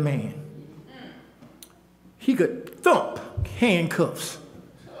chain the man, he could thump handcuffs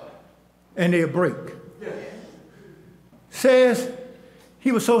and they'll break. Says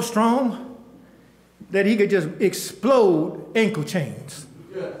he was so strong that he could just explode ankle chains.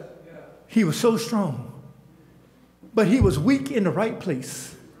 He was so strong, but he was weak in the right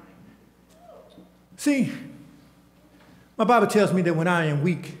place. See, my Bible tells me that when I am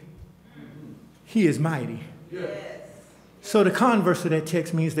weak, he is mighty. So the converse of that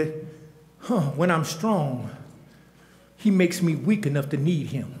text means that when I'm strong, he makes me weak enough to need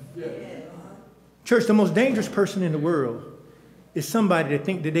him. Church, the most dangerous person in the world is somebody that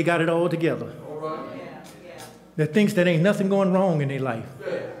thinks that they got it all together. That thinks that ain't nothing going wrong in their life.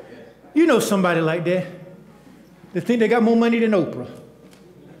 You know somebody like that. That think they got more money than Oprah.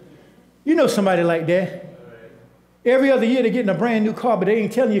 You know somebody like that. Every other year they're getting a brand new car, but they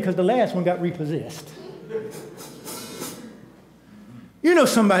ain't telling you because the last one got repossessed. You know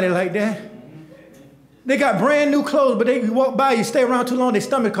somebody like that. They got brand new clothes, but you walk by, you stay around too long, their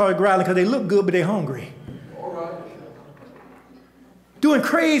stomach starts growling because they look good, but they're hungry. Doing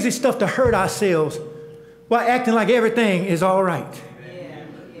crazy stuff to hurt ourselves while acting like everything is all right.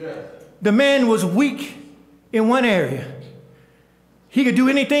 The man was weak in one area. He could do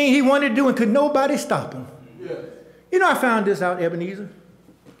anything he wanted to do and could nobody stop him. You know, I found this out, Ebenezer.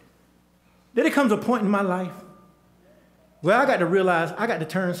 Then it comes a point in my life where I got to realize I got to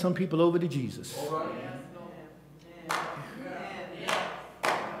turn some people over to Jesus.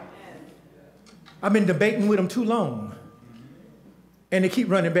 I've been debating with them too long, and they keep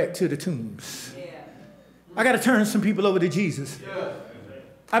running back to the tombs. I got to turn some people over to Jesus.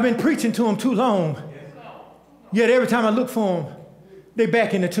 I've been preaching to them too long. Yet every time I look for them, they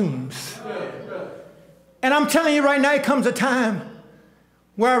back in the tombs. And I'm telling you right now, it comes a time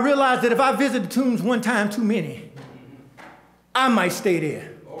where I realize that if I visit the tombs one time too many, I might stay there.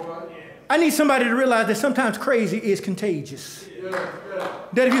 I need somebody to realize that sometimes crazy is contagious.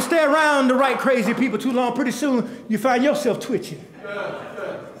 That if you stay around the right crazy people too long, pretty soon you find yourself twitching.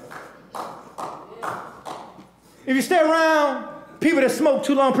 If you stay around people that smoke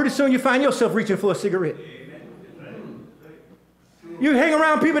too long, pretty soon you find yourself reaching for a cigarette. You hang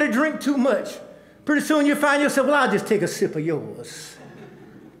around people that drink too much, pretty soon you find yourself, well, I'll just take a sip of yours.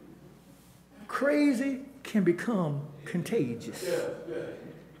 Crazy can become contagious.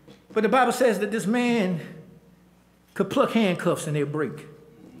 But the Bible says that this man could pluck handcuffs and they'll break.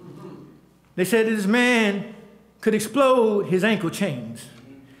 They said that this man could explode his ankle chains.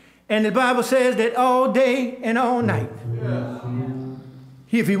 And the Bible says that all day and all night,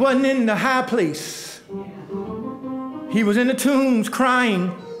 if he wasn't in the high place, he was in the tombs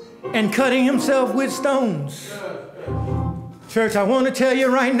crying and cutting himself with stones. Church, I want to tell you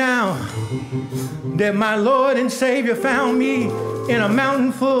right now that my Lord and Savior found me in a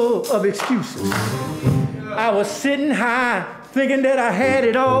mountain full of excuses. I was sitting high thinking that I had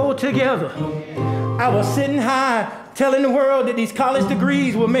it all together. I was sitting high telling the world that these college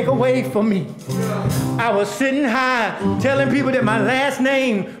degrees will make a way for me. I was sitting high telling people that my last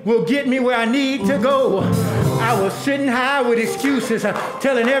name will get me where I need to go. I was sitting high with excuses,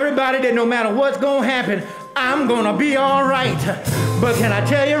 telling everybody that no matter what's going to happen, I'm going to be all right. But can I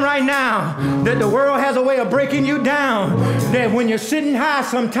tell you right now that the world has a way of breaking you down, that when you're sitting high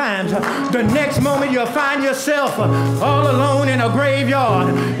sometimes, the next moment you'll find yourself all alone in a graveyard,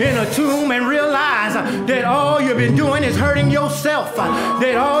 in a tomb, and realize that all you've been doing is hurting yourself,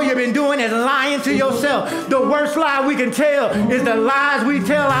 that all you've been doing is lying to yourself. The worst lie we can tell is the lies we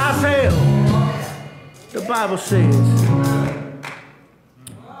tell ourselves. The Bible says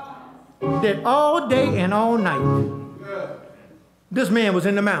that all day and all night, this man was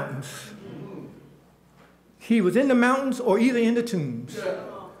in the mountains. He was in the mountains or either in the tombs.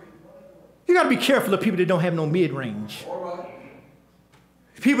 You got to be careful of people that don't have no mid-range.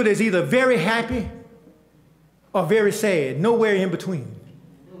 People that's either very happy or very sad, nowhere in between.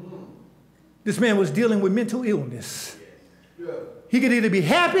 This man was dealing with mental illness. He could either be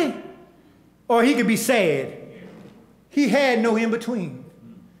happy or he could be sad. He had no in between.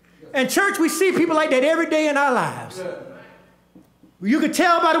 And church, we see people like that every day in our lives. You can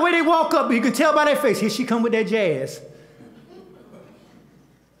tell by the way they walk up, you can tell by their face, here she come with that jazz.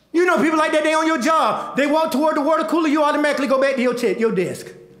 You know people like that, they on your job. They walk toward the water cooler, you automatically go back to your desk.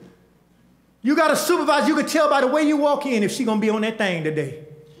 You got a supervisor, you can tell by the way you walk in if she gonna be on that thing today.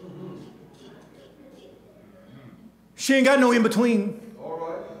 She ain't got no in between.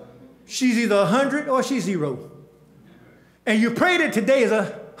 She's either 100 or she's 0. And you pray that today is a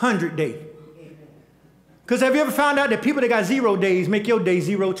 100 day. Because have you ever found out that people that got 0 days make your day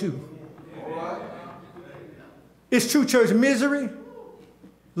 0 too? It's true, church. Misery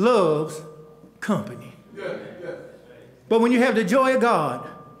loves company. But when you have the joy of God,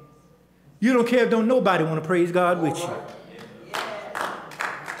 you don't care if don't nobody want to praise God with you.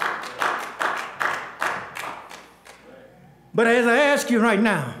 But as I ask you right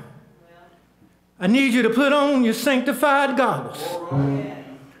now, I need you to put on your sanctified goggles.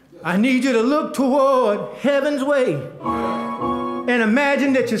 I need you to look toward heaven's way and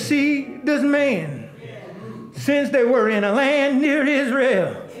imagine that you see this man. Since they were in a land near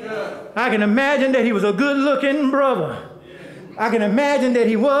Israel, I can imagine that he was a good-looking brother. I can imagine that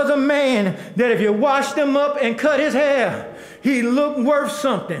he was a man that if you washed him up and cut his hair, he looked worth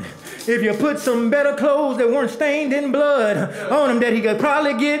something. If you put some better clothes that weren't stained in blood on him, that he could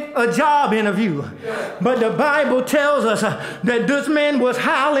probably get a job interview. But the Bible tells us that this man was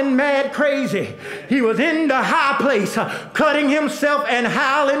howling mad crazy. He was in the high place, cutting himself and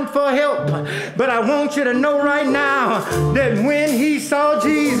howling for help. But I want you to know right now that when he saw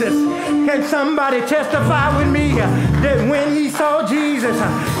Jesus, can somebody testify with me that when he saw Jesus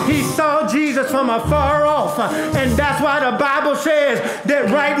from afar off. And that's why the Bible says that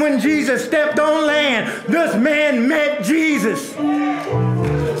right when Jesus stepped on land, this man met Jesus.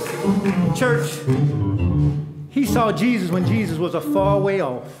 Church, he saw Jesus when Jesus was a far way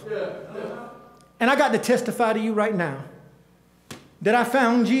off. And I got to testify to you right now that I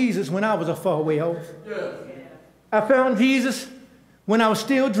found Jesus when I was a far way off. I found Jesus when I was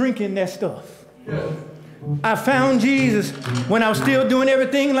still drinking that stuff. I found Jesus when I was still doing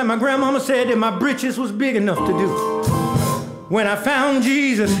everything like my grandmama said that my britches was big enough to do. When I found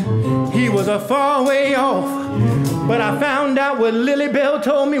Jesus, he was a far way off. But I found out what Lily Bell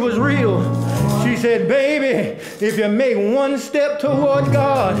told me was real. She said, baby, if you make one step toward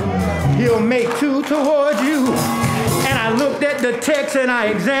God, he'll make two toward you. And I looked at the text and I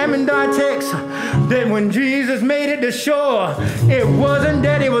examined our text, that when Jesus made it to shore, it wasn't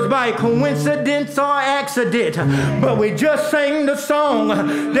that it was by coincidence or accident, but we just sang the song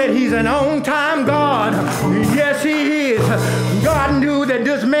that he's an on-time God. Yes, he is. God knew that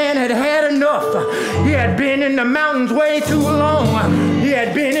this man had had enough. He had been in the mountains way too long. He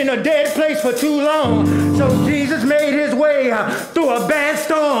had been in a dead place for too long. So Jesus made his way through a bad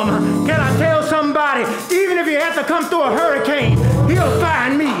storm. Can I tell somebody, even if you have to come through a hurricane, he'll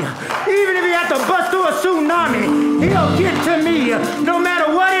find me. Even if you have to bust through a tsunami, he'll get to me. No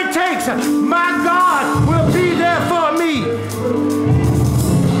matter what it takes, my God will be there for me.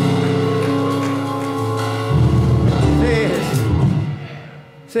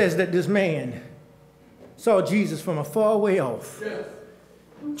 Says that this man saw Jesus from a far way off.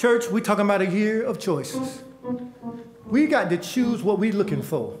 Church, we're talking about a year of choices. We got to choose what we're looking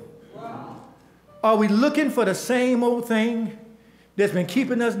for. Are we looking for the same old thing that's been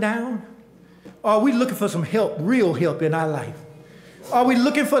keeping us down? Or are we looking for some help, real help in our life? Are we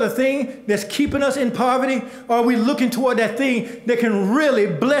looking for the thing that's keeping us in poverty? Or are we looking toward that thing that can really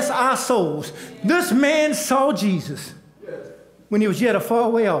bless our souls? This man saw Jesus when he was yet a far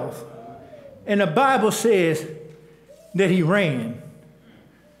way off. And the Bible says that he ran.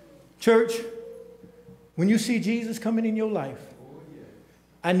 Church, when you see Jesus coming in your life,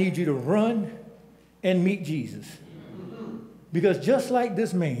 I need you to run and meet Jesus. Because just like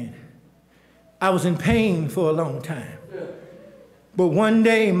this man, I was in pain for a long time. But one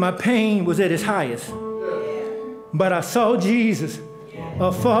day my pain was at its highest. But I saw Jesus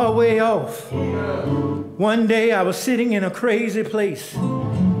a far way off. One day I was sitting in a crazy place.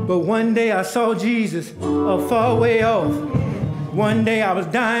 But one day I saw Jesus a far way off. One day I was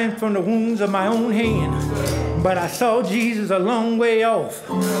dying from the wounds of my own hand, but I saw Jesus a long way off.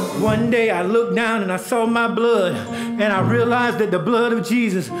 One day I looked down and I saw my blood, and I realized that the blood of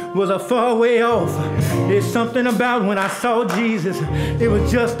Jesus was a far way off. There's something about when I saw Jesus, it was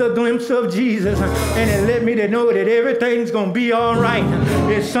just a glimpse of Jesus, and it led me to know that everything's gonna be all right.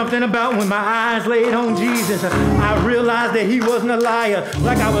 There's something about when my eyes laid on Jesus, I realized that he wasn't a liar,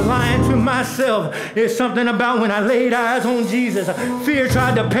 like I was lying to myself. There's something about when I laid eyes on Jesus, fear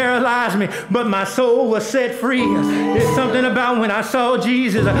tried to paralyze me, but my soul was set free. There's something about when I saw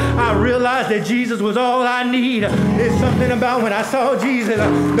Jesus, I realized that Jesus was all I need. There's something about when I saw Jesus,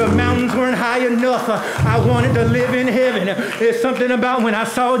 the mountains weren't high enough. I wanted to live in heaven. There's something about when I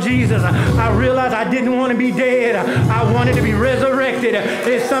saw Jesus, I realized I didn't want to be dead. I wanted to be resurrected.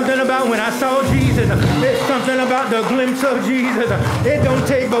 There's something about when I saw Jesus. There's something about the glimpse of Jesus. It don't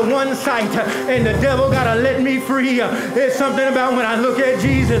take but one sight, and the devil gotta let me free. There's something about when I look at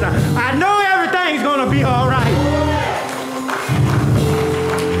Jesus, I know everything's gonna be all right.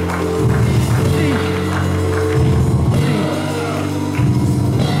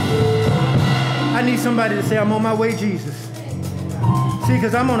 I need somebody to say, I'm on my way, Jesus. See,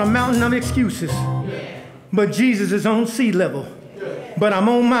 because I'm on a mountain of excuses, but Jesus is on sea level, but I'm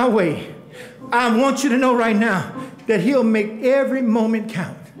on my way. I want you to know right now that he'll make every moment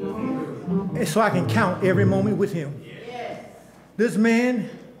count, and so I can count every moment with him. This man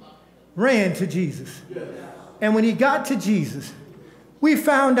ran to Jesus. And when he got to Jesus, we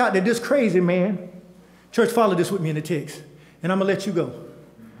found out that this crazy man, church, follow this with me in the text, and I'm going to let you go.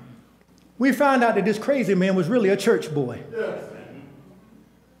 We found out that this crazy man was really a church boy.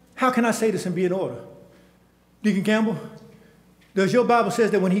 How can I say this and be in order? Deacon Campbell, does your Bible says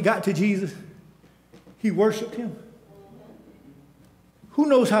that when he got to Jesus, he worshiped him? Who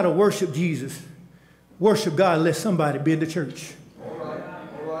knows how to worship Jesus? Worship God, let somebody be in the church.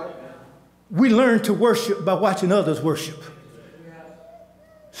 We learn to worship by watching others worship.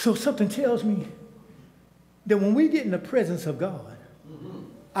 So something tells me that when we get in the presence of God,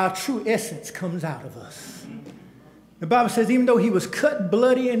 our true essence comes out of us. The Bible says even though he was cut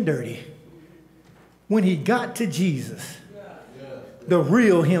bloody and dirty, when he got to Jesus, the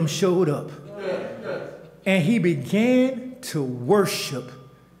real him showed up. And he began to worship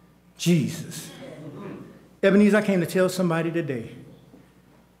Jesus. Ebenezer, I came to tell somebody today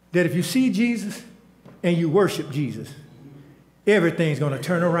that if you see Jesus and you worship Jesus, everything's going to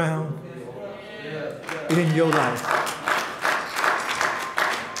turn around in your life.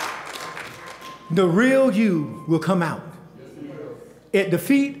 The real you will come out. At the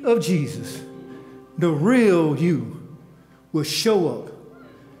feet of Jesus, the real you will show up.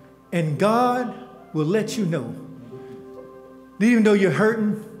 And God will let you know that even though you're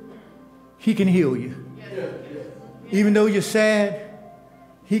hurting, he can heal you. Even though you're sad,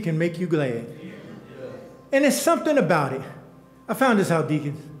 he can make you glad. And there's something about it. I found this out,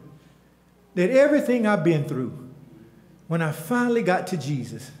 deacons, that everything I've been through, when I finally got to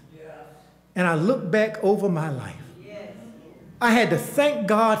Jesus, and I look back over my life, I had to thank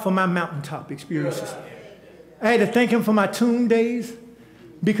God for my mountaintop experiences. I had to thank him for my tomb days,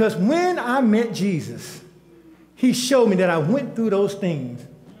 because when I met Jesus, he showed me that I went through those things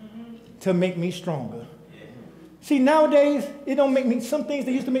to make me stronger. See, nowadays, it don't make me, some things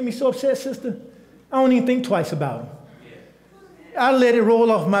that used to make me so upset, sister, I don't even think twice about them. I let it roll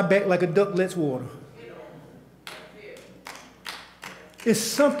off my back like a duck lets water. It's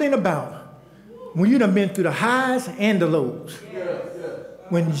something about when you done been through the highs and the lows.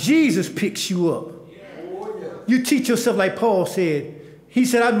 When Jesus picks you up, you teach yourself like Paul said. He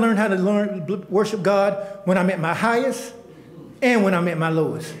said, I've learned how to worship God when I'm at my highest and when I'm at my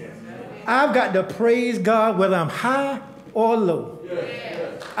lowest. I've got to praise God whether I'm high or low.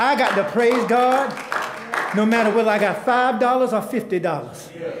 I got to praise God no matter whether I got $5 or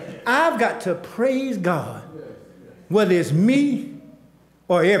 $50. I've got to praise God whether it's me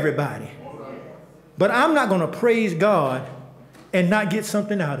or everybody. But I'm not going to praise God and not get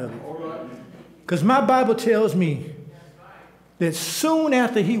something out of it. Because my Bible tells me that soon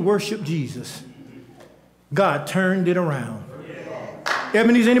after he worshiped Jesus, God turned it around.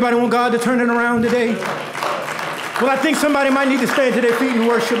 Ebenezer, anybody want God to turn it around today? Well, I think somebody might need to stand to their feet and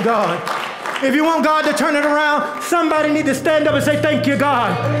worship God. If you want God to turn it around, somebody need to stand up and say, thank you,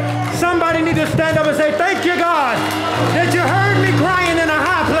 God. Somebody need to stand up and say, thank you, God, that you heard me crying in a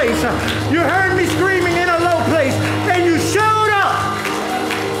high place. You heard me screaming in a low place, and you showed up.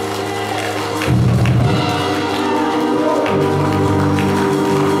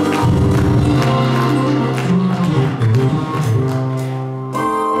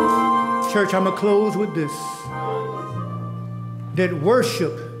 Church, I'm going to close with this. That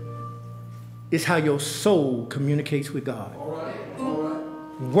worship is how your soul communicates with God.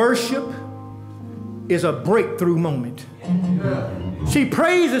 Worship is a breakthrough moment. See,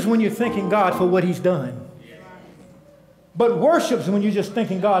 praise is when you're thanking God for what he's done. But worship is when you're just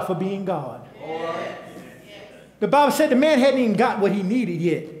thanking God for being God. The Bible said the man hadn't even got what he needed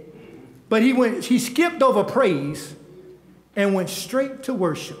yet. But he skipped over praise and went straight to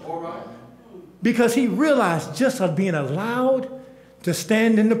worship. Because he realized just by being allowed to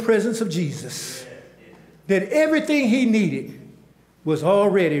stand in the presence of Jesus, that everything he needed was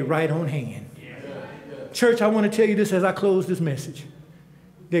already right on hand. Church, I want to tell you this as I close this message,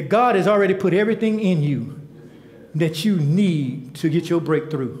 that God has already put everything in you that you need to get your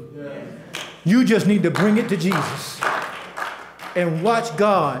breakthrough. You just need to bring it to Jesus and watch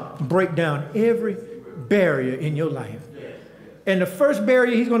God break down every barrier in your life. And the first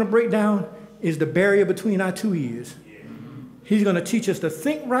barrier he's going to break down is the barrier between our two ears. He's going to teach us to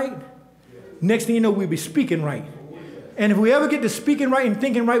think right. Next thing you know, we'll be speaking right. And if we ever get to speaking right and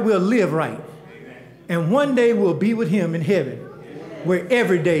thinking right, we'll live right. And one day we'll be with him in heaven, where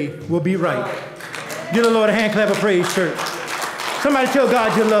every day will be right. Give the Lord a hand clap of praise, church. Somebody tell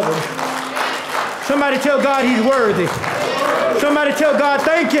God you love him. Somebody tell God he's worthy. Somebody tell God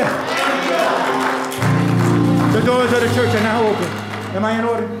thank you. The doors of the church are now open. Am I in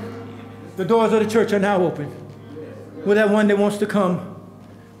order? The doors of the church are now open. For that one that wants to come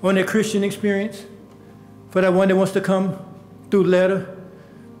on their Christian experience, for that one that wants to come through letter,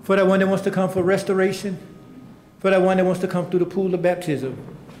 for that one that wants to come for restoration, for that one that wants to come through the pool of baptism.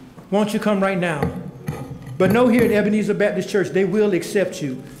 Won't you come right now? But know here at Ebenezer Baptist Church, they will accept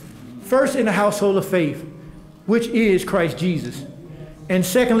you. First, in the household of faith, which is Christ Jesus. And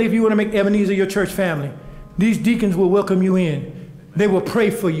secondly, if you want to make Ebenezer your church family, these deacons will welcome you in. They will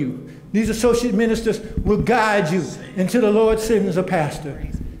pray for you. These associate ministers will guide you until the Lord sends a pastor.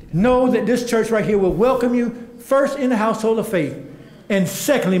 Know that this church right here will welcome you first in the household of faith, and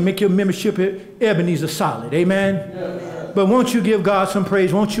secondly, make your membership at Ebenezer solid. Amen? Yes. But won't you give God some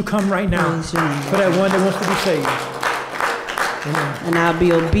praise? Won't you come right now for that one that wants to be saved? Amen. And I'll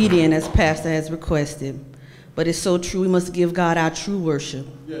be obedient as Pastor has requested. But it's so true, we must give God our true worship.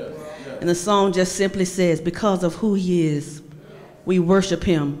 Yes. Yes. And the song just simply says, because of who he is, we worship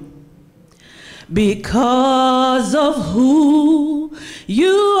him. Because of who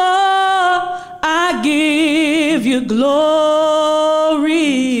you are, I give you glory.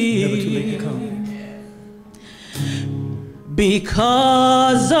 Never too late to come.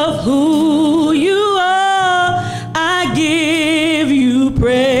 Because of who you are, I give you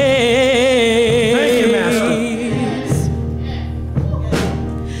praise. Thank you, Master.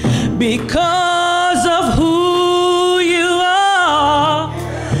 Because of who you are,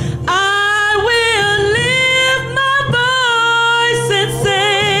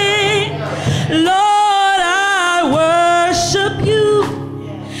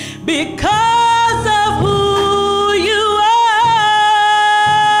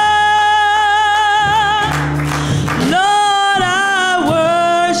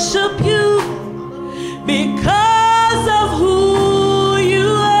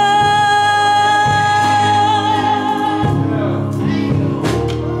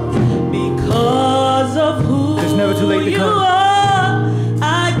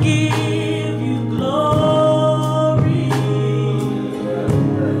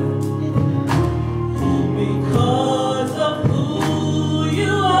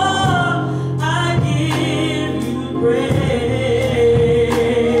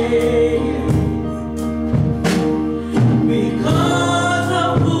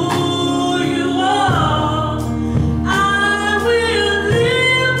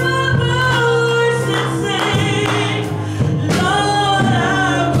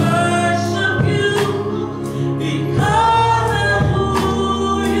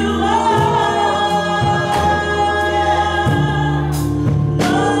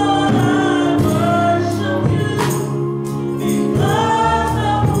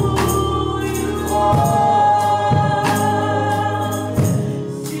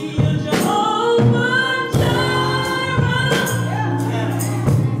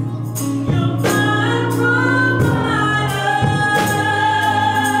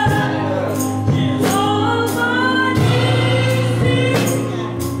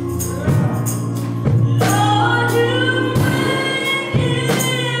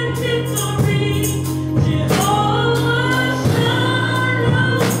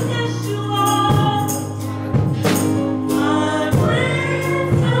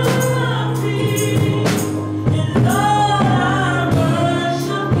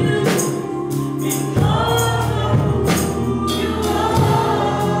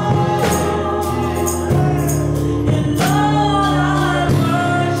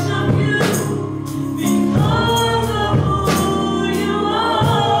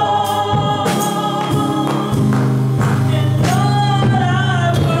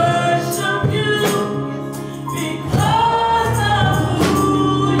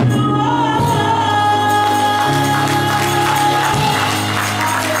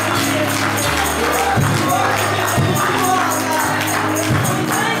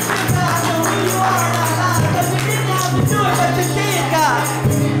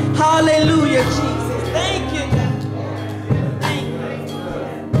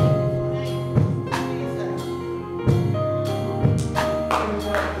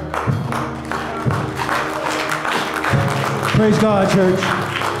 Praise God, church.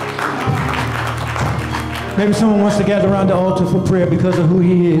 Maybe someone wants to gather around the altar for prayer because of who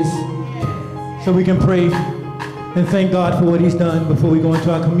he is, so we can pray and thank God for what he's done before we go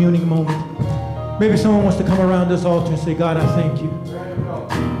into our communing moment. Maybe someone wants to come around this altar and say, God, I thank you.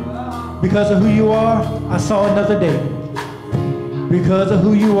 Because of who you are, I saw another day. Because of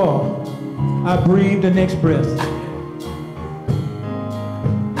who you are, I breathed the next breath.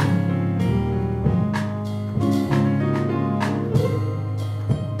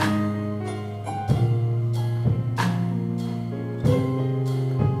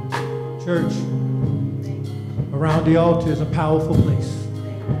 Church, around the altar is a powerful place.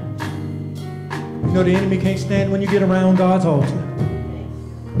 You know the enemy can't stand when you get around God's altar,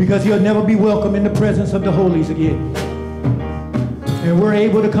 because he'll never be welcome in the presence of the holies again. And we're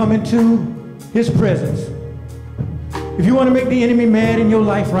able to come into his presence. If you want to make the enemy mad in your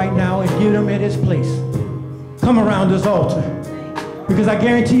life right now and get him at his place, come around this altar. Because I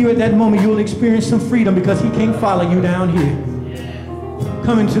guarantee you at that moment you'll experience some freedom, because he can't follow you down here.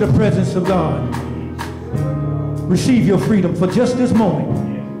 Come into the presence of God. Receive your freedom for just this moment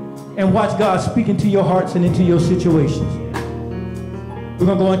and watch God speak into your hearts and into your situations. We're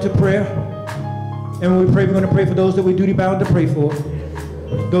going to go into prayer. And when we pray, we're going to pray for those that we're duty bound to pray for.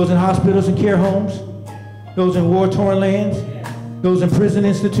 Those in hospitals and care homes. Those in war-torn lands. Those in prison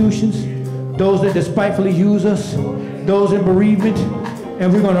institutions. Those that despitefully use us. Those in bereavement.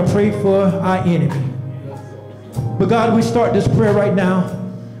 And we're going to pray for our enemy. But God, we start this prayer right now,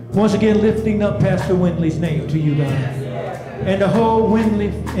 once again lifting up Pastor Windley's name to you, God, and the whole Windley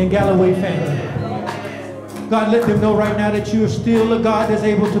and Galloway family. God, let them know right now that you are still a God that's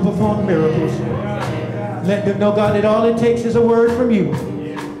able to perform miracles. Let them know, God, that all it takes is a word from you,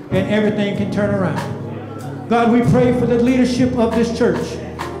 and everything can turn around. God, we pray for the leadership of this church.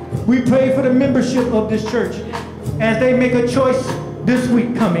 We pray for the membership of this church as they make a choice this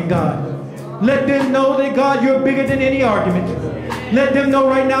week coming, God. Let them know that, God, you're bigger than any argument. Let them know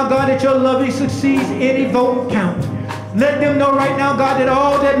right now, God, that your love succeeds any vote count. Let them know right now, God, that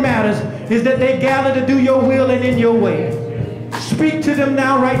all that matters is that they gather to do your will and in your way. Speak to them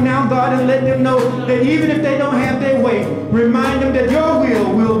now, right now, God, and let them know that even if they don't have their way, remind them that your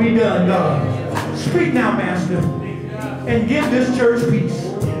will be done, God. Speak now, Master, and give this church peace.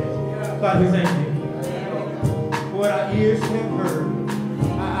 God, we thank you for what our ears have heard,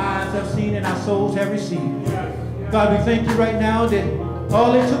 have seen, and our souls have received. God, we thank you right now that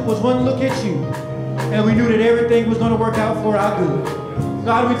all it took was one look at you, and we knew that everything was going to work out for our good.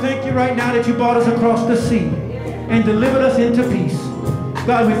 God, we thank you right now that you brought us across the sea and delivered us into peace.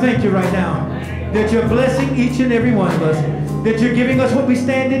 God, we thank you right now that you're blessing each and every one of us, that you're giving us what we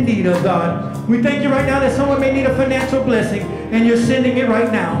stand in need of, God. We thank you right now that someone may need a financial blessing, and you're sending it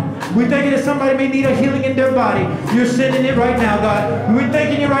right now. We thank you that somebody may need a healing in their body. You're sending it right now, God. We're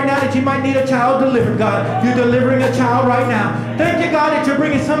thanking you right now that you might need a child delivered, God. You're delivering a child right now. Thank you, God, that you're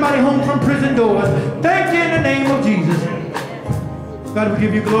bringing somebody home from prison doors. Thank you in the name of Jesus. God, we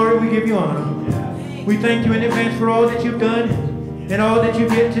give you glory, we give you honor. We thank you in advance for all that you've done and all that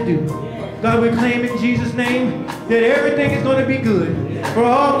you've yet to do. God, we claim in Jesus' name that everything is going to be good. For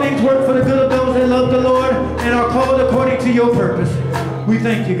all things work for the good of those that love the Lord and are called according to your purpose. We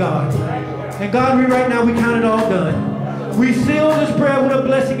thank you, God. And God, right now we count it all done. We seal this prayer with a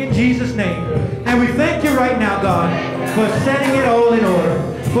blessing in Jesus' name. And we thank you right now, God, for setting it all in order.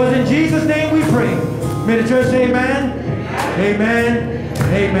 For in Jesus' name we pray. May the church say amen, amen,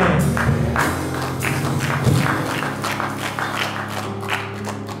 amen.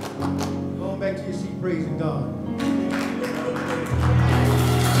 Going back to your seat, praising God.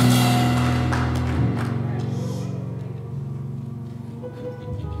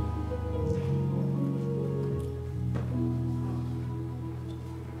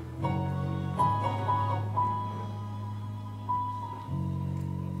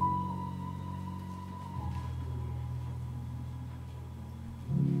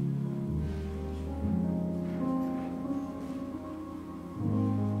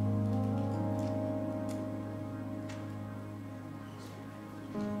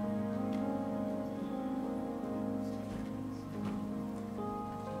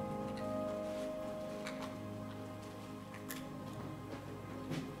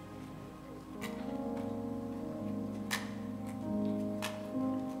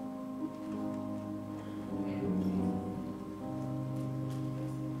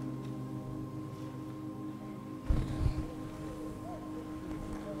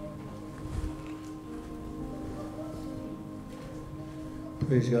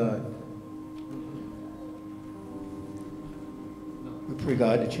 Praise God. We pray,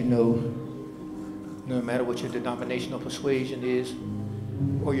 God, that you know No matter what your denominational persuasion is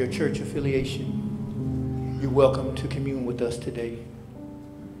or your church affiliation, you're welcome to commune with us today.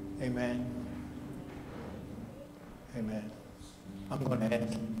 Amen. Amen. I'm going to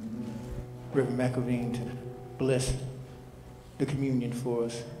ask Reverend McElveen to bless the communion for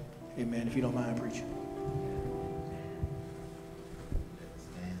us. Amen. If you don't mind, preacher.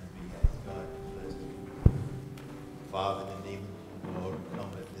 Father, in the name of the Lord, we come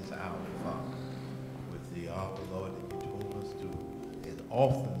at this hour, Father, with the honor, Lord, that you told us to, as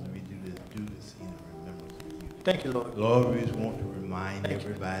often as we do this in remembrance of you. Thank you, Lord. Lord, we just want to remind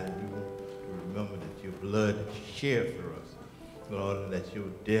everybody to remember that your blood that you shared for us, Lord, and that your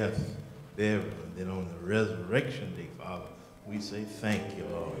death, burial, and then on the resurrection day, Father, we say thank you,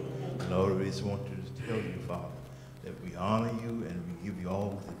 Lord. And Lord, we just want to tell you, Father, that we honor you and we give you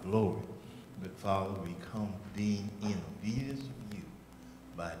all the glory. But Father, we come being in obedience of you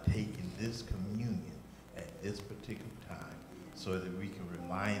by taking this communion at this particular time so that we can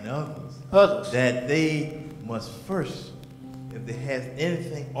remind others that they must first, if they have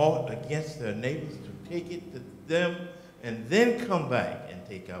anything aught against their neighbors, to take it to them and then come back and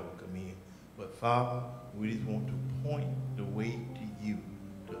take our communion. But Father, we just want to point the way to you,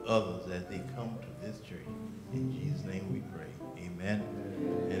 to others as they come to this church. In Jesus' name we pray. Amen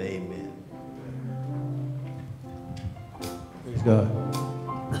and amen. Praise God.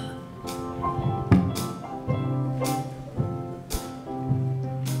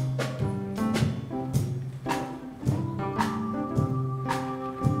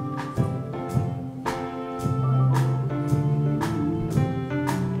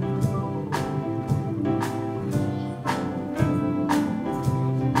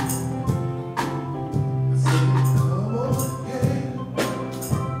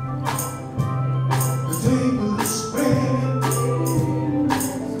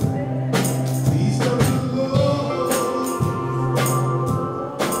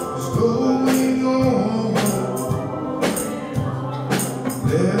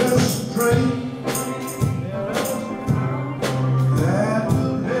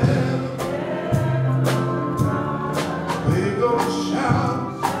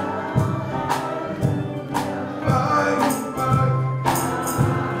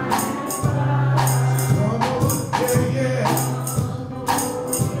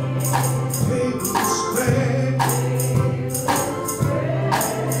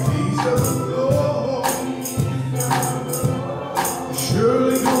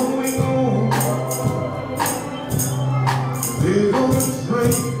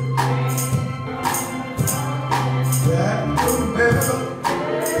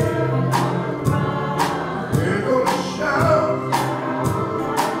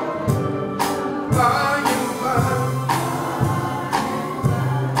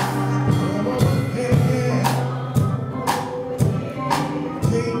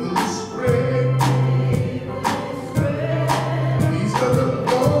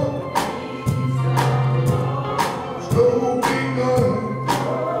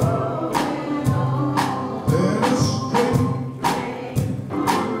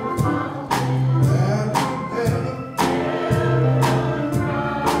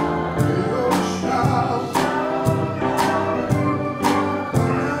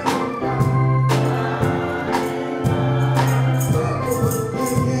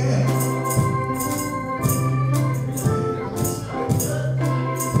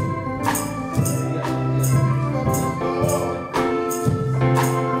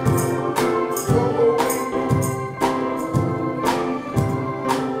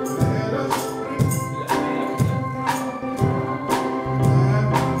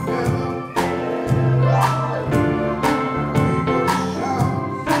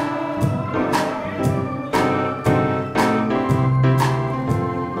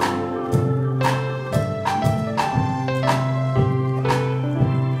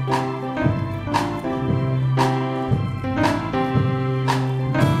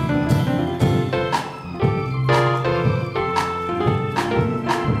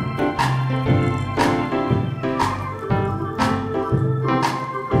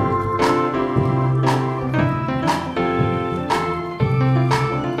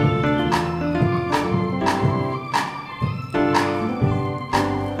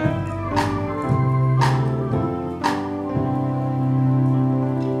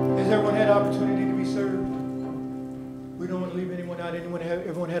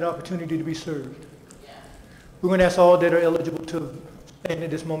 Opportunity to be served. We're going to ask all that are eligible to stand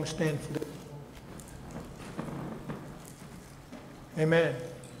at this moment, stand for them. Amen.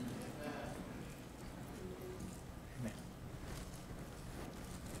 Amen.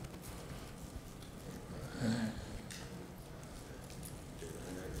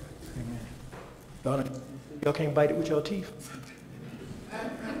 Y'all can't bite it with your teeth.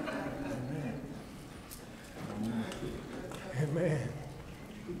 Amen.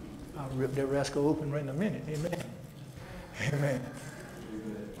 I'll rip that rascal open right in a minute. Amen. Amen.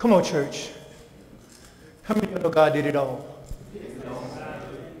 Come on, church. How many of you know God did it all?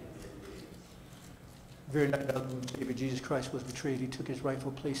 Very night our Lord Savior Jesus Christ was betrayed. He took his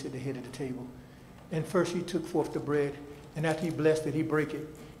rightful place at the head of the table. And first he took forth the bread, and after he blessed it, he brake it.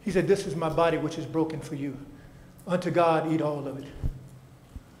 He said, "This is my body which is broken for you. Unto God eat all of it."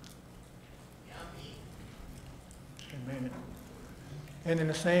 Amen. And in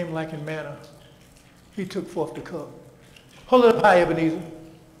the same likened manner, he took forth the cup. Hold it up high, Ebenezer.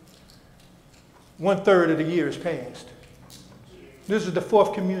 1/3 of the year is past. This is the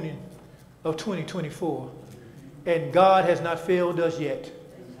fourth communion of 2024. And God has not failed us yet.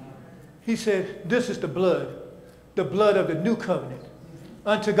 He said, "This is the blood of the new covenant.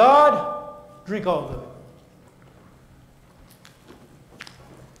 Unto God, drink all of it."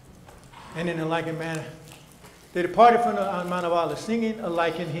 And in a like manner, they departed from the Mount of Olives, singing a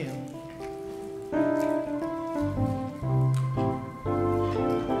like in hymn.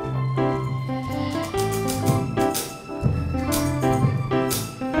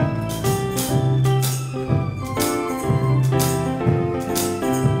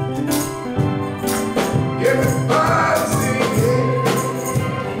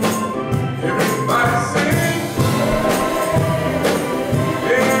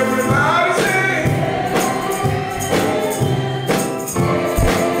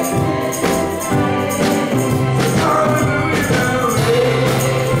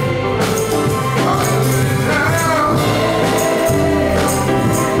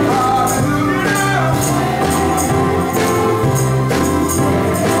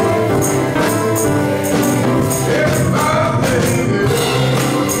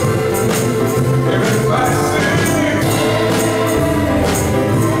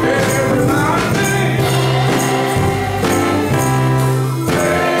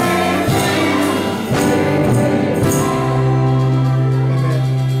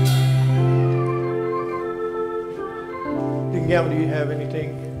 Gavin, do you have anything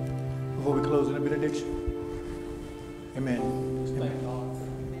before we close in a benediction? Amen. Thank God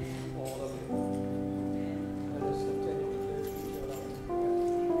for all of it. Let us continue to live each other.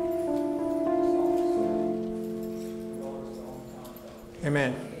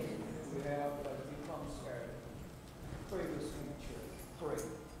 Amen. We have become scared. Pray this week, church. Pray,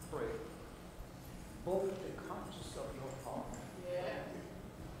 pray. Both the conscience of your heart.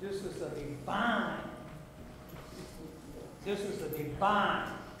 This is a divine. This is a divine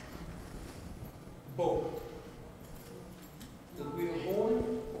boat. That we are born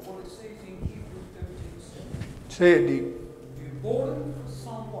for what it says in Hebrews 13:7. Say it deep. We're born for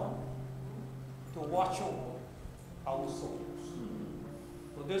someone to watch over our souls.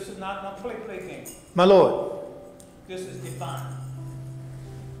 So this is not a play game. My Lord. This is divine.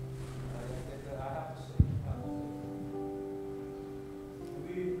 I have to say.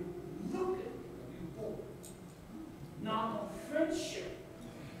 We look at you both. Not on friendship,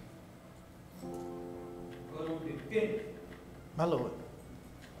 but on divinity. My Lord.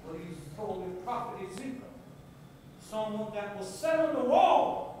 What he told the prophet Ezekiel, someone that was set on the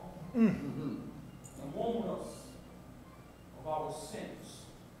wall and warn us of our sins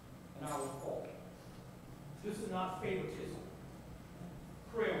and our fault. This is not favoritism.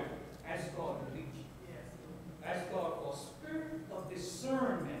 Pray on it. Ask God to lead you. Ask God for a spirit of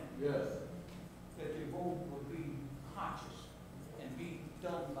discernment. That your vote will be conscious and be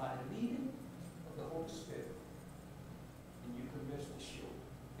done by the leading of the Holy Spirit. And you can rest assured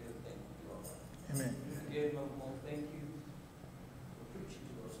everything will be all right. Amen. Again, I want to thank you for preaching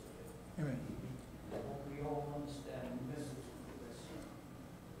to us today. Amen. I hope we all understand the message of this.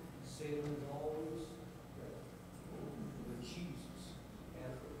 Satan is always ready, but Jesus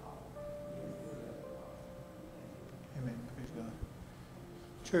has the power. Amen. Praise God.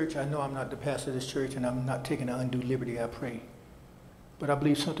 Church, I know I'm not the pastor of this church and I'm not taking an undue liberty, I pray. But I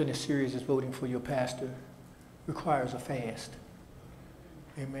believe something as serious as voting for your pastor requires a fast.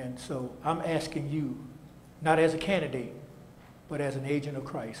 Amen. So I'm asking you, not as a candidate, but as an agent of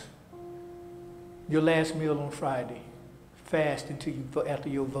Christ. Your last meal on Friday, fast until after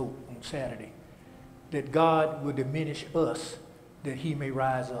your vote on Saturday. That God will diminish us, that he may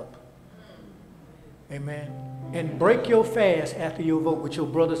rise up. Amen. And break your fast after your vote with your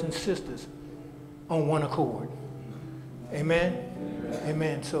brothers and sisters on one accord. Amen.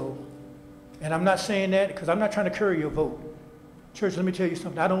 Amen. So, and I'm not saying that because I'm not trying to curry your vote. Church, let me tell you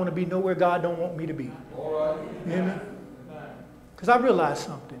something. I don't want to be nowhere God don't want me to be. All right. Amen. Because I realize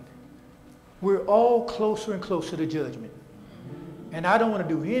something. we're all closer and closer to judgment. And I don't want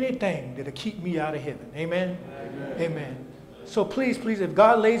to do anything that'll keep me out of heaven. Amen? Amen. Amen. So please, if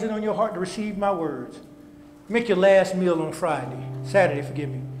God lays it on your heart to receive my words, make your last meal on Saturday, forgive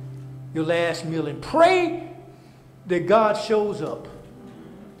me, your last meal, and pray that God shows up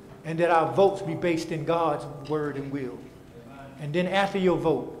and that our votes be based in God's word and will. And then after your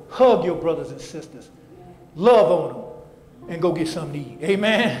vote, hug your brothers and sisters, love on them, and go get something to eat.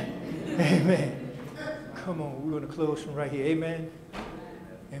 Amen? Amen. Come on, we're going to close from right here. Amen?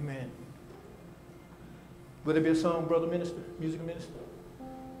 Amen. Will there be a song, brother minister, music minister?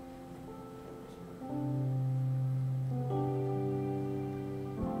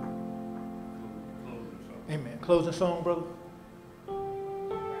 Amen. Closing song, brother.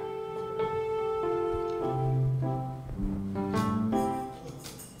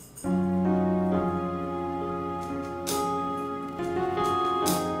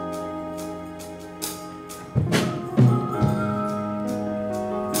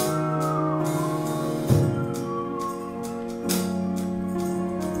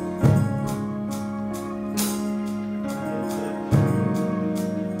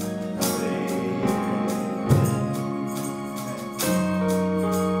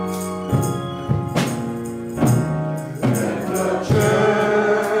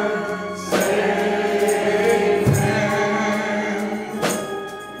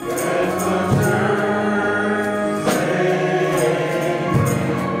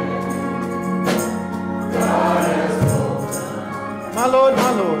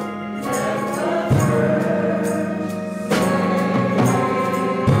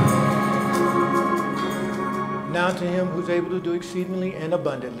 Exceedingly and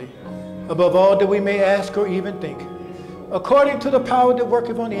abundantly, above all that we may ask or even think, according to the power that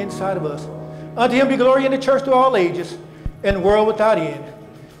worketh on the inside of us. Unto him be glory in the church to all ages, and the world without end.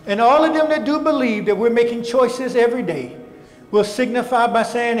 And all of them that do believe that we're making choices every day will signify by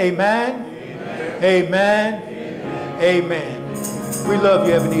saying amen, amen, amen, amen. Amen. We love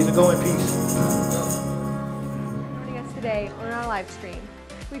you, Ebenezer. Go in peace. Joining us today on our live stream.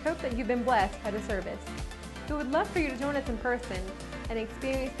 We hope that you've been blessed by the service. We would love for you to join us in person and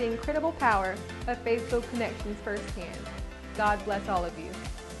experience the incredible power of faith-filled connections firsthand. God bless all of you.